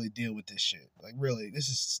to really deal with this shit. Like, really,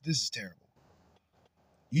 this is terrible.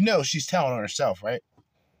 You know she's telling on herself, right?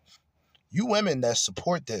 You women that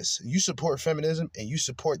support this, you support feminism and you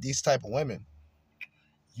support these type of women,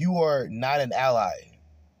 you are not an ally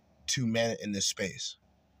to men in this space.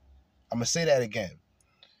 I'm gonna say that again.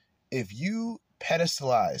 If you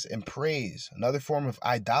pedestalize and praise another form of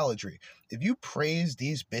idolatry, if you praise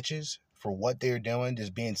these bitches for what they're doing,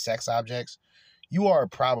 just being sex objects, you are a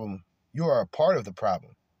problem. You are a part of the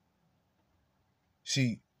problem.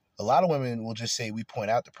 See, a lot of women will just say we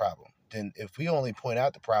point out the problem. Then if we only point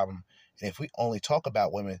out the problem, and if we only talk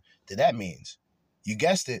about women, then that means, you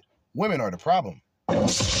guessed it, women are the problem.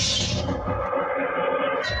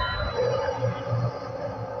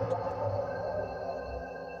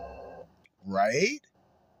 Right?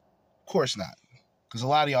 Of course not. Because a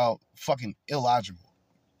lot of y'all fucking illogical.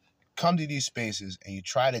 Come to these spaces and you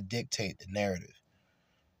try to dictate the narrative.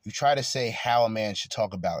 You try to say how a man should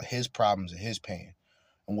talk about his problems and his pain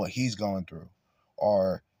and what he's going through,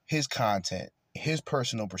 or his content, his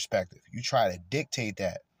personal perspective. You try to dictate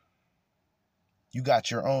that. You got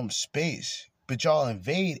your own space, but y'all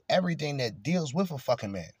invade everything that deals with a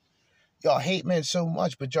fucking man. Y'all hate men so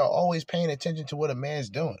much, but y'all always paying attention to what a man's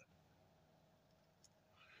doing.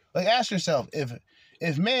 Like, ask yourself, if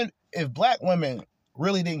black women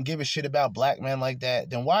really didn't give a shit about black men like that,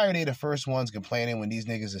 then why are they the first ones complaining when these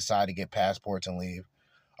niggas decide to get passports and leave?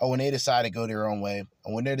 or when they decide to go their own way,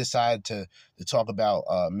 or when they decide to talk about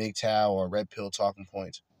MGTOW or red pill talking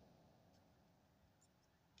points.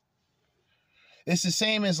 It's the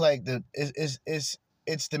same as like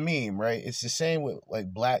it's the meme, right? It's the same with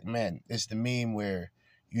like black men. It's the meme where,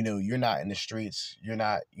 you know, you're not in the streets, you're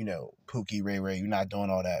not, you know, Pookie Ray Ray, you're not doing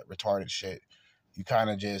all that retarded shit. You kind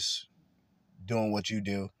of just doing what you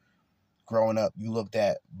do. Growing up, you looked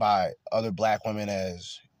at by other black women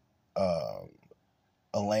as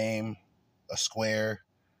a lame, a square,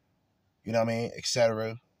 you know what I mean,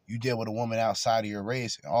 etc. You deal with a woman outside of your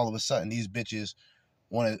race, and all of a sudden these bitches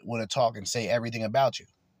want to talk and say everything about you.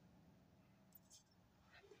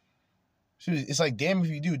 It's like, damn if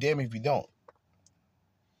you do, damn if you don't.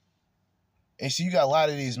 And so you got a lot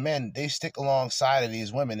of these men, they stick alongside of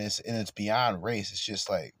these women, and it's beyond race. It's just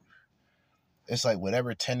like, it's like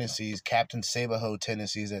whatever tendencies, Captain Save-A-Ho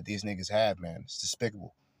tendencies that these niggas have, man. It's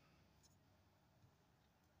despicable.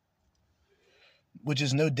 Which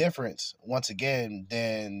is no difference, once again,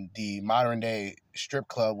 than the modern day strip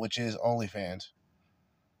club, which is OnlyFans.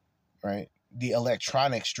 Right? The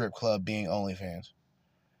electronic strip club being OnlyFans.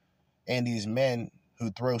 And these men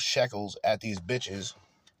who throw shekels at these bitches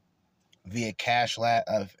via Cash App,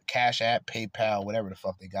 PayPal, whatever the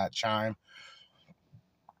fuck they got, Chime.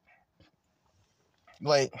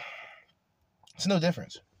 Like, it's no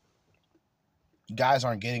difference. Guys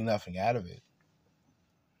aren't getting nothing out of it.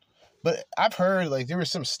 But I've heard, like, there was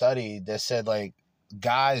some study that said, like,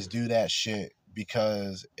 guys do that shit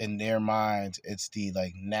because in their minds, it's the,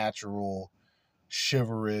 like, natural,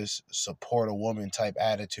 chivalrous, support a woman type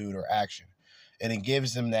attitude or action. And it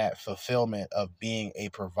gives them that fulfillment of being a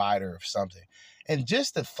provider of something. And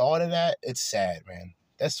just the thought of that, it's sad, man.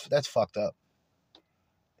 That's fucked up.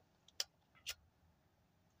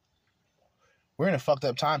 We're in a fucked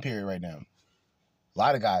up time period right now. A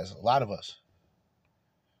lot of guys, a lot of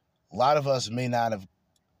us may not have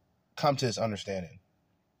come to this understanding.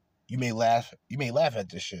 You may laugh at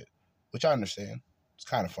this shit, which I understand. It's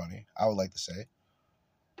kind of funny, I would like to say.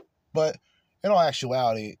 But in all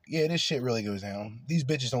actuality, yeah, this shit really goes down. These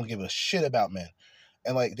bitches don't give a shit about men.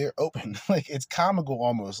 And, like, they're open. Like, it's comical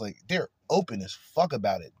almost. Like, they're open as fuck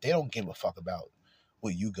about it. They don't give a fuck about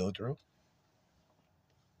what you go through.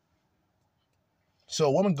 So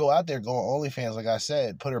a woman go out there, go on OnlyFans, like I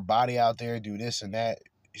said, put her body out there, do this and that.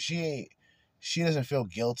 She doesn't feel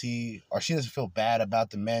guilty, or she doesn't feel bad about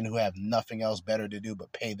the men who have nothing else better to do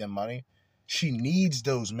but pay them money. She needs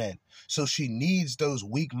those men. So she needs those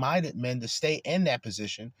weak-minded men to stay in that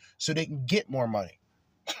position so they can get more money.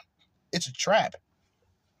 It's a trap.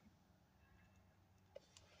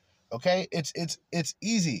 Okay? It's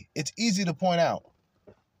easy. It's easy to point out.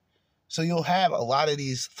 So you'll have a lot of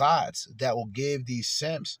these thoughts that will give these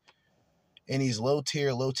simps and these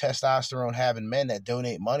low-tier, low-testosterone having men that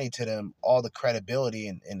donate money to them all the credibility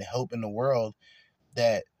and hope in the world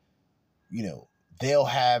that, you know, they'll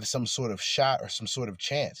have some sort of shot or some sort of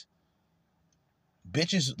chance.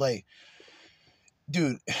 Bitches, like,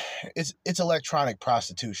 dude, it's electronic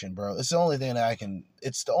prostitution, bro. It's the only thing I can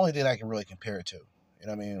really compare it to. You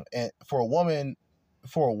know what I mean? And for a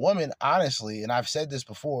woman, honestly, and I've said this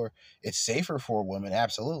before, it's safer for a woman,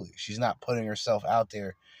 absolutely. She's not putting herself out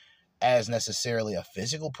there as necessarily a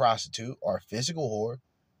physical prostitute or a physical whore,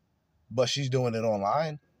 but she's doing it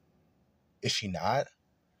online. Is she not?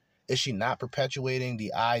 Is she not perpetuating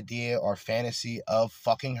the idea or fantasy of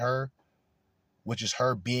fucking her, which is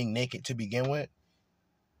her being naked to begin with?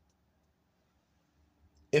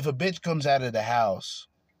 If a bitch comes out of the house,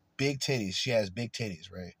 big titties, she has big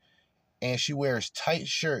titties, right? And she wears tight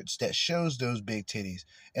shirts that shows those big titties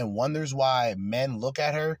and wonders why men look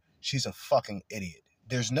at her, she's a fucking idiot.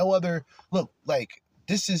 There's no other, look, like,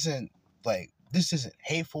 this isn't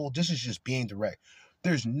hateful. This is just being direct.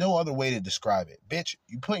 There's no other way to describe it. Bitch,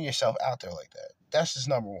 you putting yourself out there like that. That's just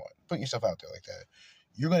number one. Putting yourself out there like that.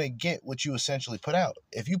 You're going to get what you essentially put out.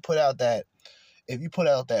 If you put out that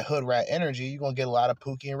hood rat energy, you're going to get a lot of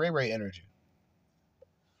Pookie and Ray Ray energy.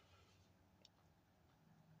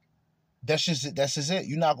 That's just it.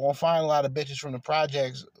 You're not going to find a lot of bitches from the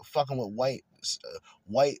projects fucking with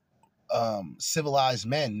white civilized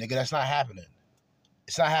men, nigga. That's not happening.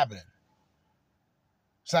 It's not happening.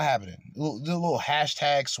 It's not happening. The little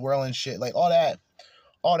hashtag swirling shit, like all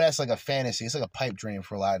that's like a fantasy. It's like a pipe dream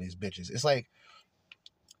for a lot of these bitches. It's like,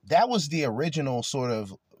 that was the original sort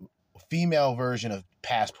of female version of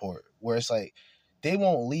Passport, where it's like, they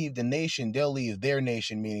won't leave the nation, they'll leave their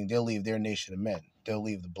nation, meaning they'll leave their nation of men. They'll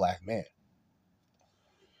leave the black man.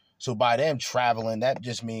 So by them traveling, that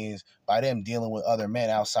just means by them dealing with other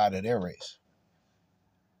men outside of their race.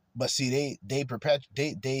 But see,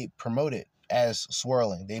 they promote it as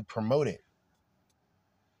swirling. They promote it.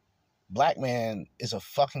 Black man is a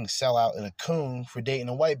fucking sellout and a coon for dating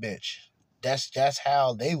a white bitch. That's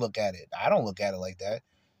how they look at it. I don't look at it like that.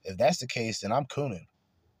 If that's the case, then I'm cooning.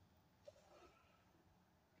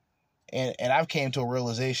 And I've came to a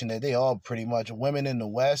realization that they all pretty much, women in the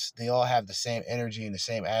West, they all have the same energy and the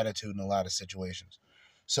same attitude in a lot of situations.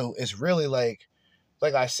 So it's really like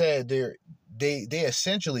I said, they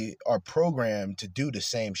essentially are programmed to do the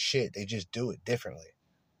same shit. They just do it differently.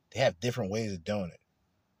 They have different ways of doing it.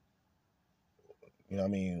 You know what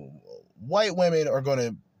I mean? White women are going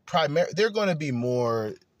to they're going to be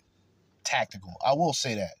more tactical. I will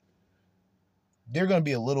say that. They're going to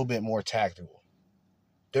be a little bit more tactical.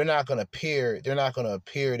 They're not going to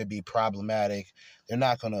appear to be problematic. They're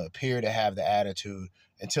not going to appear to have the attitude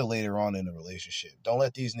until later on in the relationship. Don't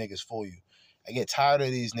let these niggas fool you. I get tired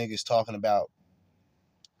of these niggas talking about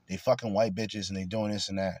they fucking white bitches and they doing this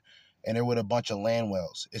and that. And they're with a bunch of land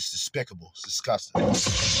wells. It's despicable. It's disgusting.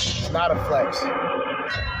 It's not a flex.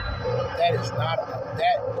 That is not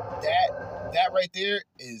that right there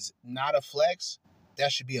is not a flex.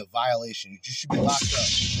 That should be a violation. You should be locked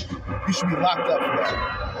up. You should be locked up for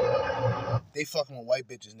that. They fucking with white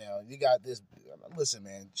bitches now. You got this. Listen,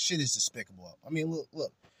 man, shit is despicable. I mean,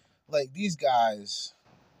 look, like these guys.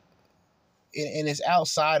 And it's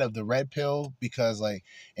outside of the red pill because, like,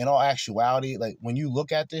 in all actuality, like when you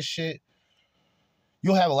look at this shit,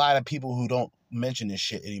 you'll have a lot of people who don't mention this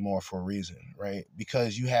shit anymore for a reason, right?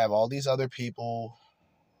 Because you have all these other people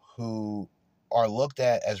who are looked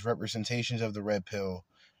at as representations of the red pill,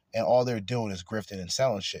 and all they're doing is grifting and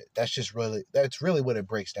selling shit. That's really what it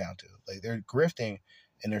breaks down to. Like, they're grifting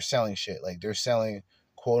and they're selling shit. Like, they're selling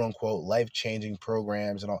quote unquote life-changing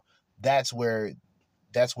programs and all. That's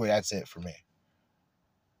it for me.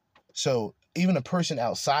 So even a person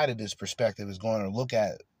outside of this perspective is going to look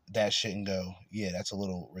at that shit and go, yeah, that's a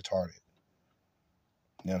little retarded.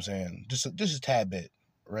 You know what I'm saying? Just a tad bit,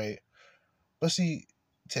 right? But see,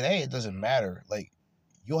 today it doesn't matter. Like,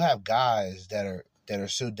 you'll have guys that are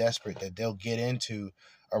so desperate that they'll get into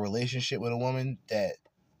a relationship with a woman that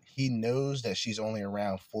he knows that she's only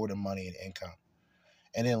around for the money and income.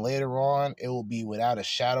 And then later on, it will be without a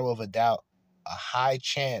shadow of a doubt, a high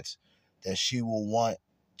chance that she will want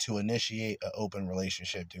to initiate an open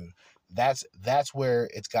relationship, dude. That's where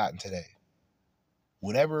it's gotten today.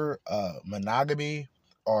 Whatever monogamy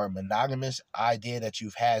or monogamous idea that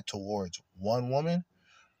you've had towards one woman,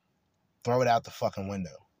 throw it out the fucking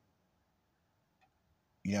window.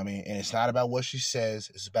 You know what I mean? And it's not about what she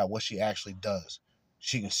says, it's about what she actually does.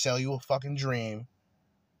 She can sell you a fucking dream,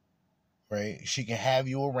 right? She can have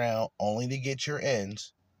you around only to get your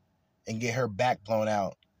ends and get her back blown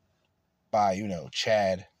out by,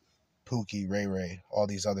 Chad, Pookie, Ray Ray, all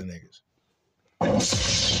these other niggas.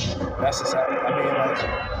 That's just how,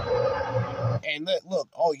 and look,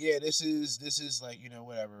 oh yeah, this is like,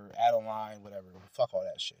 whatever, Adeline, whatever, fuck all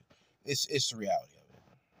that shit. It's the reality of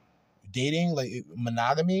it. Dating, like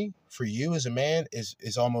monogamy for you as a man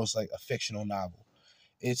is almost like a fictional novel.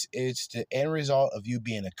 It's the end result of you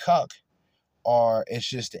being a cuck, or it's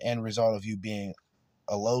just the end result of you being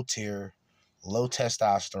a low tier, low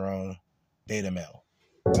testosterone beta male.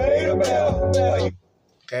 Beta male.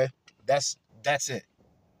 Okay, that's it.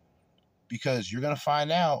 Because you're gonna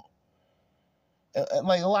find out,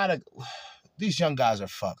 like, a lot of these young guys are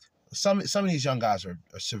fucked. Some of these young guys are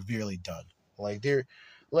severely done. Like they're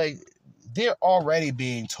already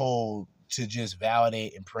being told to just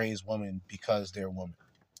validate and praise women because they're women.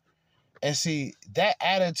 And see, that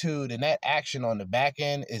attitude and that action on the back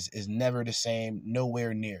end is never the same,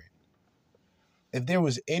 nowhere near it. If there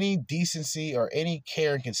was any decency or any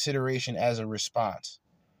care and consideration as a response,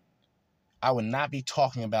 I would not be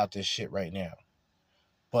talking about this shit right now.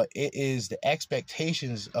 But it is the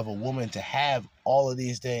expectations of a woman to have all of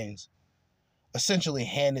these things essentially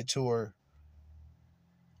handed to her,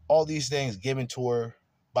 all these things given to her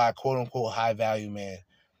by a quote unquote high value man,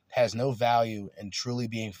 has no value in truly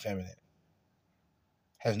being feminine.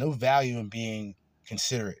 Has no value in being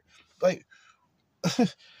considerate. Like,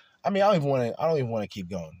 I mean, I don't even want to keep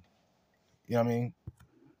going. You know what I mean?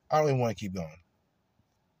 I don't even want to keep going.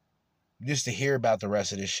 Just to hear about the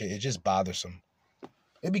rest of this shit, it's just bothersome.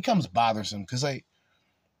 It becomes bothersome because, like,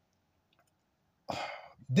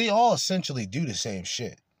 they all essentially do the same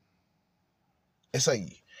shit. It's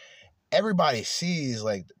like everybody sees,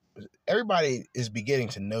 like, everybody is beginning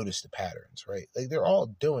to notice the patterns, right? Like, they're all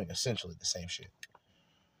doing essentially the same shit.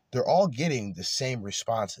 They're all getting the same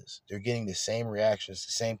responses. They're getting the same reactions,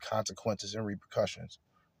 the same consequences and repercussions.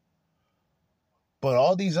 But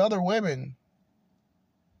all these other women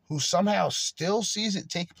who somehow still sees it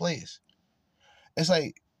take place, It's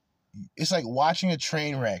like watching a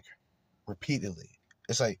train wreck repeatedly.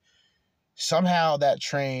 It's like somehow that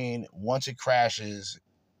train, once it crashes,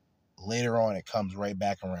 later on it comes right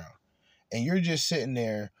back around. And you're just sitting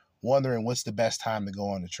there wondering what's the best time to go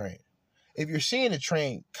on the train. If you're seeing a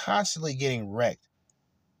train constantly getting wrecked,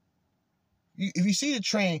 if you see the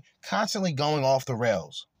train constantly going off the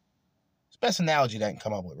rails, it's the best analogy that I can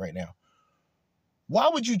come up with right now. Why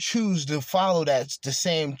would you choose to follow the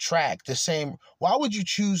same track, why would you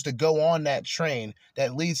choose to go on that train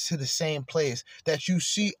that leads to the same place that you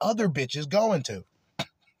see other bitches going to?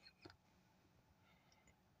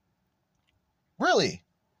 Really?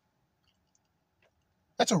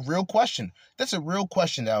 That's a real question. That's a real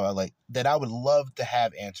question that I would love to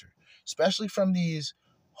have answered, especially from these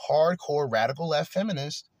hardcore radical left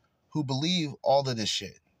feminists who believe all of this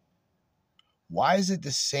shit. Why is it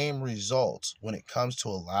the same results when it comes to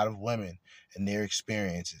a lot of women and their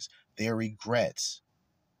experiences, their regrets,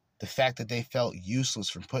 the fact that they felt useless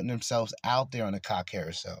for putting themselves out there on the cock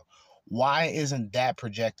carousel? Why isn't that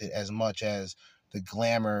projected as much as the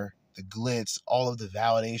glamour, the glitz, all of the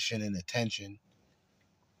validation and attention,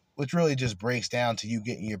 which really just breaks down to you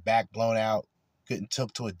getting your back blown out, getting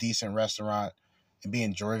took to a decent restaurant, and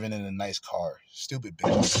being driven in a nice car? Stupid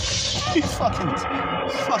bitch. You fucking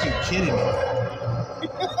kidding me. You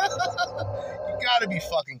gotta be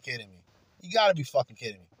fucking kidding me. You gotta be fucking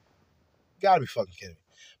kidding me. You gotta be fucking kidding me.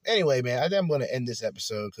 Anyway, man, I think I'm going to end this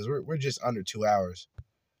episode because we're just under 2 hours.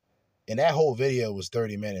 And that whole video was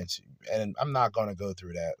 30 minutes. And I'm not going to go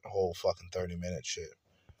through that whole fucking 30-minute shit.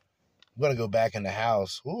 I'm going to go back in the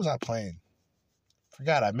house. What was I playing?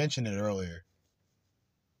 Forgot. I mentioned it earlier.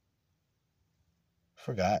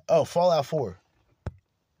 Forgot. Oh, Fallout 4.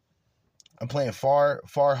 I'm playing Far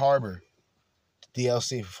Harbor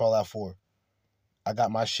DLC for Fallout 4. I got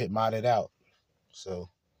my shit modded out. So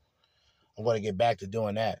I'm going to get back to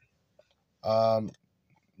doing that.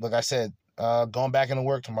 Like I said, going back into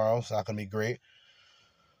work tomorrow. It's not going to be great.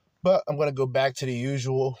 But I'm going to go back to the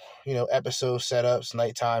usual, episode setups,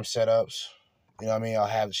 nighttime setups. You know what I mean? I'll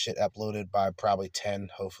have the shit uploaded by probably 10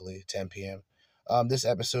 p.m. This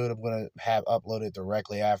episode I'm going to have uploaded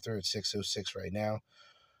directly after. It's 6:06 right now.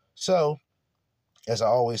 So, as I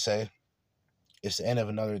always say, it's the end of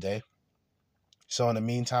another day. So in the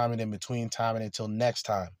meantime and in between time and until next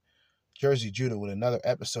time, Jersey Judah with another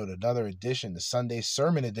episode, another edition, the Sunday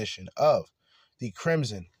sermon edition of the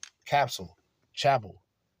Crimson Capsule Chapel.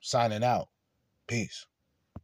 Signing out. Peace.